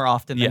little more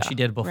often than Yeah. she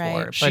did before,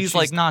 Right. but She's she's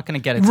like- not going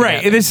to get it Right.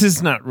 together. This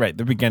is not right.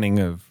 The beginning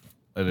of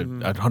a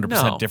 100%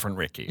 No. different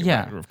Ricky.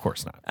 Yeah. Right, of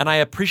course not. and I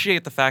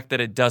appreciate the fact that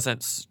it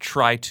doesn't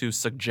try to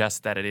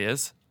suggest that it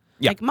is.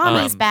 Like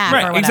mommy's back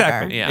Right. or whatever.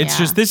 Exactly. Yeah. It's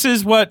just this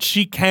is what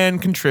she can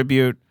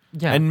contribute,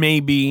 Yeah. and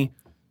maybe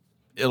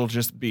it'll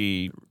just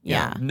be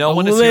Yeah. No A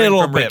one is hearing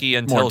little from bit Ricky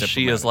more until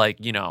she is diplomatic.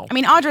 like, you know, I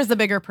mean, Audra's the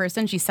bigger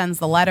person. She sends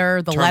the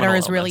letter. The Terminal letter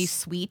is really illness.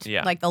 sweet.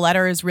 Yeah. Like the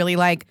letter is really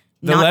like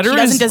The not, letter she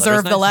doesn't is-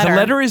 deserve the nice. letter. The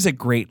letter is a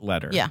great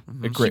letter. Yeah.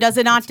 A She great- does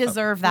not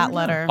deserve that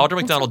letter. Audra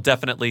McDonald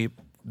definitely.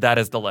 That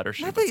is the letter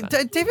she would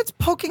send. David's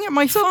poking at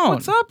my phone.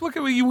 What's up? Look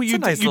at what you It's a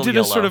nice you little did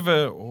a sort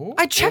yellow. of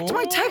a. I checked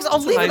my text. I'll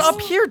It's a leave it nice-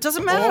 up here. It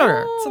doesn't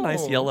matter. It's a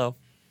nice yellow.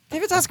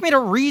 David's asking me to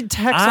read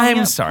text. on I'm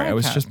the sorry. I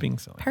was podcast. just being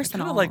silly.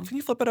 Personal. Kind of like, can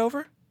you flip it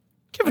over?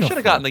 Give I should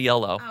have gotten the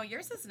yellow. Oh,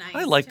 yours is nice.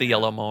 I like the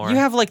yellow more. You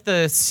have like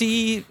the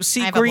sea I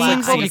have a green.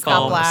 black- I just got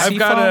Seafoam. black. I've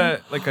got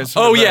a like a.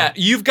 Sort Oh of a- yeah,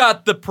 you've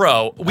got the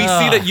pro. We see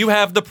that you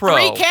have the pro.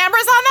 3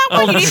 cameras on that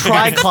one? You need what's the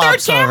third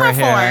Triclops camera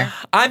over here.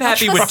 for? I'm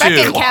happy with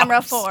Second two.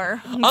 camera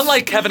for.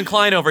 Unlike Kevin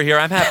Klein over here,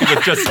 I'm happy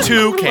with just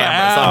 2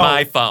 cameras on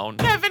my phone.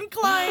 Kevin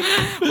Klein.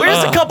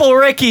 Where's a couple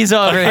Rickies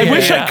over I here?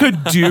 wish I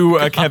could do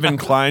a Kevin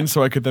Klein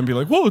so I could then be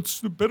like, well, it's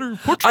the better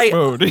portrait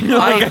mode. You know,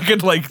 like I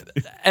could like.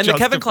 And the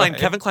Kevin justify it.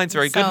 Kevin Klein's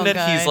very good So in it.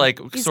 He's good. like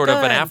He's sort of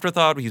an good.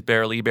 afterthought. He's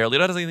barely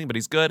does anything, but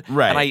he's good.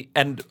 Right.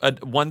 And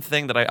one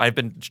thing that I've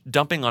been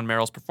dumping on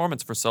Meryl's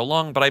performance for so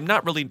long, but I'm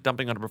not really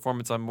dumping on her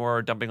performance. I'm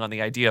more dumping on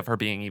the idea of her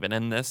being even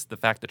in this, the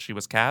fact that she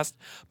was cast.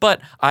 But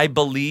I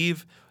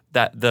believe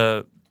that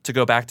to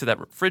go back to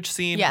that fridge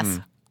scene. Yes.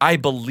 I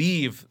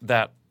believe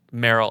that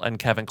Meryl and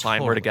Kevin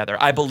Klein were together.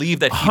 I believe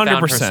that he found her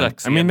 100%.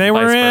 sexy. I mean, and they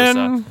were vice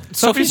in versa.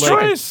 Sophie's Like-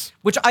 Choice.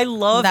 Which I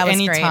love That was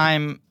great.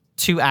 anytime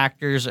two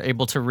actors are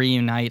able to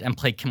reunite and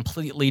play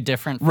completely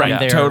different from Right,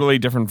 their totally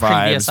different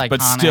previous vibes, but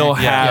iconic- still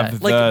Yeah.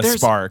 have Yeah. the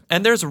spark.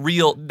 And there's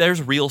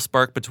real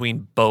spark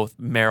between both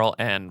Meryl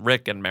and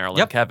Rick and Meryl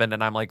Yep. and Kevin.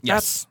 And I'm like,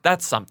 Yes.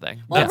 that's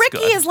something. Well, That's Ricky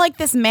good. is like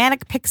this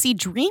manic pixie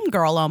dream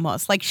girl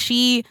almost. Like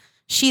she's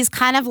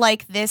kind of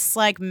like this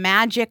like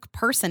magic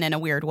person in a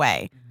weird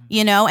way,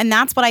 you know? And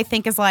that's what I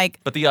think is like,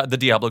 But the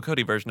Diablo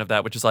Cody version of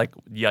that, which is like,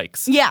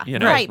 yikes. yeah, you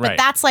know? right. But Right.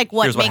 that's like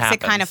what Here's what makes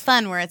it kind of happens.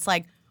 fun where it's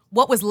like,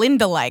 what was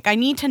Linda like? I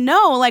need to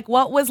know like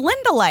what was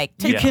Linda like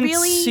to You can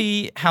really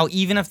see how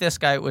even if this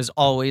guy was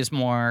always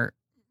more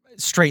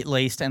straight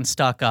laced and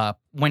stuck up,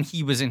 when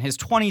he was in his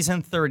 20s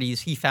and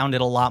 30s, he found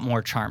it a lot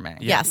more charming.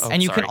 Yes.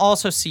 And you can sorry.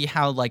 also see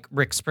how like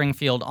Rick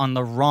Springfield on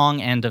the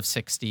wrong end of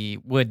 60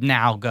 would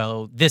now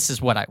go, this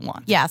is what I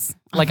want. Yes.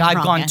 Like I've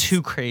Wrong gone end.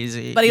 too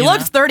crazy. But he you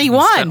looks know?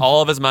 31. Spent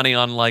all of his money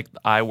on like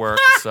eye work.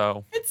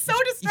 So It's so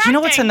distracting. You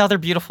know what's another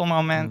beautiful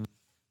moment?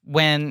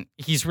 When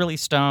he's really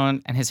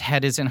stoned and his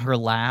head is in her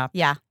lap.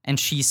 Yeah. And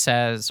she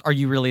says, are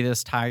you really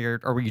this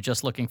tired? Or were you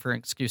just looking for an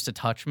excuse to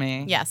touch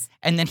me? Yes.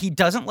 And then he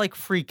doesn't like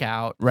freak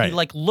out. Right. He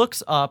like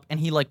looks up and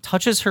he like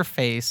touches her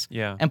face.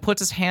 Yeah. And puts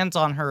his hands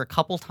on her a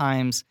couple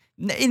times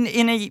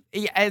in a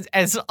as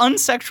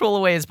unsexual a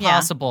way as Yeah.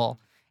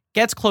 possible.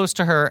 Gets close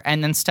to her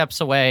and then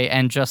steps away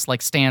and just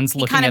like stands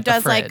He looking kind of at the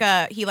does fridge.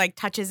 like he like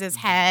touches his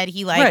head.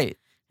 He like right.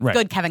 Right.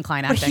 good Kevin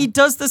Kline But acting. he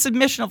does this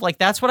admission of like,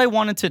 that's what I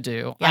wanted to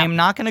do. Yeah. I am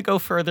not going to go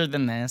further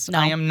than this. No.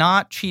 I am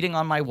not cheating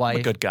on my wife. I'm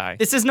a good guy.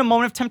 This isn't a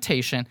moment of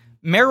temptation.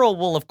 Meryl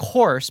will, of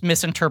course,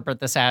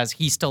 misinterpret this as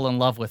he's still in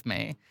love with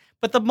me.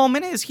 But the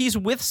moment is he's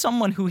with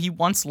someone who he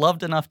once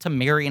loved enough to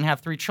marry and have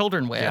 3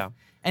 children with. Yeah.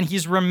 And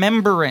he's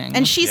remembering.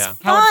 and she's Yeah.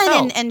 How it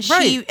fun felt. and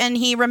Right. she and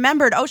he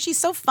remembered, oh, she's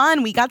so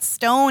fun. We got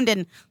stoned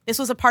and this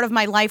was a part of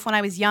my life when I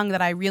was young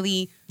that I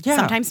really Yeah.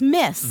 sometimes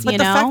miss, But you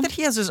the know? fact that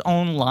he has his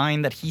own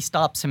line that he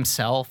stops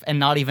himself and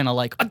not even a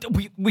like,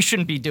 we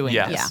shouldn't be doing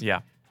Yes. this. Yeah.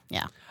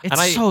 yeah.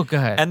 It's so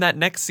good. And that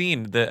next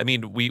scene,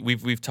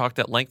 we've talked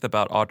at length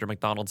about Audra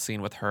McDonald's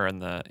scene with her in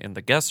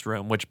the guest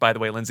room. Which, by the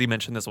way, Lindsay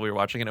mentioned this while we were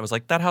watching, and it was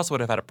like that house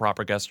would have had a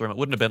proper guest room. It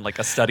wouldn't have been like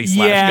a study / guest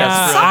room.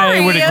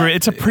 I would Sorry. agree.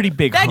 It's a pretty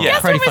big That home.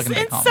 guest Pretty room is fucking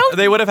big it's home. so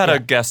They would have had a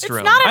guest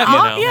room. not an you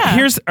en- know? yeah.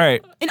 Here's all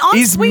right. an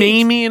Is ensuite.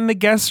 Mamie in the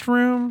guest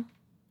room?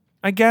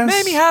 I guess.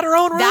 Mamie had her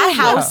own room. That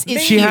house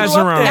is She huge. has her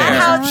own That room.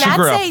 house, She that's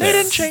grew up a there. They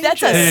didn't change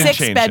that's it. a They didn't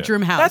change it.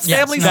 6-bedroom house. That's Yes.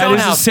 family That stone is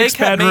a house. They kept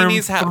 6-bedroom,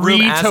 Mamie's room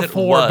 3 as to it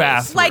 4 was.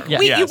 bathroom. like Yeah.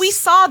 we Yes. we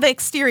saw the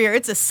exterior.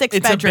 It's a It's a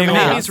 6-bedroom big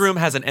house. Mamie's room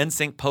has an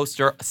NSYNC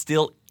poster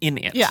still in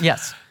it. Yeah.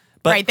 yes.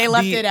 But Right, they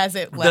left the- it as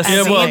it the was.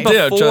 Yeah, scene well,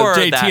 yeah, before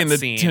JT that and the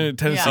scene.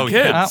 Tennessee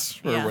Yeah. Kids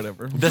Yeah. or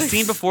whatever. The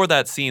scene before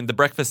that scene, the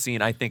breakfast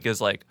scene, I think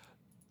is like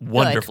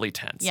wonderfully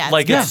tense. Yeah, it's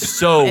like good. it's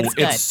so It's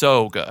good. it's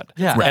so good.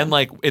 Yeah. And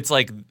like it's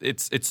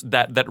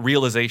that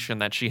realization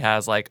that she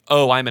has like,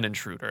 oh, I'm an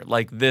intruder.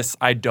 Like this,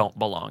 I don't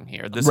belong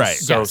here. This Right.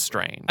 is so Yes.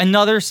 strange.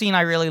 Another scene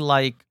I really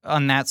like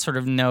on that sort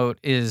of note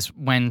is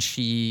when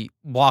she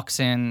walks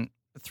in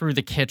through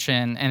the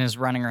kitchen and is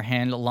running her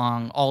hand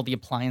along all the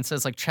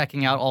appliances, like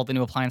checking out all the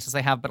new appliances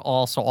they have, but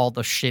also all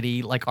the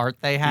shitty like art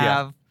they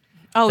have.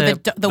 Oh, The-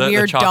 the the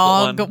weird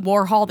chocolate dog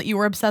one. Warhol that you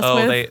were obsessed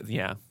Oh, with.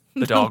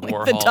 the dog Like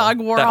Warhol. the dog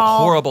That Warhol.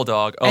 horrible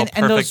dog. Oh,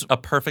 And those- a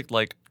perfect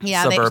like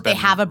Yeah, suburban. they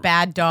have a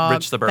bad dog.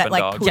 rich suburban that,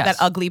 like, dog. Yes. That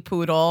ugly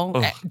poodle.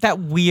 Ugh. That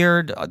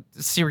weird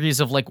series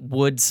of like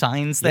wood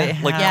signs they Yeah,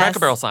 have. like Yes. Cracker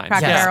Barrel signs.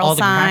 Cracker Yes, Barrel all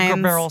the Cracker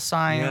signs. Barrel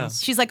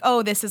signs. She's like,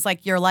 oh, this is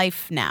like your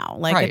life now.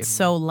 Like, Right. it's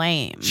so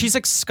lame. She's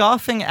like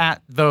scoffing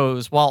at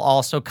those while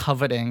also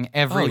coveting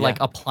every Oh, yeah. like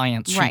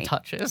appliance she Right.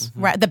 touches.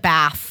 right, the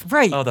bath.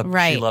 Right. Oh,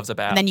 Right. she loves a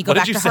bath. And then you go What did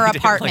back you to say, her Dave? Like,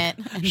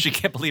 apartment. she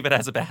can't believe it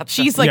has a bath.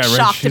 She's like Yeah, right.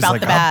 shocked She's about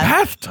like, the a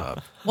bath.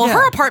 bathtub. Well, Yeah.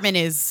 her apartment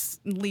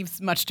leaves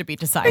much to be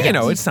desired. You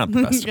know, it's not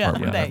the best Yeah,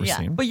 apartment I've ever yeah.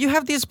 seen. But you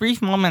have these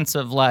brief moments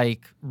of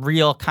like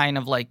real kind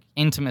of like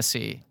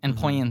intimacy and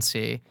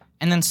poignancy.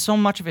 And then so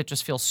much of it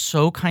just feels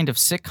so kind of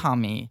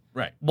sitcom-y.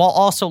 Right. While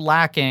also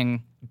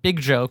lacking big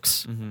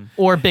jokes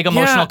or big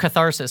emotional Yeah.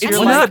 catharsis. It's You're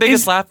What's like, the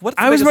biggest laugh? What's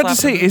the I was biggest about to laugh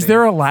in say, the is movie?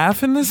 there a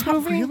laugh in this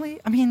movie? really?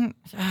 I mean,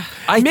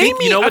 I think Maybe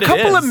you know what a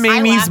couple it of is.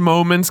 Mamie's laughed-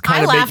 moments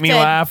kind of I make laughed me at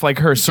laugh, like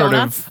her sort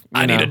donuts. of.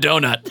 I need a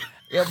donut.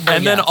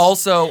 And then yes.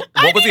 also,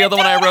 what was the other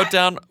one I wrote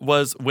down?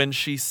 Was when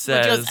she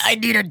says, I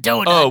need a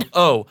donut.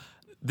 "Oh,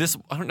 this."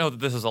 I don't know that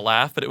this is a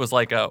laugh, but it was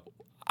like a.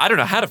 I don't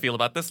know how to feel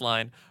about this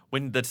line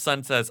when the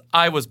son says,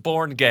 "I was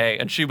born gay,"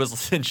 and she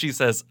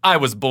says, "I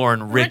was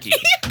born Ricky."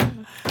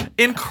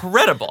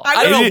 Incredible.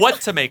 I don't know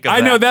what to make of that.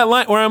 I know that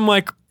line where I'm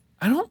like,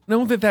 I don't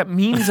know that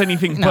means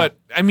anything, but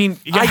I mean,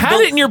 you I had bel-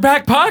 it in your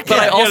back pocket. But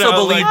I you also know,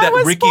 believe like- that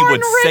was Ricky born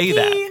would say Ricky.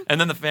 that, and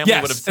then the family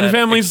yes, would have said, and the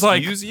family's like,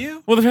 "Excuse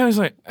you." Well, the family's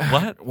like,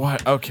 What?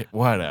 What? Okay,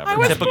 whatever.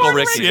 was Typical born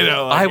Ricky. Ricky. You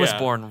know, like, I was yeah.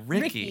 born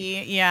Ricky.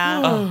 Ricky,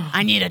 yeah.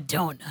 I need a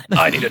donut.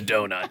 I need a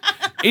donut.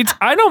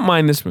 I don't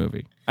mind this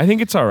movie. I think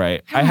it's all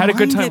right. I had a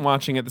good mind time it.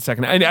 watching it the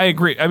second. I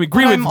agree. I agree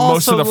But with I'm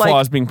most of also, the like-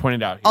 flaws being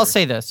pointed out here. I'll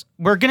say this.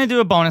 We're going to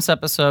do a bonus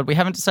episode. We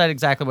haven't decided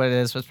exactly what it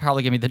is, but it's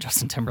probably going to be the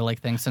Justin Timberlake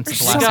thing since it's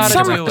the You last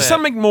gotta time. do it.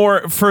 some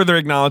more further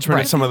acknowledgement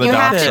Right. of some of the You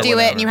have docs to or do it,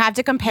 whatever. and you have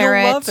to compare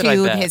You'll it love it, I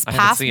to bet. his I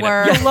haven't past seen it.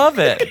 work. You'll love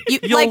it.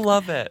 You'll You'll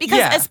love it. Because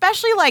Yeah.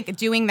 especially like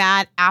doing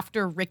that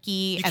after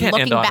Ricky and can't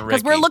looking end on back,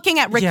 because we're Ricky. looking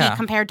at Ricky Yeah.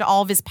 compared to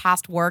all of his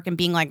past work and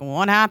being like,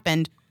 what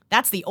happened?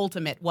 That's the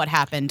ultimate what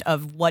happened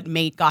of what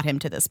got him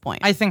to this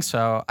point. I think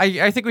so.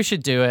 I think we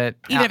should do it.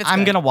 Even if it's I'm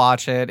good. going to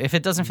watch it. If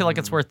it doesn't feel like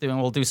it's worth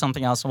doing, we'll do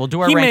something else and we'll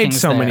do our He rankings made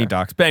so there. many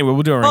docs. But anyway,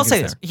 we'll do our I'll rankings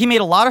say this. there. He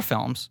made a lot of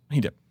films. He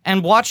did.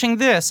 And watching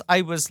this,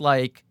 I was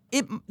like,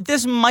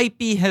 this might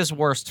be his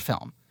worst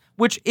film.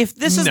 Which, if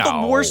this is the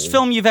No. worst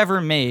film you've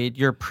ever made,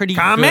 you're a pretty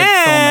Come good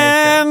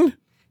filmmaker. in.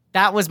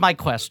 That was my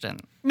question.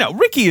 No,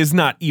 Ricky is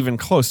not even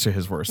close to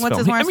his worst What's film.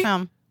 his worst I mean,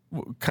 film?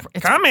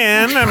 come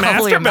in, a Probably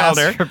master a builder.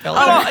 master builder.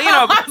 Well, you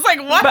know, I was like,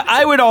 what? but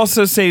I would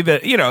also say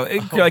that, you know,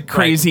 like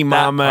Crazy that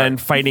Mama part.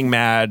 and Fighting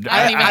Mad.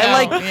 I don't even I know.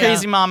 like Yeah.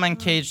 Crazy Mama and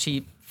Caged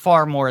Heat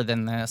far more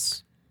than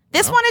this.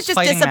 This one is just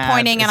Fighting Mad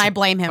disappointing, is and a I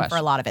blame him for question.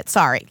 a lot of it.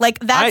 Sorry, like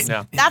that's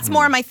Yeah. that's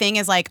more my thing.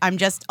 Is like I'm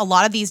just a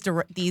lot of these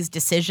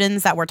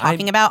decisions that we're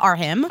talking about are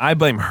him. I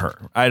blame her.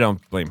 I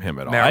don't blame him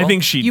at all. I Meryl?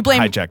 think she You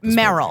blame hijacked this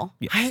Meryl.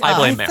 movie. Yeah. I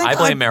blame think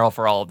Meryl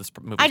for all of this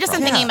movie. I just am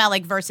problems. thinking about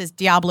like versus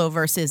Diablo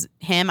versus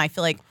him. I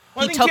feel like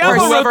I he think took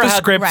Diablo wrote whoever the had-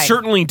 script, right.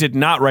 certainly did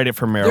not write it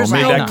for Meryl. There's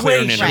Made no that clear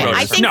way in she interviews. wrote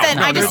Right. it. I think No, that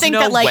no, I just there's think no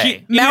that like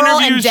way. in Meryl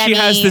and interviews, Demi. she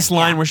has this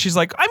line yeah. where she's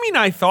like, I mean,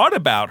 I thought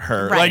about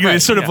her. Right, like, right.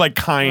 it's sort of Yeah. like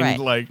kind, Right.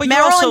 like. But you're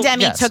Meryl also- and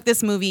Demi yes. took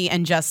this movie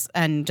and just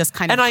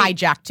kind of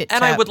hijacked it.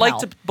 And to I would like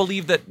hell. to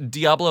believe that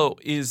Diablo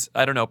is,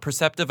 I don't know,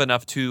 perceptive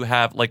enough to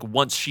have, like,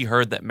 once she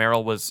heard that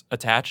Meryl was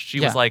attached, she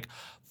Yeah. was like,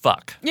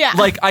 fuck. Yeah.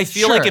 Like, I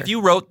feel like Sure. if you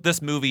wrote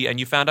this movie and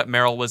you found out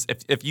Meryl was,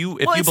 if you Well,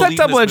 it's that believe this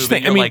double-edged movie,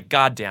 thing. I you're mean- like,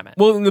 God damn it.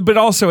 Well, but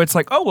also it's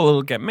like, oh, well,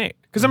 it'll get made.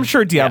 Because I'm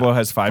sure Diablo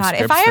has 5 God,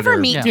 scripts. if I that ever are,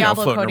 meet you know,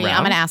 Diablo floating Cody, around.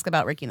 I'm going to ask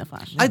about Ricky and the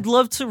Flash. I'd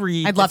love to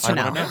read. I'd love to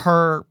know.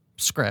 her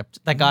script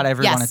that got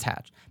everyone Yes.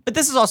 attached. But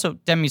this is also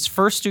Demi's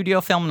first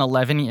studio film in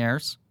 11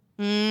 years.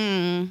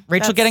 Rachel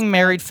that's- getting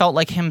married felt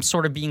like him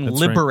sort of being That's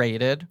right.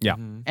 liberated. Yeah.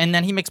 And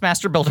then he makes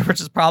Master Builder,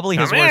 which is probably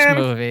his Come worst in.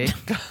 movie.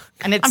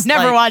 And it's I'm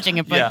never like, watching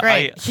it, but Yeah,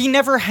 great. He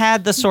never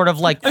had the sort of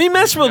like. I mean,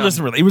 Master Builder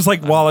doesn't really. It was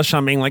like Wallace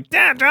Shawn being like,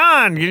 Dad,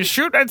 John, you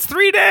shoot, that's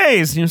 3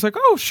 days. And he was like,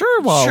 oh,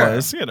 sure,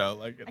 Wallace. You know,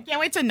 like. I can't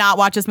wait to not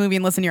watch this movie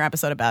and listen to your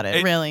episode about it.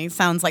 It- really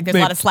sounds like there's a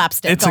lot of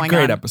slapstick It's going a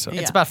great on. episode.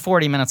 It's about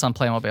 40 minutes on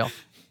Playmobil.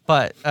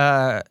 But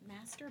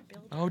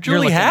Oh, you're Julie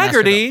looking at Master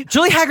Haggerty. Builder.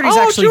 Julie Haggerty's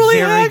Oh, actually Julie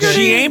very Haggerty. good.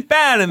 She ain't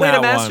bad in Wait, that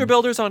a Master one.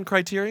 Builder's on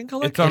Criterion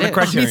Collection? It's on the is.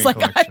 Criterion He's like,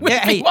 Collection. I would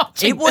Yeah, be hey,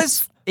 watching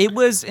it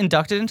was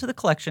inducted into the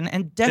collection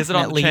and Is it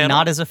on the definitely channel?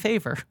 not as a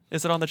favor.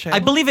 Is it on the channel? I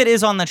believe it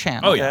is on the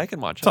channel. Oh, Yeah, yeah. I can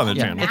watch It's it. on the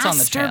Yeah, channel. it's on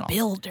the channel.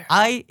 Builder.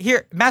 Master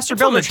It's on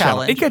Builder the channel.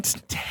 Challenge. It gets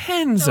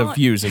tens of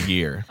views a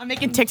year. I'm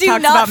making Do TikToks not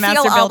about feel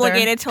Master Builder.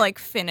 obligated to like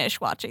finish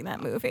watching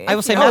that movie. I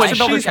will say You Master know, and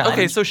Builder she's, Challenge.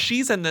 okay, so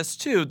she's in this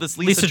too. This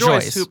Lisa, Lisa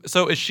Joyce. Joyce.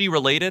 So is she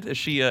related? Is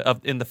she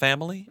in the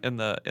family in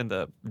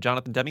the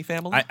Jonathan Demme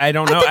family? I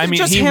don't I know. think I it's mean,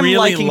 just he him really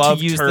liking to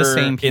loved use the her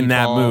same in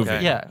that people. movie.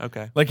 okay. Yeah.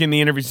 Okay. Like in the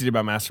interviews he did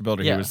about Master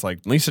Builder, Yeah. he was like,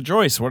 Lisa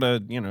Joyce, what a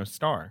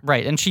star.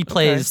 Right, and she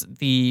plays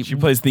the She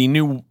plays the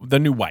new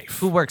wife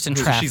who works in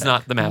So traffic. she's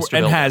not the master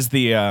and builder. has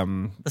the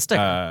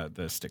sticker.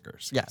 the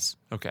stickers. Yes.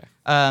 Okay.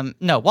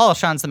 No, Wallace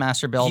Shawn's the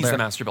Master Builder. the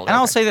Master Builder, And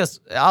I'll okay. say this: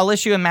 I'll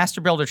issue a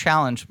Master Builder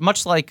challenge.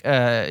 Much like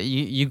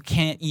you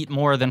can't eat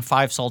more than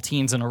 5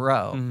 saltines in a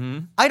row. Mm-hmm.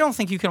 I don't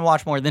think you can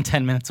watch more than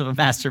 10 minutes of a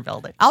Master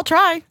Builder. I'll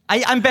try.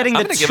 I'm betting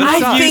I'm that gonna give two it a of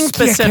shot. you I think you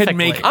specifically. could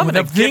make I'm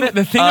gonna the thing. give it-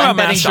 The thing I'm about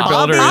betting Master Bobby-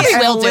 Builder Bobby is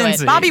will do it.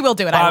 Lindsay. Bobby will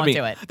do it. I won't Bobby.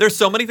 do it. There's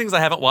so many things I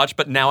haven't watched,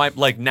 but now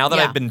now that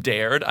Yeah. I've been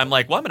dared, I'm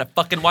like, well, I'm gonna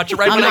fucking watch it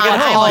right I'm when I not- get I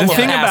home. won't the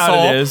do thing it. about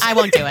Asshole. it is I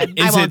won't do it.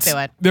 I is won't it's- do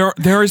it.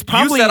 There is You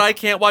probably said I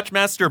can't watch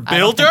Master don't think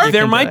Builder. you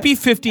there can do might it. be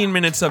 15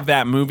 minutes of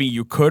that movie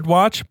you could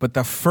watch, but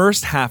the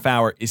first half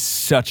hour is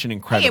such an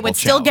incredible. Hey, it would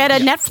still get a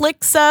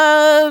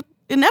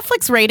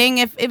Netflix rating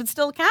if it would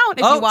still count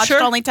if Oh, you watched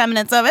sure. only 10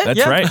 minutes of it. That's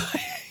Yeah. right.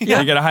 You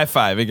get a high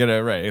five. You get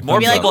a right. More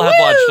Be like, people have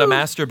watched "Woo!" a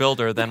Master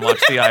Builder than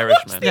watched The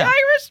Irishman. Yeah.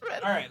 Irishman.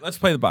 All right, let's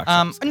play the box.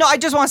 office. No, I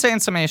just want to say in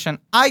summation,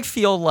 I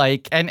feel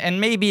like,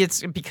 and maybe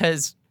it's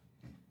because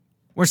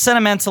we're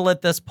sentimental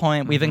at this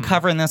point. We've been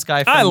covering this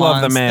guy for I months.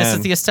 love the man. This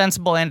is the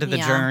ostensible end of the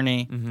Yeah.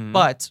 journey.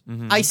 But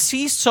I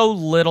see so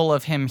little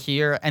of him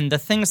here, and the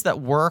things that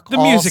work The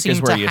all music seem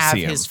is where to you have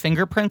see him. his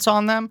fingerprints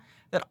on them,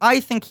 that I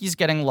think he's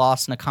getting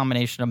lost in a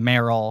combination of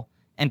Meryl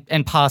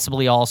and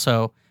possibly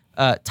also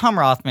Tom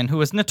Rothman, who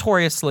is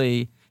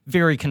notoriously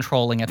very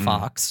controlling at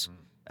Fox.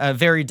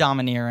 Very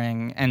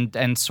domineering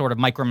and sort of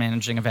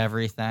micromanaging of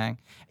everything.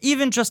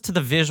 Even just to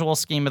the visual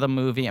scheme of the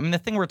movie. I mean, the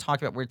thing we're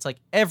talking about where it's like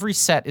every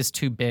set is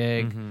too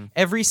big,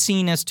 every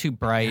scene is too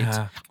bright.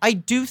 Yeah. I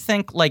do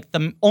think like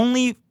the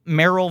only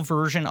Meryl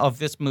version of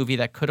this movie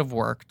that could have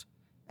worked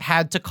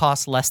had to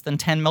cost less than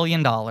 $10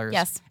 million.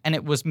 Yes. And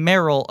it was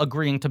Meryl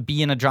agreeing to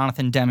be in a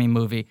Jonathan Demme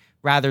movie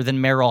rather than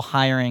Meryl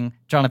hiring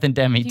Jonathan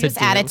Demme You to just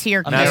do add it to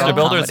your a Master Meryl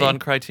Builder's comedy. on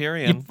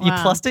Criterion. You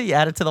Wow. plussed it? You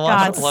added to the watch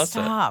God, list? Plus it.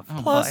 stop.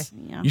 Oh, Plus,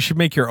 boy. yeah. You should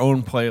make your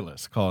own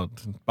playlist called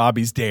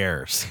Bobby's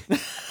Dares.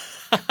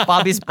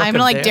 Bobby's Book I'm of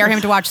gonna dare Dares.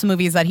 him to watch the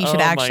movies that he should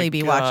Oh actually my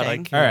be God, watching. I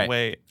can't All right.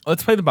 wait.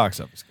 Let's play the box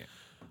office game.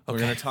 We're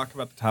going to talk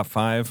about the top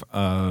 5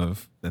 at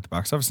the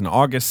box office on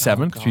August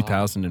 7th,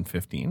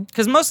 2015.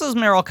 Because most of those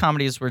Meryl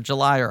comedies were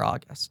July or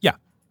August. Yeah.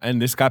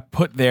 And this got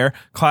put there.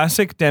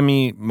 Classic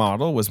Demi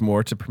model was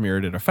more to premiere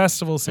it at a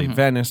festival, say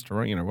Venice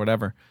or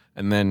whatever,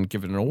 and then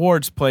give it an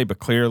awards play. But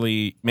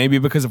clearly, maybe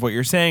because of what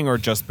you're saying, or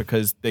just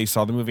because they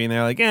saw the movie and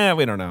they're like,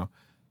 we don't know.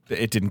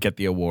 It didn't get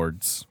the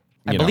awards.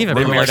 I You know, believe it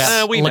they were premiered like,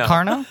 at we know.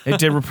 Locarno. It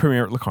did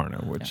premiere at Locarno,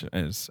 which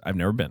is I've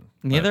never been.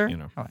 but, Neither? you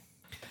know, All right.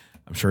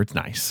 I'm sure it's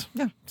nice.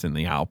 Yeah. It's in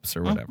the Alps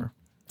or whatever.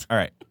 All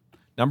right.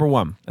 Number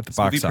 1 at the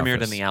box Movie office.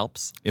 premiered in the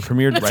Alps. It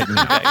premiered right in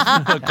the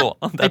Alps. Cool.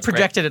 They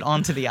projected it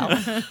onto the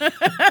album.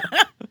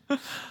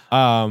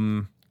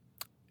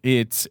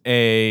 It's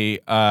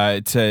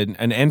an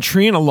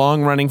entry in a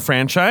long-running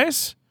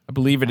franchise. I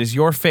believe it is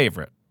your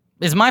favorite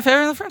Is my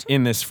favorite in the franchise?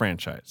 in this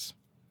franchise.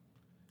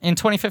 In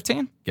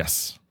 2015?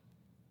 Yes.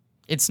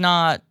 It's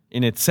not.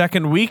 In its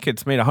second week,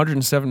 it's made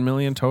 107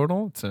 million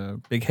total. It's a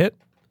big hit.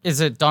 Is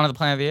it Dawn of the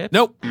Planet of the Apes?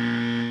 Nope.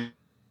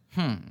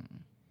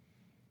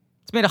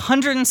 It's made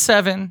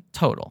 107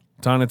 total.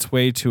 It's on its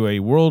way to a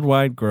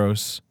worldwide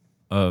gross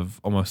of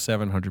almost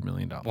 $700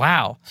 million.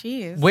 Wow.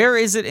 Jeez. Where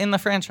is it in the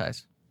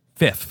franchise?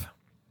 Fifth.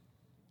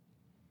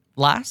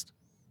 Last?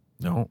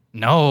 No.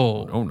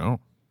 No. Oh, no.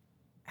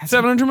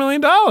 $700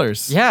 million.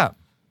 Yeah.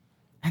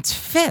 It's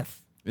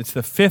fifth. It's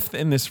the fifth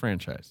in this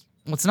franchise.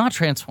 Well, it's not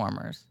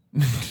Transformers.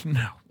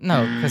 No.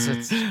 No, because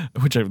it's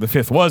Whichever the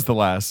fifth was the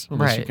last,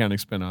 unless you're Right. counting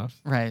spin-offs.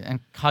 right.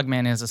 And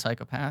Cogman is a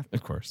psychopath.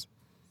 Of course.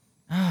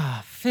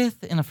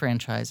 Fifth in a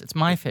franchise. It's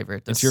my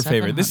favorite. It's your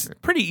favorite. This is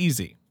 700. pretty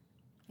easy.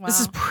 This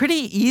is pretty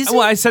easy.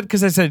 Well, I said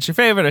it's your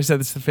favorite. I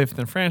said it's the fifth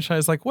in a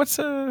franchise. Like, what's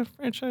a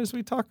franchise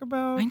we talk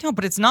about? I know,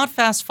 but it's not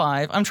Fast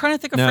Five. I'm trying to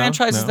think of No,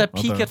 franchises no, that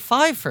hold peak on. at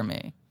 5 for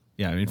me.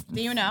 Yeah, I mean,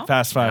 Do you know?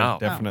 Fast Five No.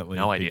 definitely.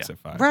 No peaks idea. at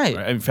 5. Right.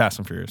 I mean, Fast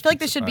and Furious. I feel like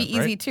peaks this at should be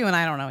 5, easy right? too, and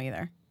I don't know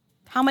either.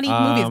 How many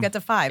movies get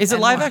to 5? Is it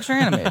and live more? action or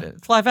animated?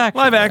 It's live action.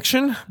 Live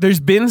action. There's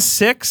been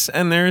 6,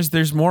 and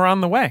there's more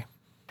on the way.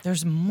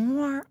 There's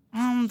more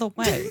on the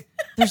way.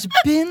 There's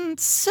been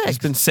 6. There's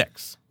been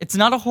 6. It's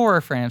not a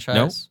horror franchise.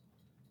 Nope.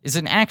 It's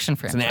an action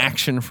It's franchise. an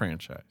action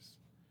franchise.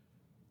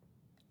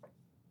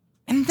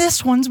 And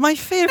this one's my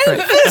favorite.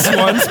 This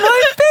one's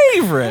my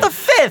favorite. the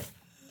 5th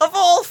of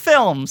all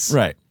films.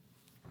 Right.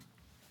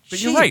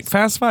 But you're Jeez. right.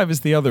 Fast 5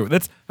 is the other. I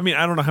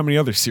don't know how many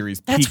other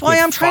series. That's peak why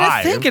with I'm trying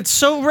 5. to think. It's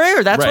so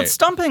rare. That's Right. what's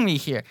stumping me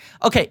here.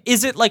 Okay,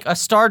 is it like a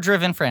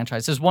star-driven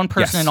franchise? Is one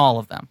person Yes. in all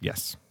of them?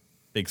 Yes.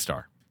 Big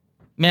star.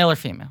 Male or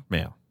female?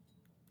 Male.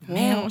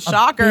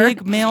 Shocker.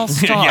 Big male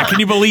star. Yeah, can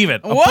you believe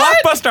it? What?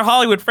 A blockbuster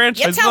Hollywood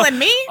franchise. You're telling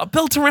me?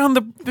 Built around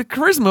the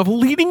charisma of a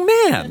leading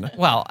man.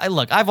 Well,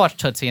 I've watched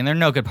Tootsie, and there are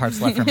no good parts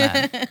left for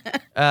men.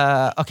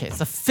 Okay, it's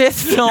the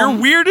 5th film.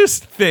 Your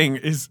weirdest thing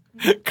is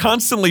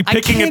constantly I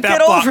picking can't at that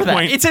get plot over that.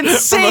 point It's from a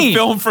insane.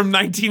 film from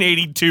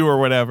 1982 or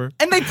whatever.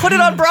 And they put it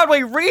on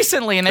Broadway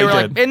recently, and they were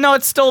did. like, no,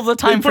 it's still the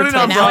They time put for it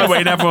on Tootsie. Broadway,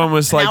 and everyone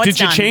was like, Now "Did it's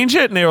you done. change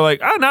it?" And they were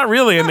like, "Oh, not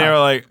really." And they were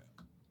like,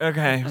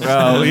 "Okay,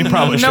 well, you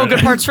probably should." No good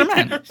parts for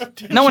men.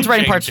 No one's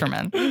writing parts for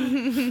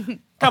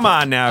men. Come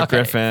on now, Okay.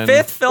 Griffin.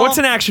 5th film- What's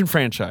an action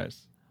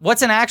franchise?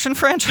 What's an action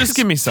franchise? Just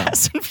give me some.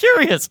 Fast and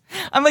Furious.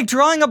 I'm like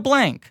drawing a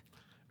blank.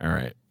 All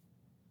right.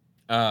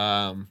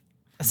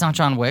 It's not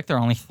John Wick. There are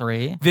only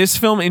 3. This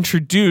film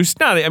introduced.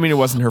 It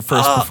wasn't her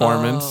first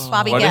performance.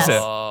 Bobby What is Guess.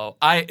 it? Oh,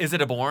 is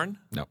it a Bourne?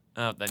 No.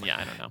 Oh, then yeah,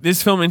 I don't know.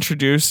 This film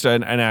introduced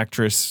an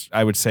actress,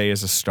 I would say,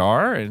 as a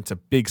star, and it's a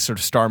big sort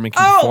of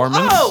star-making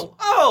performance.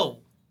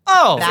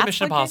 That's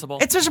Mission what you- Impossible.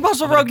 It's Mission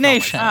Impossible I'm gonna Rogue kill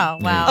Nation. Oh,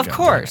 wow. Of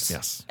course.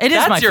 Yes. It is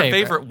That's my your favorite.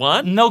 favorite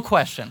one? No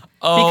question.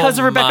 Oh Because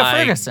of Rebecca my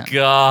Ferguson.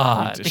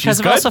 God. Because She's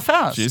of good. Elsa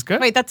Faust. She's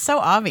good. Wait, that's so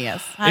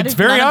obvious. How It's did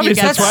very none of you obvious.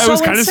 get That's that? why I was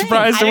so kind of insane.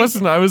 surprised. I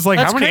didn't- I was like,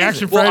 That's how many crazy.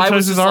 action Well, I was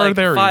franchises just are like,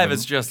 there? 5 even?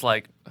 is just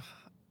like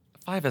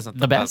 5 isn't the,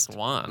 The best. best?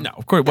 one. No,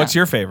 of course. What's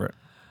your favorite?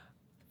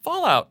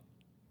 Fallout.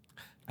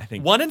 I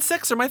think 1 and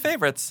 6 are my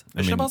favorites.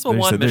 Mission Impossible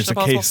there's 1, there's Mission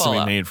a Impossible case to be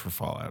Fallout. made for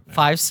Fallout. now.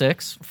 5,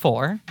 6,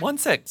 4, 1,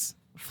 6.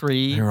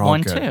 3, They're all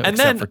 1, good. 2. And And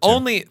Except then for 2.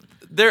 only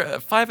there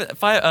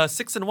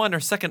 6 and 1 are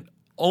second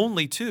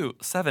only to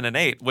 7 and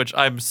 8, which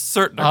I'm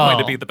certain are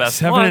going to be the best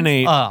 7 ones. and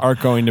 8 are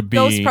going to be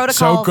Ghost so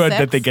Protocol good 6.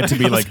 that they get to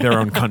be like their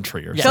own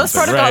country or Ghost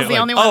something. Protocol right? is the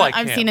Like, only one oh, that I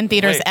I've can't seen in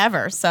theaters wait.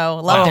 ever, so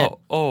loved it.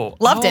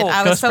 Loved it.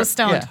 I was so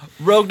stoned. yeah.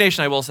 Rogue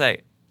Nation, I will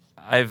say,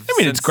 I've I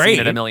mean, it's since great.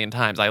 seen it a million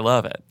times. I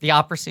love it. The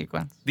opera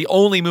sequence. The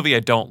only movie I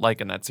don't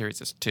like in that series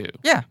is 2.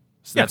 Yeah.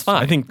 So that's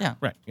fine. I think. Yeah.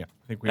 Right. Yeah.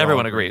 I think we all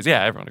everyone agree. agrees.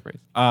 Yeah, everyone agrees.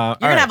 You're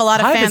gonna have a lot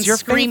of 5 is fans your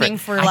screaming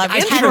favorite. for like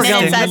 10 interesting.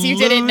 minutes as you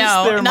didn't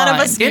know. Lose their None of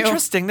mind. us knew.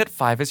 Interesting that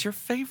 5 is your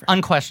favorite.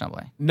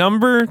 Unquestionably.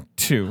 Number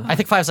 2 I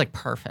think 5 is like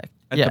perfect.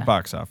 at yeah. the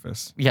box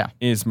office. Yeah.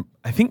 Is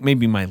I think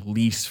maybe my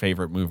least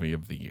favorite movie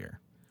of the year.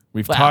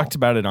 We've Wow. talked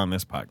about it on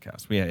this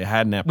podcast. We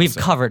had an episode. We've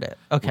covered it.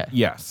 Okay.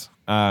 Yes.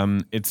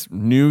 It's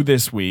new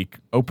this week,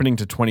 opening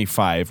to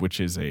 25, which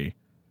is a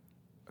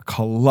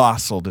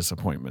colossal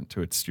disappointment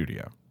to its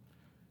studio.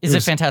 Is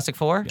it Fantastic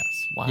Four?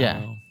 Yes. Wow.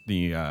 Yeah.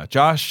 The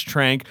Josh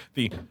Trank.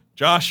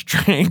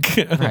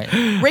 Right.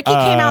 Ricky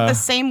came out the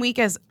same week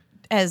as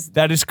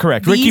That is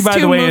correct. These Ricky, by the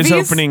two way, is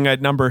movies? opening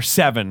at number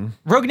 7.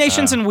 Rogue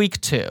Nation's in week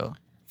 2.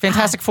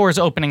 Fantastic Four is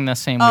opening the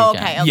same Oh,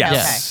 weekend. okay, okay,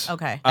 Yes.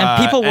 okay.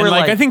 And people were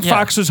I think yeah.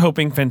 Fox was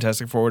hoping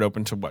Fantastic Four would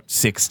open to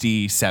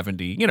 60,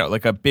 70,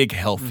 like a big,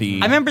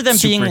 healthy. I remember them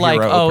being like,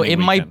 superhero oh, opening it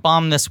might weekend.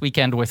 bomb this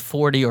weekend with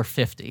 40 or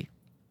 50.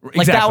 Like that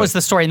Exactly. was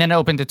the story, and then it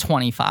opened to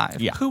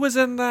 25. Yeah. Who was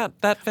in that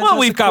Fantastic Well,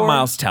 we've got Four?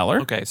 Miles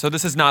Teller. Okay, so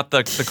this is not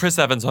the Chris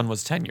Evans one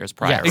was 10 years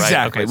prior, Yeah. right?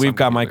 Exactly. Okay, so We've I'm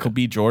got confused. Michael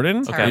B.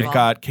 Jordan. Okay. We've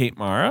got Kate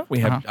Mara. We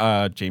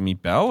have Jamie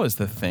Bell as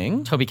the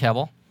Thing. Toby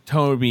Kebbell.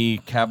 Toby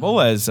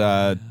Kebbell as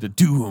the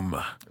Doom.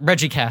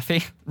 Reggie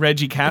Caffey.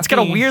 Reggie Caffey. It's got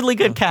a weirdly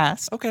good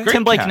cast. Okay. Great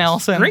Tim Blake cast.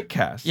 Nelson. Great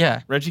cast.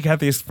 Yeah. Reggie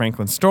Caffey is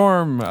Franklin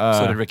Storm.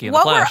 So did Ricky and the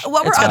What Flash.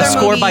 were It's got other a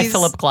score movies by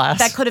Philip Glass.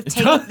 that could have It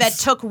taken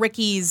does. took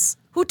Ricky's?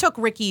 Who took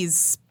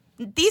Ricky's?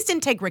 These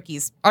didn't take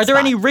Ricky's. Are there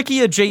spot. any Ricky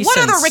adjacents? What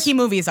other Ricky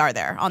movies are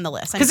there on the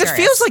list? Because it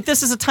feels like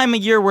this is a time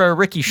of year where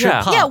Ricky should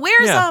Yeah. pop. yeah.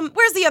 Yeah.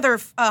 Where's the other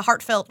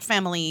heartfelt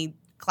family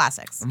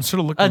classics? I'm sort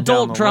of looking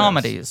Adult down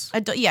the list.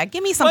 dramedies. Yeah,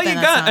 give me Well, something. you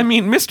that's got. not- I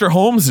mean, Mr.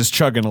 Holmes is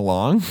chugging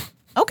along.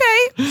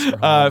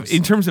 okay.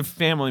 In terms of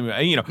family,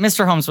 you know,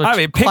 Mr. Holmes, which I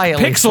mean,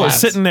 quietly Pixel is slaps.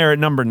 sitting there at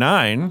number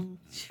 9,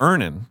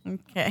 earning.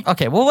 Okay.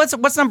 Okay, well,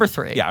 what's number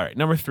 3? Yeah, all right.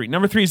 Number 3.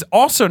 Number 3 is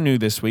also new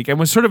this week and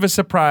was sort of a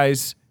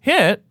surprise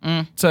hit.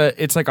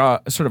 It's like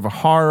a sort of a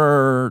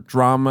horror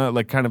drama,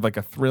 like kind of like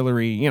a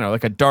thrillery, you know,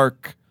 like a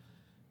dark.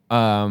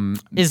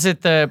 Is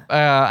it the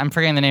I'm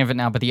forgetting the name of it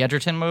now, but the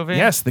Edgerton movie?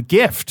 Yes, The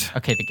Gift.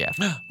 Okay, The Gift.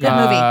 Good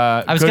movie.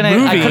 I was good gonna. I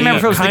movie, couldn't remember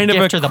if it was kind the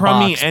of Gift a or the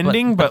crummy box,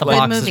 ending, but but the like,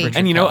 box is movie. Richard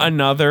and you know Kelly.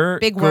 another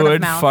Big word of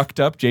good mouth. fucked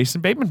up Jason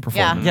Bateman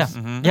performance.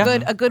 Yeah.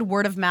 A good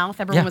word of mouth.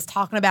 Everyone Yeah. was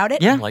talking about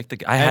it. Yeah.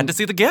 I had to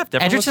see The Gift.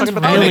 Everyone was Edgerton's talking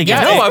about really it.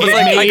 good. No, I was It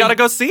like, I made- gotta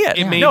go see it.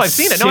 It made no, I've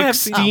seen it. No, I have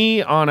seen it.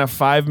 60 on a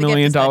 $5 Gift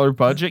million is good.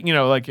 budget. You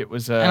know, like it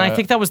was And I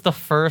think that was the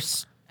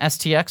first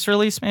STX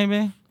release,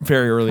 maybe.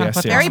 very early Kind of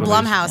STX Very release.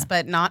 Blumhouse,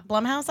 but not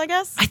Blumhouse, I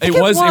guess. I think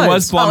It was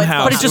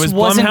Blumhouse. but it just was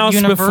wasn't Blumhouse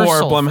Universal before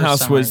for Blumhouse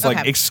some was reason. like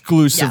Okay.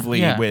 exclusively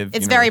Yeah. with.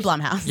 It's very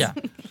Universal. Blumhouse. Yeah.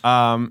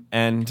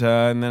 And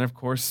then of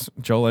course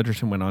Joel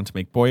Edgerton went on to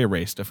make Boy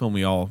Erased, a film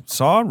we all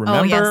saw,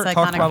 remember, yes, talked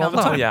iconic about all the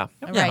film. time. Oh, yeah.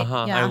 Right.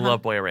 Uh-huh. Yeah, I uh-huh.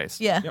 love Boy Erased.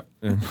 Yeah.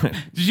 Did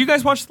you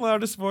guys watch The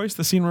Loudest Voice?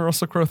 The scene where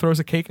Russell Crowe throws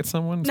a cake at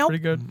someone? It's Nope.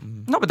 pretty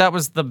good. No, but that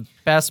was the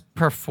best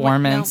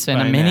performance in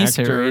By a an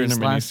actor miniseries.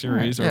 in a last year.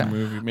 miniseries or Yeah. a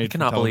movie made I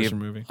cannot for believe television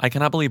movie. I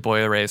cannot believe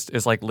Boy Erased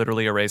is like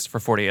literally erased for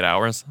 48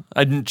 hours.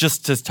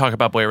 Just to talk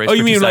about Boy Erased. Oh, for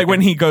you 2 mean like seconds.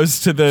 when he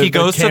goes to the he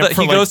goes to camp the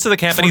for he like goes to the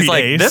camp and he's 3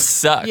 like, days? this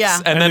sucks. Yeah.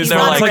 And And then his they're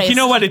mom's like, like, you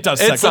know what? It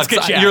does it suck. sucks. Let's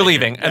get you You're out of here."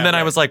 leaving. Yeah, And then I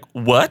right. was like,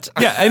 what?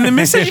 Yeah, and the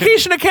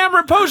Miseducation of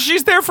Cameron Post,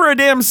 she's there for a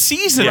damn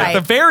season Right. at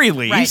the very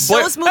least.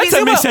 Right. Those movies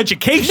That's a are-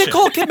 miseducation.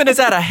 Nicole Kidman is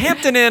at a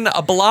Hampton Inn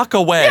a block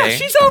away. Yeah,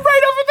 she's all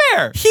right over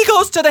there. He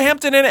goes to the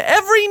Hampton Inn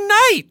every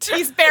night.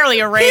 He's barely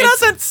erased. He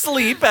doesn't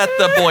sleep at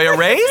the Boy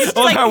Erased.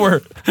 Oh, how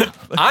we're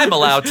I'm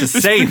allowed to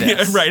say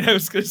this. Yeah, right, I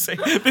was going to say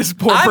this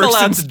poor I'm allowed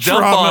person's to jump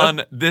trauma.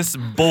 on this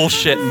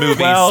bullshit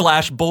movie Well,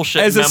 /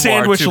 bullshit as a memoir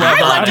sandwich to lover,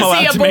 I'd like I'm to see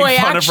allowed a to boy make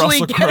fun of actually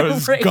Russell get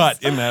Crowe's erased.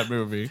 gut in that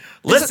movie.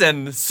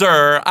 Listen,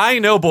 sir, I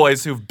know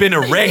boys who've been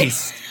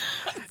erased.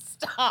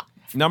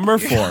 Number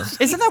 4.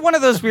 Isn't that one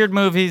of those weird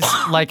movies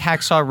like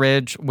Hacksaw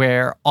Ridge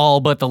where all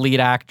but the lead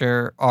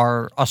actor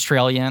are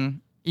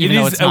Australian, even It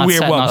though is it's a not weird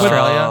set in one, but-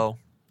 Australia? Oh.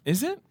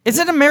 Is it? Is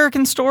it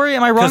American Story?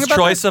 Am I wrong Because about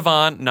Troy that?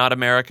 Sivan, not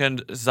American.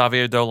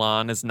 Xavier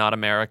Dolan is not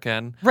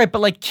American. Right,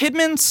 but like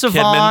Kidman,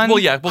 Sivan, well,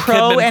 yeah, well, Crow,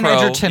 Kidman, and Crow,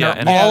 Edgerton yeah, are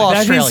and- all That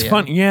Australian. is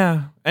fun.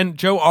 Yeah. And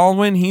Joe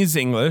Alwyn, he's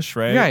English,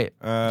 right? Right.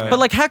 But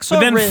like Hacksaw but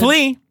then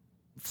Ridge,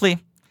 Flea.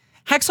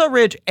 Hacksaw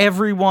Ridge,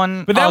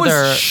 everyone But that other.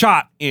 was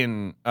shot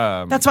in.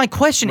 That's my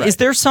question. Right. Is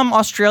there some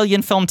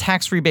Australian film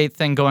tax rebate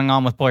thing going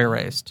on with Boy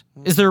Erased?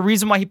 Is there a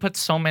reason why he put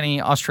so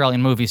many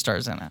Australian movie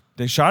stars in it?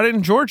 They shot it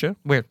in Georgia.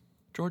 Weird.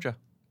 Georgia.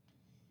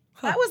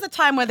 That was the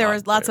time where there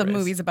was lots of erased.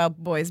 movies about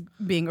boys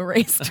being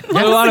erased. There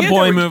were a lot of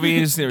boy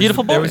movies. There was,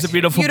 Beautiful There was a Boys.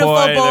 beautiful, Beautiful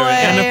boy. There was-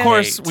 and of Boy.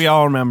 course, we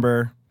all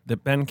remember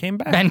that Ben came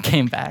back. Ben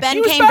came back. Ben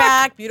was came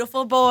back.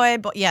 Beautiful boy.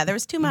 Yeah, there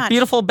was too much.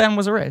 Beautiful Ben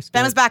was erased.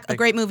 Ben was back. A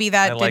great movie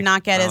that I did like-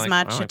 not get I as like-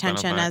 much I like Ben is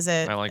attention back. as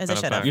it I like as Ben it is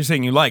should back. have. You're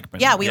saying you like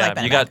Ben. Yeah, we Yeah, like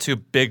Ben. you back. got two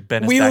big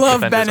Ben is We back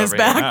love defenders Ben is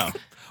over here. back.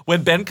 Wow.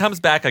 When Ben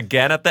comes back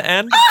again at the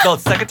end, the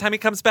second time he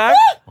comes back,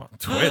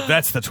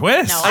 That's the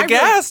twist. No, I really-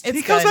 guessed. it's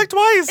He comes good. back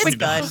twice. It's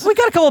good. We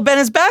got a couple of Ben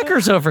is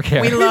backers over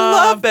here. We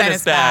love Ben Ben is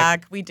is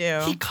back. back. We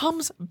do. He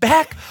comes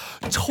back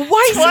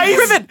twice.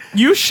 Riven.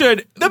 You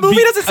should. The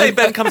movie doesn't say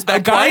Ben comes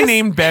back A guy twice.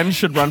 named Ben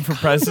should run for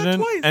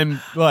president twice. and,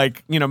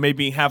 like, you know,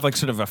 maybe have like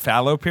sort of a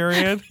fallow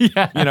period.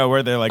 Yeah. You know,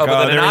 where they're like, Oh,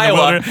 but then they're in the Iowa-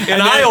 wilderness. in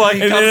And then- Iowa,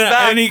 he and comes then-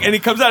 back. and he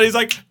comes out. He's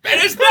like,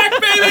 Ben is back,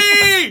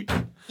 baby.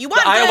 You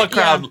want The Iowa Ben,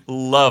 crowd yeah.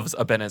 loves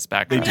a Ben is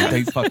back. They do.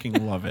 They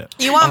fucking love it.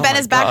 You want Oh Ben my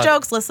is back God.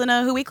 jokes? Listen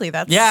to Who Weekly.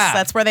 That's Yeah.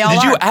 That's where they all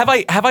Did you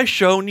are. have I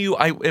shown you?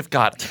 If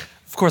God,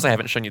 of course I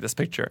haven't shown you this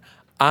picture.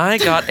 I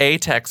got a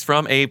text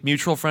from a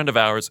mutual friend of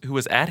ours who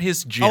was at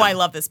his gym. Oh, I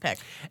love this pic.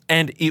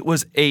 And it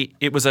was a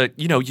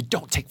you know, you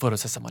don't take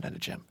photos of someone at a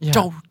gym. Yeah.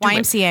 Don't do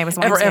YMCA it. was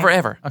ever YMCA.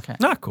 ever. Okay.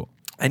 Not cool.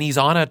 And he's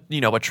on a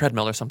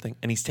treadmill or something,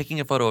 and he's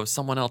taking a photo of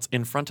someone else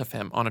in front of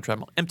him on a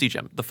treadmill. Empty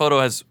gym. The photo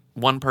has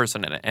one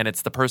person in it, and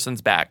it's the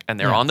person's back, and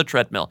they're Yeah. on the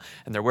treadmill,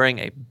 and they're wearing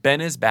a Ben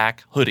is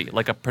Back hoodie,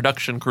 like a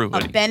production crew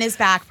hoodie. Ben is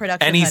back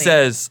production. And he hoodie.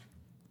 says,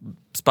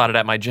 spotted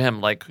at my gym,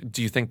 like,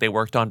 do you think they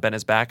worked on Ben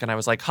is Back? And I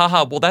was like,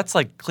 haha, well, that's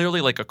like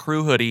clearly like a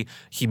crew hoodie.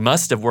 He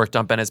must have worked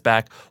on Ben is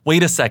Back.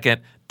 Wait a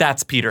second,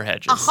 that's Peter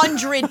Hedges.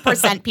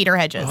 100% Peter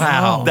Hedges.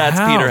 Wow. That's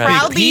Wow. Peter Hedges.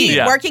 Proudly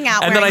working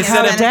out And then wearing I his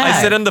said, Ben is I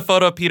Back. said in the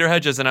photo of Peter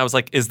Hedges, and I was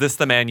like, is this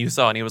the man you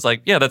saw? And he was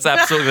like, yeah, that's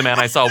absolutely the man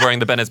I saw wearing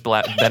the Ben is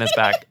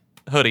Back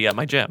hoodie at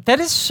my gym. That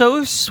is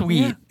so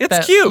sweet. It's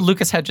that cute.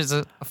 Lucas Hedges'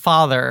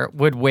 father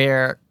would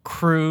wear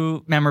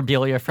crew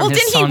memorabilia from Well, his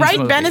didn't he son's write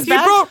movies. Ben is He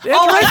back? wrote-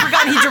 Oh, I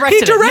forgot he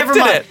directed, He it. Never directed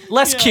mind. it.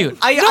 Less cute.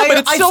 I but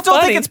it's still still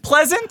funny. think it's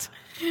pleasant.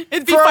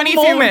 It'd be For a funny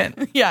moment.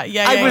 if you.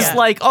 Yeah. I was yeah.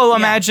 like, oh, Yeah.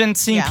 imagine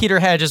seeing Yeah. Peter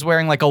Hedges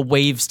wearing like a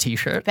Waves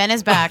t-shirt. Ben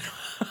is back.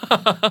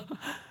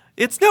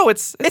 It's Still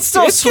it's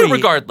sweet. cute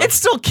regardless. It's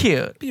still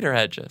cute. Peter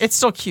Hedges. It's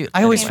still cute.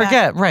 I always came back.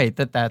 forget, right,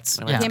 that's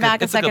Anyway, yeah. Came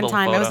back a It's a good second little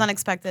time. It was photo.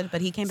 unexpected,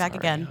 but he came back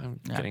again.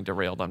 I'm getting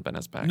derailed on Ben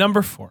is back.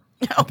 Number 4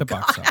 at the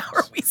box office.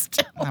 Are we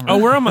still? Oh,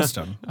 we're almost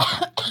done.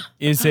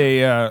 Is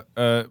a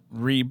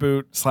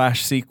reboot /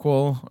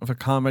 sequel of a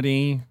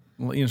comedy,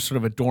 sort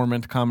of a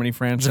dormant comedy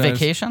franchise.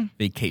 Vacation?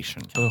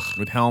 Vacation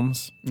with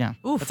Helms. Yeah.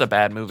 That's a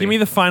bad movie. Give me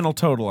the final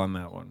total on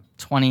that one.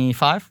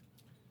 25.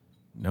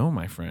 No,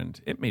 my friend.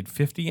 It made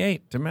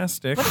 58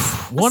 domestic,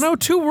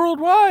 102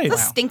 worldwide. It's a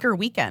stinker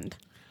weekend.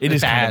 It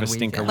is kind bad of a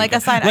stinker. weekend. Like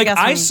weekend. aside, I like guess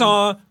I when-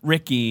 saw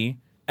Ricky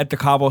at the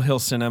Cobble Hill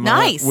Cinema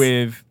Nice.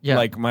 with Yeah.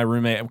 like my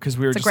roommate because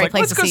we were a just great like,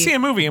 place let's to go see- see a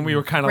movie, and we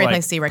were kind of Great like,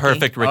 place to see Ricky.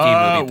 Perfect Ricky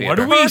movie theater. what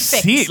do we Perfect.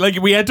 see?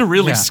 Like we had to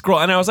really Yeah.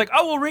 scroll, and I was like,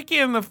 oh well, Ricky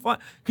and the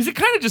because it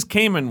kind of just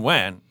came and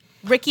went.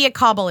 Ricky at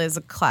Cobble is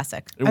a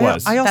classic. It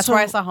was. I That's also-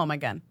 where I saw Home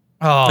again.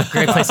 Oh,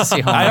 great place to see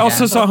home. I again.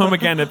 also saw Home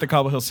Again at the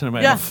Cobble Hill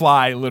Cinema, Yeah. and a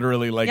fly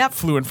literally Yep.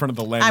 flew in front of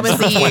the lens.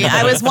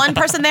 I was one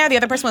person there. The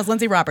other person was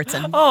Lindsay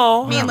Robertson.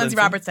 Oh, Me and Lindsay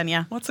Robertson.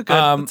 Yeah. What's a good?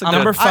 That's a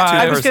number good 5.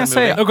 I was going to two-person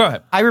say, movie. Oh, go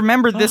ahead. I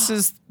remember this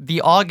is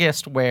the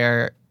August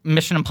where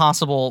Mission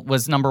Impossible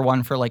was number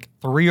 1 for like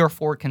 3 or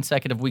 4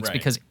 consecutive weeks Right.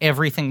 because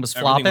everything was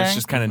Everything flopping. was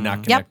just kind of not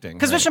Yep. connecting.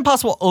 Because right. Mission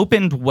Impossible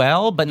opened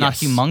well, but not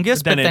Yes.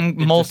 humongous, But but then then, it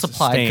just multiplied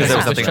sustained. because There it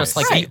was was something just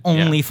like else. the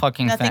only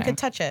fucking Nothing thing. could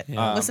touch it. Listen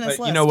to this But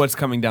list. you know what's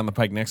coming down the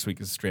pike next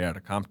week is Straight Outta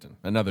Compton,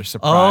 another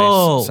surprise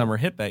Oh. summer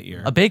hit that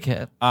year. A big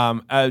hit.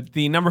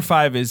 The number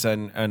 5 is a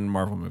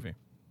Marvel movie.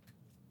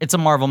 It's a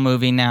Marvel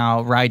movie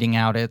now, riding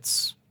out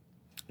its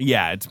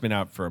Yeah, it's been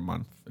out for a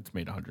month. It's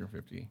made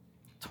 150.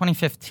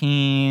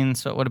 2015,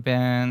 so it would have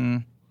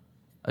been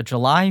a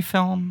July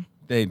film.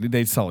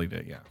 They sullied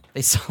it, yeah.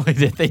 They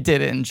sullied it. They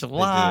did it in They did it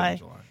July. in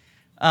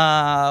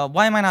July.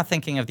 Why am I not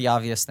thinking of the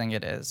obvious thing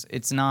it is?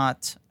 It's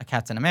not a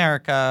Captain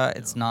America.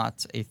 It's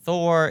not a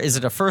Thor. Is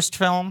it a first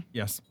film?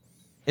 Yes.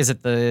 Is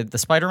it the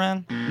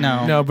Spider-Man?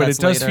 No. No, but that's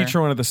it does later.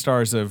 feature one of the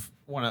stars of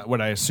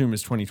what I assume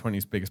is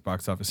 2020's biggest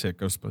box office hit,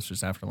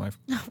 Ghostbusters Afterlife.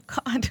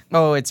 God.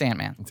 Oh, it's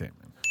Ant-Man. It's Ant-Man.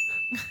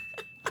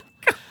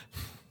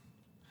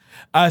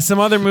 Some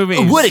other movies.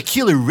 a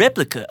killer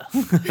replica.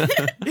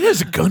 It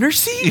has a gunner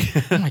seat.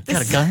 Oh my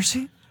god, a gunner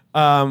seat?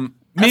 Minions.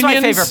 That's my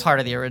favorite part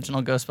of the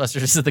original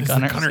Ghostbusters is the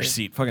gunner, Gunner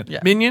seat. Fucking Yeah.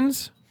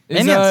 Minions.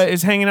 Is, Minions.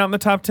 is hanging out in the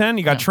top 10.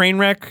 You got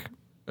Trainwreck.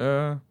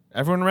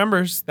 Everyone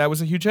remembers that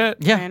was a huge hit.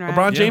 Yeah. Trainwreck.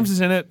 LeBron James is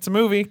in it. It's a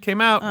movie.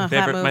 Came out.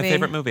 That My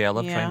favorite movie. I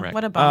love yeah. Trainwreck.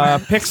 What a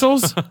bummer.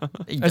 Pixels,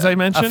 as I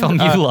mentioned. A film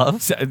you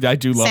love. I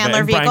do love it. Sandler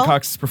And Brian vehicle?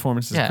 Cox's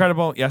performance is Yeah.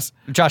 incredible. Yes.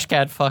 Josh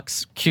Gad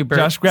fucks Kubert.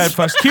 Josh Gad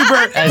fucks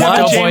Kubert. As Kevin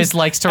Doughboys James-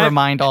 likes to and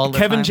remind all the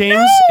Kevin time.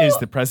 James is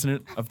the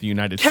president of the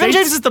United States. Kevin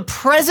James is the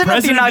president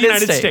of the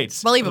United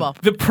States. Believable.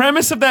 The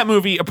premise of that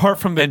movie, apart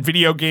from the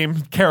video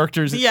game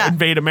characters Yeah.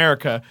 invade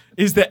America,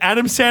 is that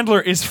Adam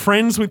Sandler is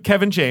friends with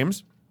Kevin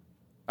James.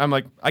 I'm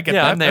like, I get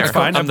Yeah, that. I'm there. That's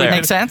fine. I'm there.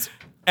 Makes sense.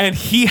 And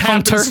he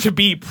happens Hunter. to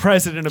be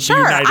president of Sure,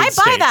 the United I buy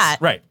States. that.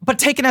 Right. But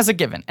taken as a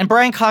given. And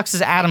Brian Cox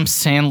is Adam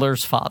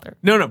Sandler's father.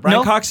 No, Brian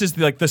No? Cox is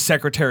the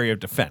Secretary of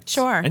Defense.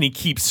 Sure. And he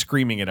keeps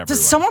screaming at everyone.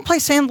 Does someone play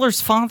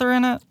Sandler's father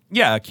in it?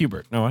 Yeah,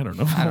 Kubert. No, I don't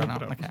know. I don't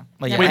know. Okay.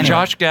 Well, yeah, Wait, anyway.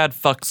 Josh Gad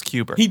fucks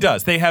Kubert. He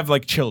does. They have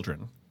like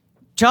children.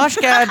 Josh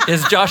Gad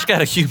Is Josh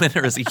Gad a human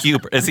or is he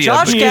Hubert? Is he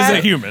Josh a, He Gad- is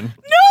a human.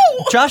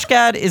 Josh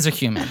Gad is a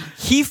human.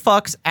 He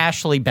fucks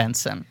Ashley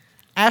Benson.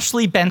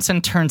 Ashley Benson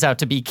turns out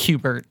to be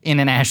Kubert in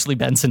an Ashley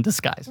Benson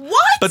disguise.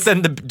 What? But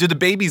then do the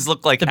babies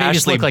look like The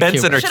babies Ashley look like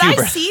Benson Kubert. or Should I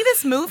Kubert? see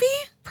this movie?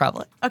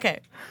 Probably. Okay.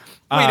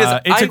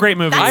 It's a great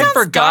movie. That I've sounds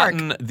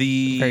forgotten dark.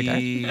 Very dark.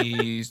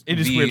 It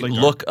is the weirdly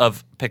dark. look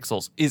of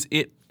Pixels. Is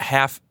it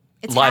half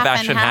It's live half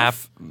and action,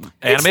 half?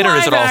 animated, or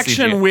is it all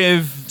action CG?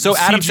 with So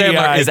Adam CGI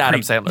Sandler is Adam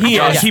creep. Sandler. He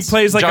Josh- is. He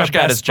plays like Josh a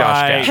Gad Best is Josh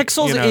Buy, Gad.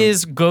 Pixels you know,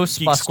 is Geek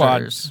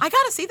Squad. Ghostbusters. I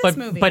gotta see this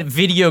movie. But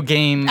video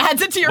game. adds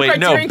it to your Wait,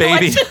 no, Criterion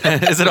baby.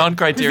 collection. Is it on The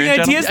Criterion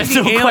idea is Channel?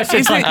 that the, no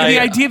question. the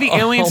idea the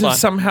aliens hold have on.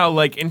 somehow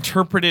like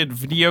interpreted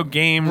video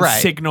game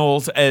Right.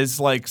 signals as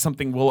like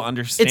something we'll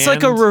understand. It's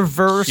like a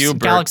reverse Hubert,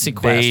 Galaxy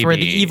Quest where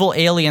the baby. evil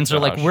aliens are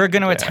like, Josh we're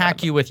going to Gad.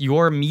 attack you with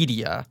your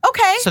media.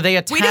 Okay. So they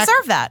attack We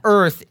deserve that.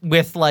 Earth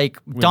with like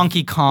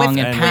Donkey Kong with-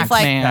 and with,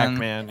 like, Pac-Man.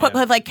 Pac-Man. Put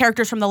with like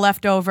characters from the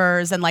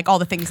leftovers and like all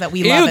the things that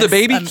we love. Ew, the as,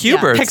 baby yeah.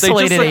 Kubert. They just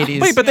Pixelated look-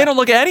 80s. Wait, but they don't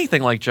look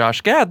anything like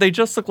Josh Gad. They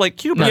just look like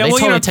Kubert. No, yeah, they well,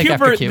 totally you know, take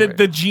after Kubert.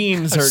 the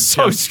genes are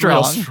So just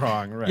real strong.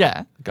 strong, right?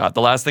 Yeah. God,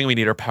 the last thing we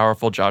need are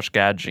powerful Josh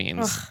Gad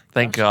genes.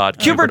 Thank God.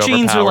 Kubert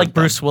genes are overpowered like them.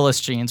 Bruce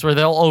Willis genes where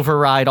they'll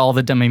override all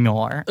the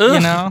demi-moore. You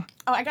know?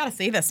 Oh, I gotta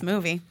see this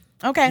movie.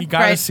 Okay, You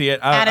gotta great. see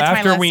it. Add it to my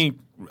After list. we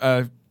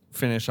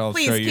finish, I'll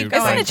Please show keep you.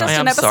 going. Isn't it just I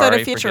am an episode sorry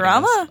of for getting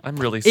Futurama? this. I'm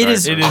really sorry. It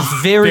is It is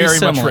very much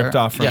similar. ripped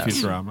off from Yes.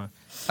 Futurama.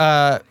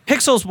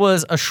 Pixels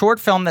was a short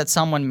film that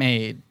someone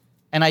made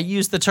And I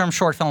use the term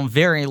short film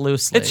very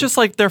loosely. It's just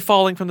like they're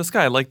falling from the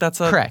sky. Like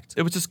that's a Correct.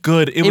 It was just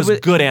good. It was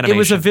good animation. It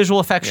was a visual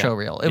effects show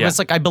reel. It Yeah. was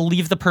like I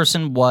believe the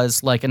person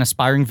was like an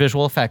aspiring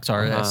visual effects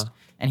artist,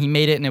 and he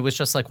made it, and it was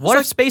just like, what if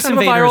like Space kind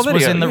of a viral Invaders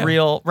was video, in the yeah.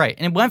 real right?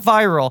 And it went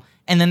viral,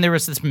 and then there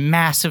was this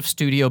massive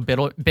studio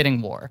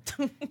bidding war,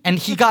 and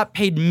he got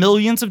paid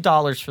millions of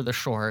dollars for the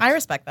short. I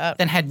respect that.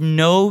 then had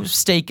no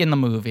stake in the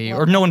movie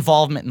or no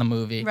involvement in the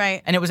movie.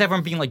 Right. And it was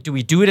everyone being like, do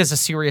we do it as a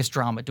serious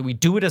drama? Do we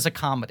do it as a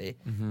comedy?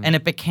 And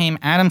it became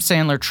Adam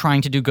Sandler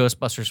trying to do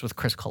Ghostbusters with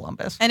Chris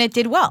Columbus. And it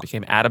did well.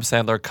 became Adam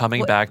Sandler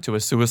coming back to a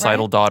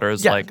suicidal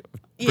daughter's Yeah. like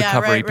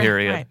recovery right,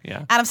 period. right.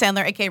 Yeah. Adam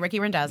Sandler, aka Ricky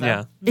Rendazzo.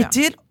 Yeah. It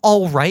did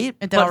all right.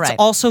 It did but all right. It's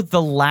also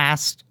the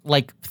last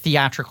like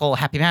theatrical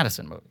Happy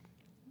Madison movie.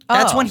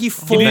 That's Oh. when he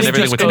fully did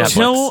everything just with goes. Netflix.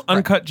 Until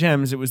Uncut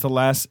Gems, it was the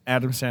last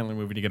Adam Sandler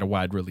movie to get a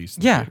wide release.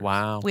 Yeah.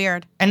 Wow.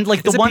 Weird. And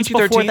like Is the it ones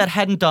before PG-13? that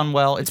hadn't done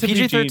well. It's a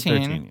PG-13.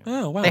 PG-13,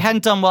 Oh wow. They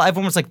hadn't done well.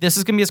 Everyone was like, this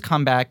is going to be his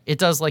comeback. It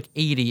does like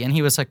 80. And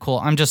he was like, cool,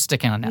 I'm just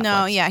sticking on Netflix.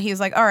 No, yeah. He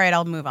was like, all right,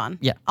 I'll move on.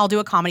 Yeah. I'll do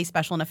a comedy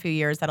special in a few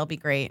years. That'll be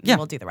great. And Yeah.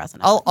 we'll do the rest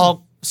of it.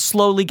 I'll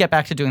slowly get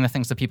back to doing the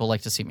things that people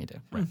like to see me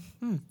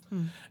do.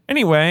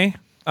 Anyway,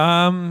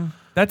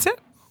 that's it.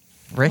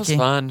 That was Ricky.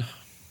 fun.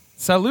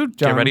 Salute,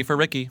 John. Get ready for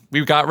Ricky.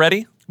 We got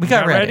ready. We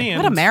got ready.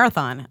 What a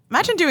marathon.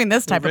 Imagine doing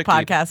this type Ricky. of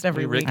podcast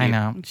every Hey, week. Ricky. I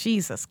know.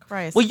 Jesus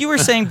Christ. Well, you were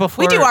saying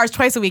before we do ours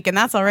twice a week, and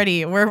that's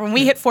already when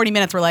we hit 40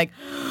 minutes, we're like,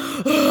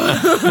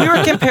 we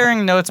were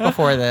comparing notes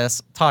before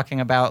this, talking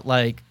about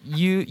like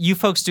you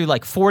folks do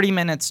like 40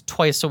 minutes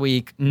twice a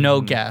week, no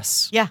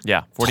guests. yeah.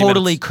 Yeah. 40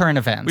 Totally minutes. current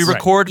events. We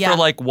record Yeah. for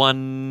like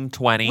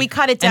 120. We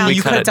cut it down.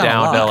 you cut it down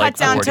a lot. to We like cut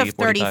down 40, to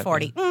 30, 45.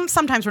 40.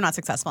 Sometimes we're not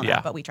successful in Yeah.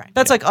 that, but we try.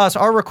 That's like us.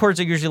 Our records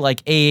are usually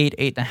like 8,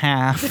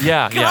 8.5.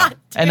 Yeah. Yeah.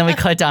 And then we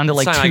cut down to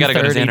like It's fine, I gotta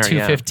go to 2:30, dinner,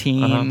 yeah.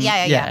 2:15.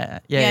 Uh-huh.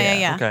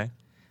 Yeah. Okay.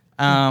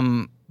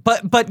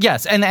 But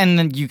yes, and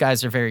then you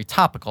guys are very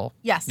topical.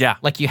 Yes. Yeah.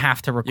 Like you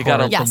have to record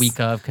gotta- the Yes. week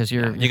of because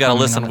you're You gotta commenting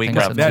listen on the week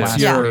things of. in the That's last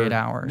your- 48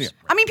 hours. yeah.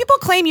 I mean, people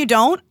claim you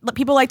don't.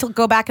 People like to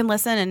go back and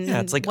listen and Yeah.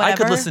 It's like I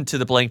whatever. could listen to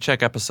the Blank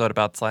Check episode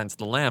about Silence of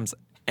the Lambs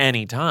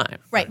anytime.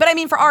 Right. But I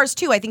mean, for ours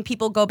too, I think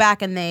people go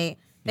back and they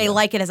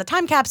like it as a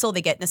time capsule.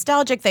 They get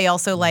nostalgic. They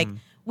also like,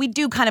 we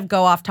do kind of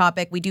go off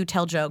topic. We do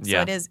tell jokes.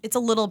 Yeah. So it's a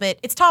little bit,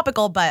 it's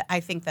topical, but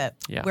I think that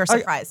Yeah. we're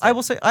surprised. I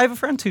will say, I have a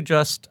friend who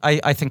just,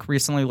 I think,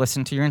 recently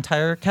listened to your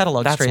entire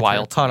catalog. That's straight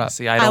wild. through, caught up.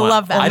 See, I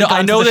love that. I, Only know- I gone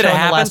to know the that it show in the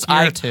happens. last year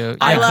I or two.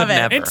 I could love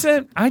it.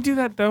 never. I do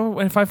that though.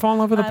 If I fall in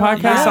love with a I love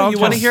podcast, that. Yeah, I'll you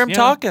want to just- hear him yeah.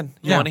 talking.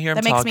 You Yeah. want to hear him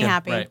that makes talking. me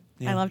happy. Right.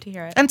 I love to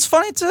hear it. And it's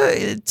funny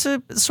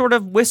to sort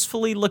of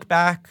wistfully look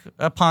back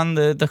upon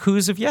the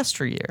Who's of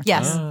yesteryear.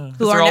 Yes.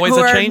 They're always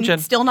a-changin'.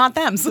 Still not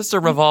them. It's just a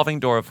revolving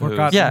door of who's.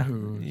 Forgotten Yeah.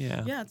 who.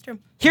 Yeah. Yeah, it's true.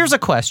 Here's a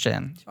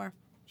question. Sure.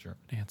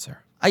 Answer.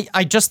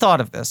 I just thought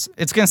of this.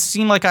 It's going to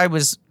seem like I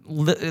was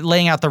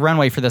laying out the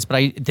runway for this,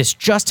 but this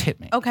just hit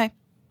me. Okay.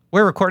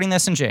 We're recording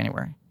this in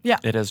January. Yeah.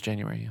 It is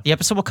January. Yeah. The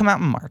episode will come out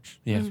in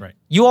March. Yeah. Mm. That's right.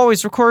 You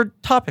always record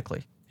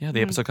topically. Yeah.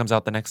 The episode comes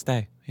out the next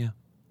day. Yeah.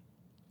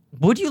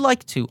 Would you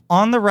like to,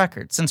 on the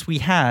record, since we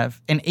have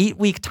an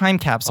 8-week time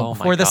capsule Oh my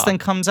before this God. thing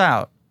comes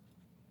out,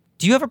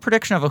 do you have a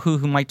prediction of a who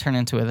might turn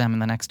into a them in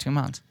the next 2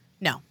 months?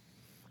 No.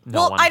 No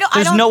well, one. I don't.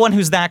 There's I don't, no one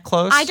who's that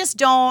close. I just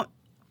don't.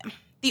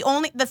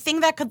 The thing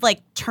that could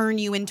like turn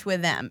you into a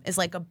them is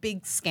like a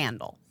big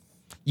scandal.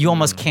 You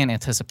almost can't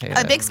anticipate A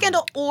it. big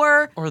scandal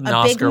or Or a an big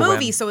Oscar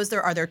movie. win. So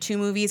are there 2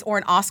 movies or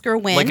an Oscar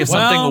win? Like if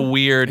Well, something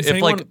weird, is if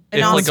anyone- like An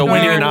if like Oscar a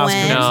winner win. Oscar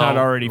is No. not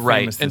already right,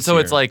 famous and this so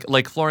year. it's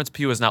like Florence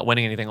Pugh is not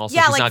winning anything. Also,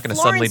 Yeah, she's like not going to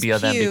suddenly Florence be a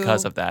them Pugh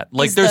because of that.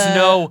 Like is there's the-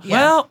 no. Yeah.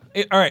 Well,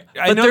 all right.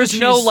 I But know there's that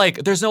no she's-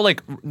 like there's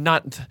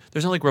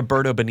no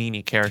Roberto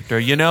Benigni character,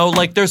 you know?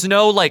 Like there's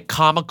no like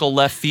comical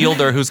left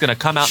fielder who's gonna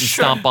come out and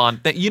stomp on.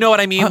 You know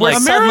what I mean? Like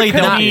suddenly America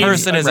they'll that need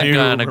person a isn't new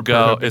gonna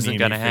Roberto go, isn't Benigni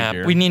gonna figure.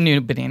 happen. We need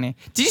new Benini.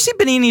 Did you see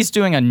Benini's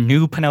doing a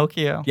new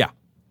Pinocchio? Yeah.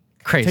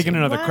 Crazy. Taking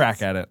another What?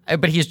 crack at it.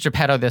 But he's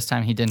Geppetto this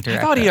time. He didn't I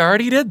direct thought he it.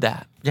 already did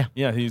that.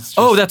 Yeah, he's. Just,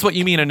 Oh, that's what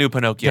you mean, a new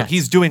Pinocchio. Yes.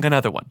 He's doing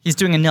another one. He's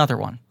doing another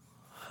one.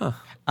 But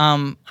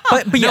No,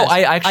 yes,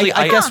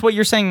 I guess what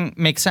you're saying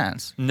makes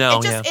sense. No,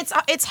 It just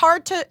it's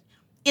hard to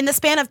in the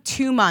span of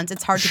 2 months.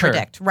 It's hard to Sure.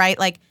 predict, right?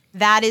 Like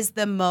that is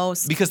the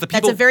most because the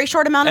people that's a very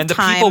short amount and of the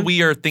time. people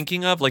we are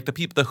thinking of, like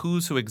the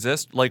who's who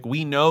exist, like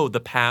we know the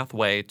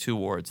pathway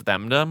towards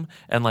themdom,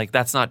 and like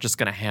that's not just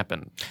going to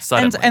happen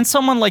suddenly. And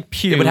someone like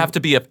Pugh. it would have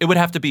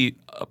to be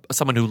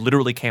someone who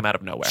literally came out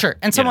of nowhere. Sure.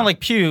 And you someone know?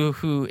 like Pugh,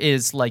 who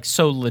is like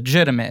so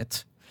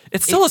legitimate.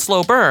 it's still a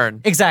slow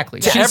burn. Exactly.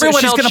 To She's, everyone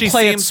she's else, going to she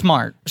play it seems-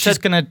 smart. She's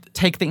going to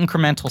take the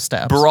incremental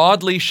steps.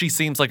 Broadly, she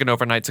seems like an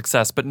overnight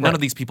success, but none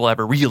of these people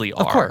ever really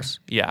are. Of course.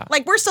 Yeah.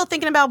 like we're still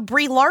thinking about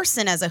Brie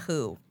Larson as a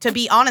who, to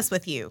be honest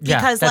with you.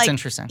 Yeah, Because that's like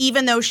interesting.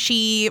 even though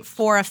she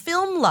for a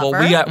film lover,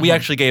 well, we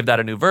actually gave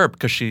that a new verb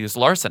because she's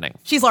larcening.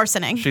 she's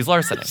larcening. She's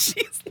larcening.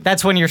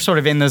 That's when you're sort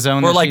of in the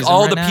zone. Where that like she's in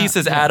all right the now.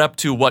 pieces add up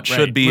to what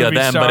should be a Movie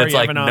them, star, but it's you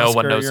like have an no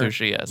one Oscar, knows you're- who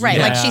she is. Right,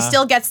 like she Yeah.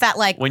 still gets that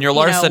like When you're you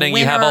know, larcening,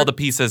 you have winner all the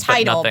pieces, but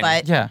title, nothing.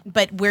 But Yeah.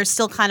 but we're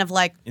still kind of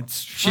like It's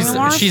She's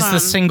Brie she's the Larson.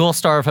 single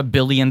star of $1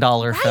 billion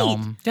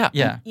film. Yeah.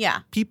 Yeah. yeah.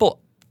 People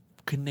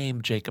could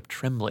name Jacob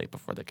Tremblay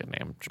before they could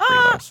name Brie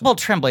Larson. Well,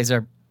 Tremblay's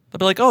are They'll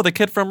be like, oh, the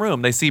kid from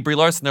Room. They see Brie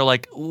Larson, they're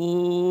like,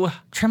 ooh.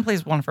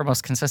 Tremblay's one of our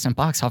most consistent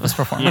box office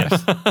performers.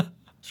 That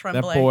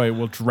Tremblay. boy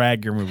will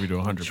drag your movie to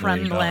 $100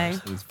 million Tremblay.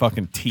 with his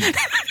fucking teeth.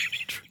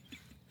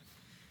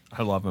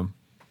 I love him.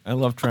 I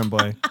love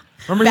Tremblay.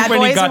 Remember Bad when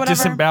Boys he or got whatever?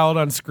 disemboweled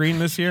on screen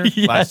this year?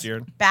 Last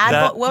year.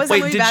 What was the Wait,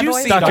 movie? did Bad you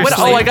Boys? see? Dr. What,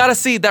 Sleep. I gotta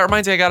see. That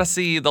reminds me. I gotta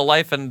see the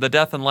life and the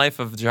death and life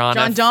of John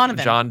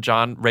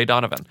Donovan. Ray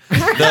Donovan.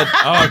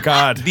 Oh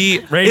God. Ray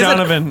Isn't-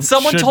 Donovan.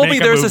 Someone should told me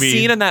make there's a movie.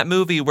 scene in that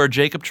movie where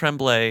Jacob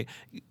Tremblay,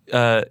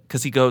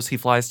 because he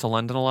flies to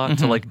London a lot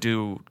to like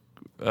do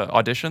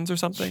auditions or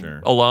something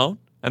Sure. alone.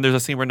 And there's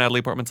a scene where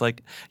Natalie Portman's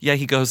like, yeah,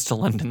 he goes to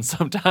London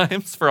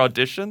sometimes for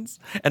auditions.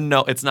 And no,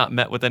 it's not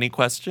met with any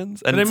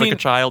questions. And But I it's like mean, a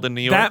child in New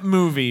York. That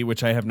movie,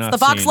 which I have not The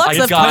Vox seen. Lux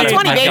I of got it.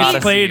 2020, I got baby.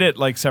 it. Played at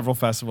like several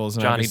festivals.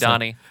 And Johnny obviously-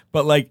 Donnie.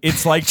 But like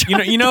it's like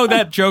you know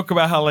that joke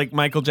about how like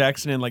Michael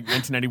Jackson in like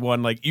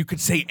 1991, like you could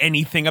say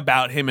anything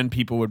about him and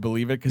people would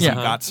believe it because Yeah.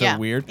 he got so Yeah.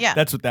 weird. Yeah.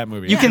 That's what that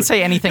movie. You is. can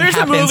say anything There's a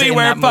happens movie in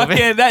where that movie.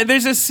 fucking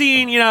there's a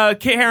scene,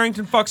 Kit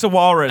Harington fucks a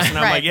walrus, and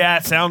I'm Right. like, yeah,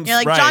 it sounds You're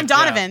like right. John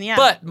Donovan. Yeah.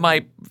 But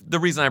the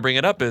reason I bring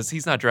it up is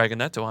he's not dragging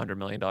that to $100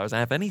 million. I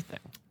have anything.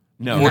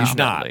 No, he's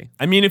not. Fortunately.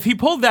 I mean, if he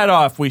pulled that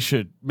off, we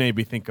should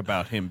maybe think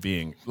about him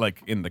being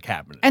like in the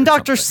cabinet. And or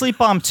Dr. something. Sleep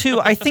Bomb too.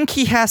 I think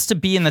he has to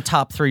be in the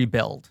top 3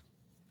 build.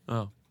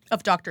 Oh.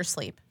 of Dr.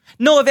 Sleep.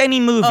 No, of any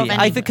movie. Of any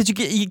I think because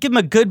you give him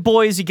a Good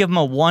Boys, you give him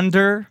a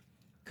Wonder.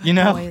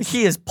 Boys.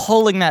 He is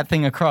pulling that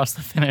thing across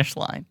the finish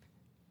line.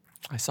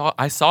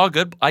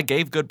 I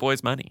gave Good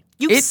Boys money.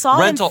 You saw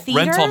rental in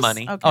theaters? rental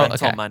money. Okay.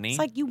 Rental okay. money. It's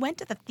like you went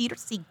to the theater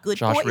to see Good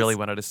Josh Boys. really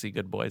wanted to see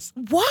Good Boys.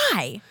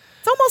 Why?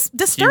 It's almost He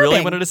disturbing.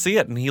 really wanted to see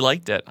it, and he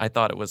liked it. I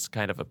thought it was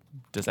kind of a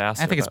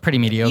disaster. I think it's but- pretty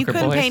mediocre. You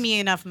couldn't boys. pay me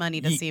enough money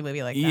to see a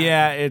movie like that.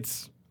 Yeah,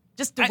 it's.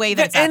 Just the way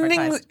that it's the ending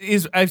advertised.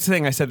 is. I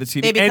think I said this. The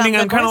They become ending,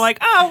 I'm good kind of boys? like,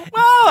 oh,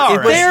 well, all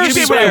right. There's You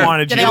did what I where-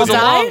 wanted Did you they to all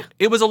do. die?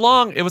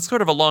 It was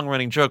sort of a long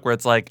running joke where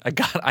it's like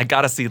I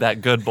got to see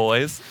that Good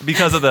Boys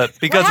because of the What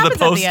because of happens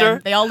the at poster.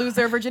 end? They all lose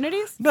their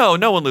virginities? No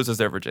one loses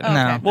their virginity.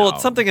 No. Okay. Well,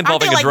 it's something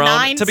involving there a like drone.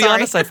 9? To be Sorry.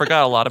 honest, I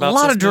forgot a lot about A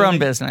lot this of drone movie.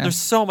 business. There's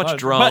so much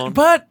drone.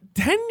 But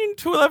 10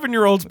 to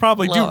 11-year-olds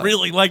probably do Love.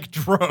 really like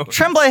drones.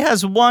 Tremblay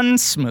has one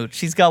smooch.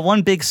 He's got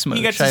one big smooch.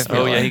 He gets I his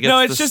feel yeah, like. he gets No,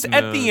 it's the just at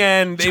smooth. the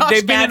end. Josh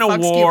They've been Gad in a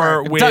fucks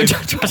war Skeever.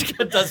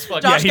 with. does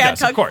fuck. Yeah, Josh he Gad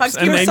does, of fucks course. Skeever.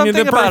 And There was then something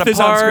the about birth a is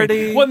on screen.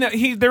 party. Well,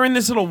 no, they're in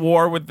this little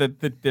war with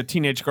the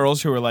teenage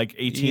girls who are like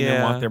 18 and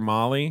Yeah. want their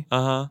Molly.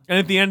 Uh-huh. And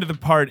at the end of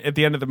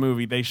the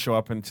movie, they show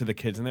up into the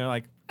kids and they're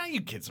like, you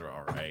kids are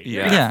all right.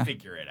 You're Yeah. gonna Yeah.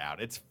 figure it out.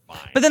 It's fine.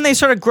 But then they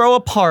sort of grow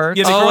apart.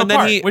 Yeah, they grow Oh, and then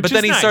apart, he, which but is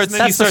then he nice. starts And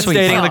then he he starts sweet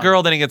dating song. the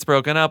girl. Then he gets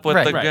broken up with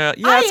Right. the Right. girl.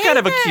 Yeah, I it's kind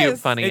of a hate cute,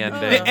 this. funny ending.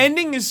 The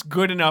ending is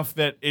good enough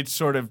that it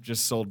sort of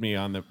just sold me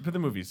on but the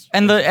movie's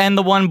And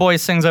the one boy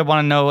sings "I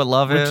Want to Know What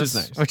Love Which Is," is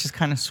nice. which is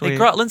kind of sweet.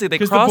 Lindsay, they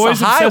because the cross boy's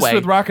a obsessed highway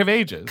with Rock of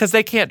Ages. because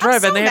they can't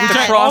drive so and they have mad. to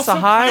Which I cross a Also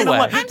kinda highway.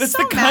 like- I'm That's so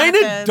the mad kind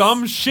at of this.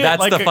 dumb shit. That's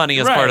like the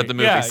funniest part of the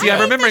movie. Yeah, See, yeah. I'm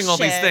hate remembering this all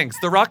these shit. things.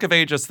 The Rock of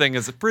Ages thing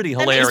is pretty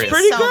That makes hilarious. me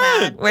pretty so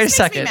good. mad. Wait a This makes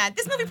second. me mad.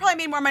 This movie probably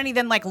made more money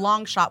than like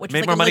Long Shot, which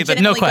Made was more like money a than-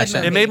 legitimately No question. good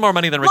movie. It made more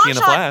money than Long Ricky and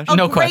the Shot, Flash. a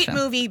No great question.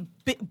 movie.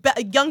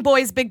 Young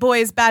Boys, Big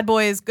Boys, Bad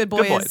Boys, Good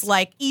Boys, Boys.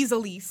 like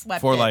easily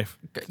swept For it. life.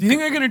 Do you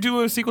think they're gonna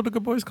do a sequel to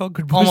Good Boys called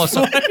Good Boys? almost,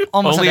 for Life?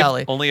 almost Only a if,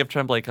 valley. only if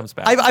Tremblay comes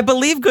back. I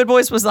believe Good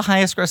Boys was the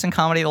highest grossing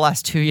comedy the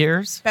last 2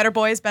 years. Better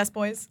Boys, Best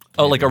Boys.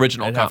 oh, like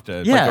original. I'd have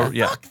to- Yeah.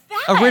 yeah. Fuck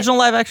that. Original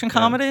live action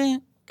comedy?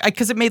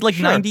 Because it made like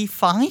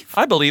 95?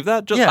 I believe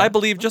that. Yeah. I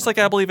believe just like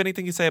I believe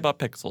anything you say about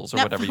Pixels or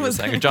Yep. whatever you were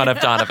saying. Or John F.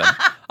 Donovan.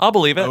 I'll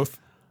believe it. Both.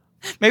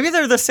 Maybe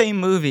they're the same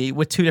movie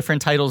with 2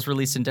 different titles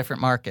released in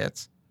different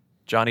markets.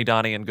 Johnny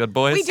Donnie and Good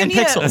Boys. We do And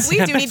need Pixels.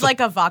 we do need like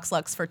a Vox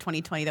Lux for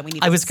 2020 that we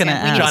need. I was gonna we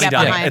need ask. to Johnny get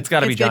Donnie. behind. It's got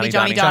to be Johnny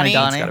Donnie. Johnny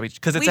Donnie. It's got to be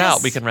because it's We out.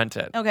 just- We can rent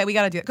it. Okay, we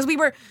got to do it because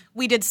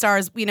we did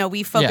Stars. You know,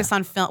 we focus Yeah.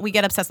 on film. We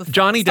get obsessed with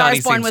Johnny Stars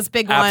Donnie Born seems was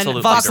big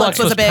absolutely one. Vox great. Lux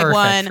was a big perfect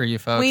one. for you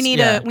folks. We need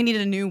Yeah. we need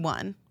a new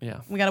one. Yeah.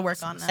 We got to work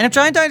on that. And if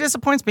Johnny Donnie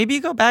disappoints, maybe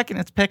you go back and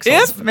it's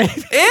Pixels. Maybe.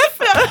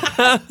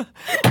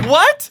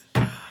 What?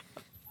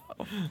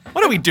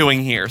 What are we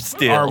doing here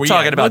still? Are we-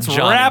 talking about let's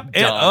Johnny wrap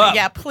it Donnie. up.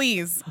 yeah,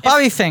 please.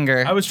 Bobby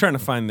Finger, I was trying to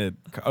find the.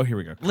 Oh, here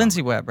we go.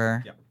 Lindsay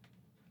Weber. Yep.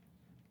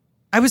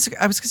 I was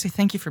gonna say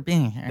thank you for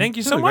being here. Thank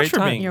you Had so a much great for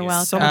time. being You're here.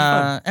 welcome. So much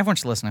fun. Everyone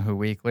should listen to Who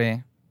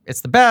Weekly.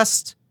 It's the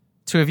best.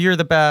 2 of you are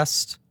the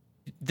best.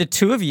 The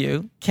 2 of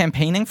you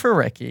campaigning for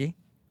Ricky,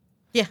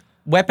 Yeah.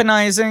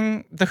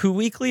 weaponizing the Who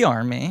Weekly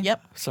army.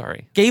 Yep.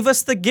 Sorry. Gave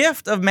us the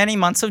gift of many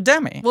months of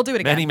Demi, We'll do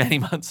it again. Many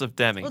months of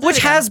Demi. We'll do which it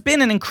again. has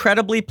been an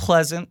incredibly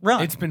pleasant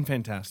run. It's been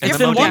fantastic. It's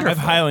been I've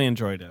wonderful. highly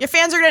enjoyed it. Your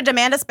fans are going to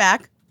demand us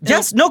back.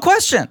 Yes, no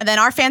question. And then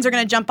our fans are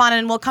going to jump on it,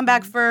 and we'll come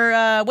back for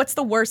what's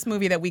the worst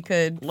movie that we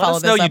could Let follow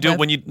us this know up you do with?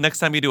 when you next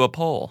time you do a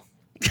poll.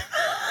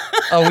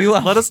 Oh, we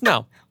will. Let us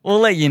know. We'll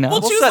let you know.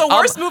 We'll choose the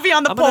worst movie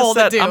on the I'm gonna poll to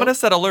set- do. I'm gonna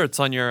set alerts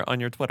on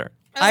your Twitter,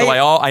 I-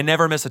 so I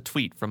never miss a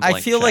tweet from. I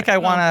Blank feel like Check. I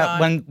want to, God.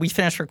 when we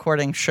finish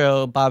recording,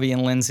 show Bobby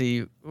and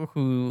Lindsay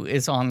who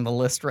is on the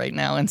list right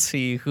now and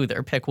see who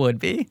their pick would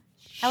be.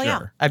 Hell yeah.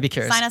 Sure. I'd be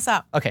curious. Sign us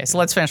up. Okay, so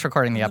let's finish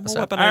recording the We'll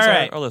episode. weaponize All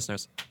right. our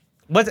listeners.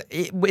 What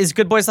is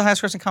Good Boys the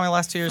highest grossing comedy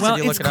last 2 years? Well,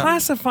 Did you it's look it up?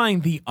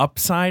 classifying The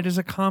Upside as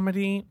a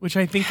comedy, which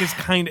I think is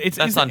kind of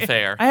That's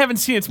unfair. I haven't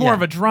seen it. It's more Yeah.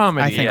 of a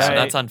dramedy. I think Yeah, so.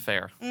 that's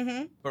unfair.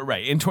 But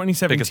right in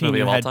 2017, Biggest movie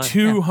you of all had time.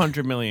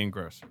 200 million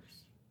grossers.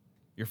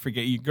 You're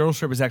forgetting. Girls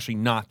Trip is actually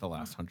not the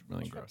last 100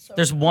 million grossers.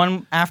 There's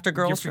one after You're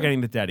Girls Trip?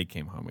 forgetting that Daddy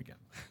came home again.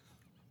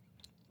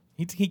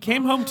 He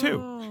came home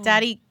too.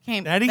 Daddy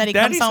came. Daddy's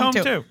comes home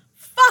too.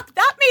 Fuck,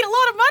 that made a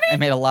lot of money. It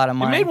made a lot of It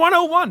money. made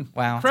 101.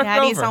 Wow. Crept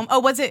Daddy's over. home. Oh,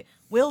 was it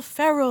Will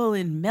Ferrell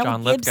and Mel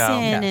John Lithgow.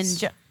 Gibson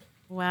Yes. and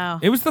wow.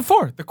 It was the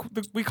four.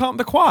 We call him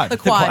the quad. The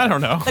quad. I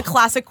don't know. The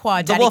classic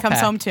quad. The Daddy wolf comes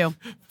pack. home too.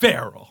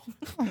 Farrell,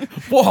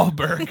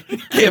 Wahlberg,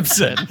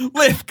 Gibson.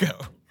 Lithgow,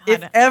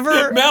 If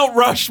ever, Mount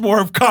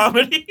Rushmore of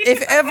comedy.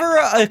 if ever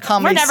a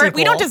comedy We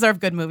sequel, don't deserve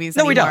good movies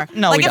No, we anymore. don't.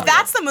 No, like we if don't.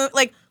 that's the movie,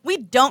 like we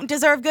don't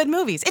deserve good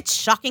movies. It's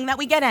shocking that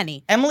we get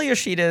any. Emily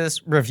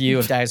Yoshida's review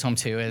of Daddy's Home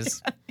 2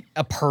 is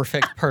a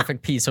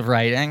perfect piece of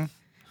writing.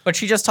 But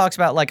she just talks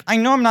about, like, I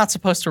know I'm not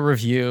supposed to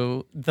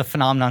review the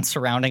phenomenon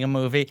surrounding a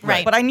movie,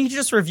 Right. but I need to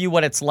just review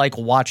what it's like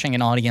watching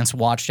an audience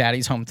watch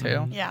Daddy's Home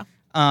 2. Yeah.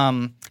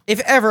 If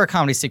ever a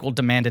comedy sequel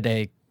demanded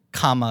a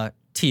comma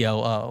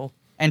TOO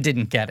and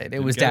didn't get it,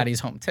 it was get it.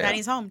 Daddy's Home 2.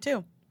 Daddy's home too.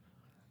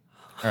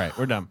 All right,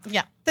 we're done.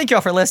 Yeah. Thank you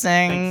all for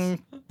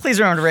listening. Please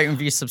remember to rate,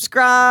 review,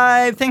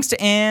 subscribe. Thanks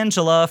to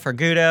Angela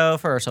Fergudo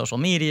for our social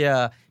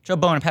media, Joe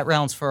Bone and Pat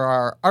Reynolds for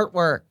our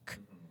artwork.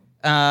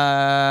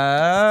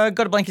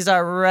 Go to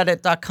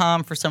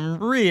blankies.reddit.com for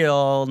some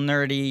real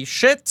nerdy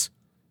shit.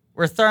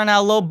 We're throwing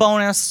out a little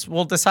bonus.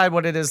 We'll decide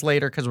what it is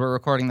later because we're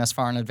recording this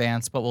far in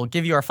advance, but we'll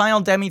give you our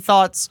final Demi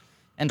thoughts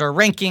and our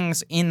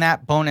rankings in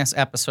that bonus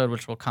episode,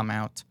 which will come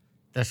out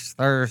this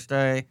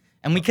Thursday.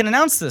 And we can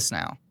announce this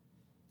now.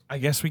 I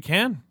guess we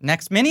can.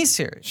 Next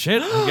miniseries.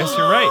 Shit, I guess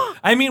you're right.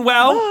 I mean,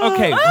 well,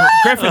 okay,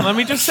 Griffin, let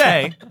me just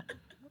say,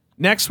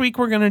 next week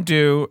we're gonna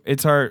do.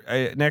 It's our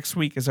next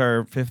week is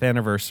our 5th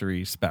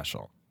anniversary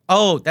special.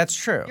 Oh, that's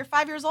true. You're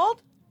 5 years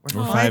old?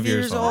 We're 5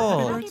 years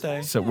old.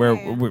 Birthday. So where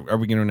are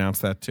we gonna announce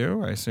that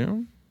too? I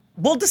assume.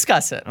 We'll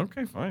discuss it.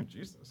 Okay, fine.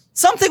 Jesus.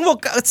 Something will.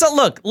 So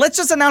look, let's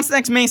just announce the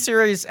next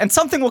miniseries, and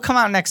something will come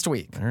out next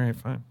week. All right,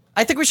 fine.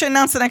 I think we should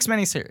announce the next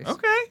miniseries.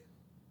 Okay.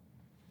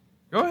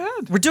 Go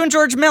ahead. We're doing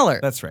George Miller.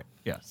 That's right.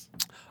 Yes.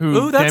 Who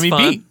Ooh, that's Demi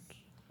fun. beat?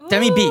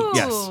 Demi beat. Ooh.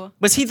 Yes.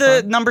 Was he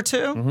the number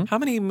 2? How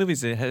many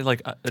movies did it have?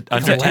 Like It's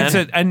under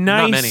 10? a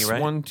nice Not many,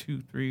 right? 1,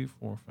 2, 3,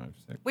 4, 5,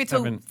 6. Wait, so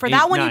 7, for 8,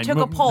 that one you 9. took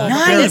a poll.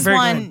 Nice. For this Very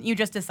one good. you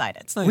just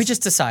decided. We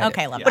just decided.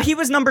 Okay, love But it. he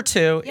was number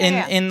 2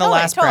 Yeah. in the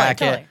Totally, last totally, bracket.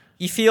 totally.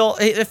 You feel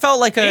it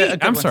felt like a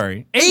good I'm one.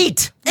 sorry.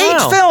 8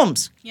 Wow.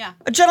 films. Yeah.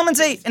 A Gentleman's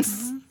 8. And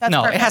That's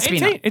no, perfect. it has to be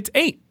It's 9. 8. It's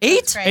 8.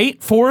 8? great.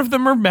 8. 4 of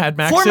them are Mad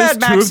Maxes. 4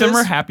 Mad 2 of them Maxes.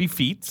 are Happy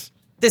Feets.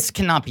 This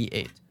cannot be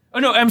 8. Oh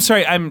no, I'm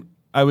sorry.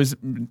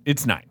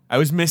 It's 9. I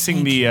was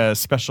missing the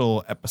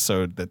special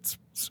episode that's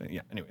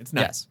yeah, anyway, it's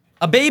 9. Yes.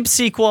 A Babe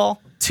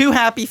sequel, 2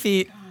 Happy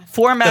Feet,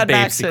 4 Mad Babe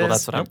Maxes, sequel,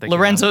 that's what I'm thinking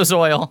Lorenzo's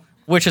Oil,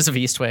 Witches of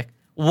Eastwick.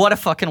 What a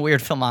fucking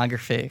weird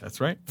filmography. That's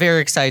right.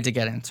 Very excited to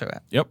get into it.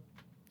 Yep.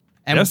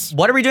 And Yes.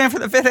 what are we doing for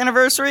the 5th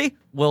anniversary?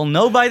 We'll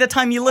know by the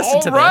time you listen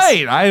All to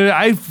right.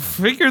 I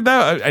figured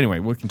that. Anyway,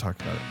 we can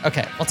talk about it. this.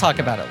 Okay, we'll talk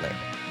about it later.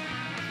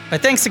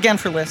 But thanks again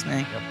for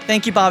listening.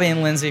 Thank you, Bobby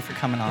and Lindsay, for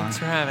coming on. Thanks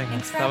for having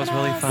us. for That was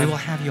having really us. We fun. will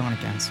have you on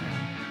again soon.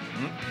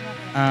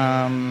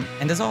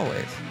 And as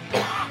always,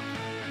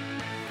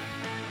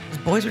 those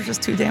boys are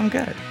just too damn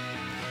good.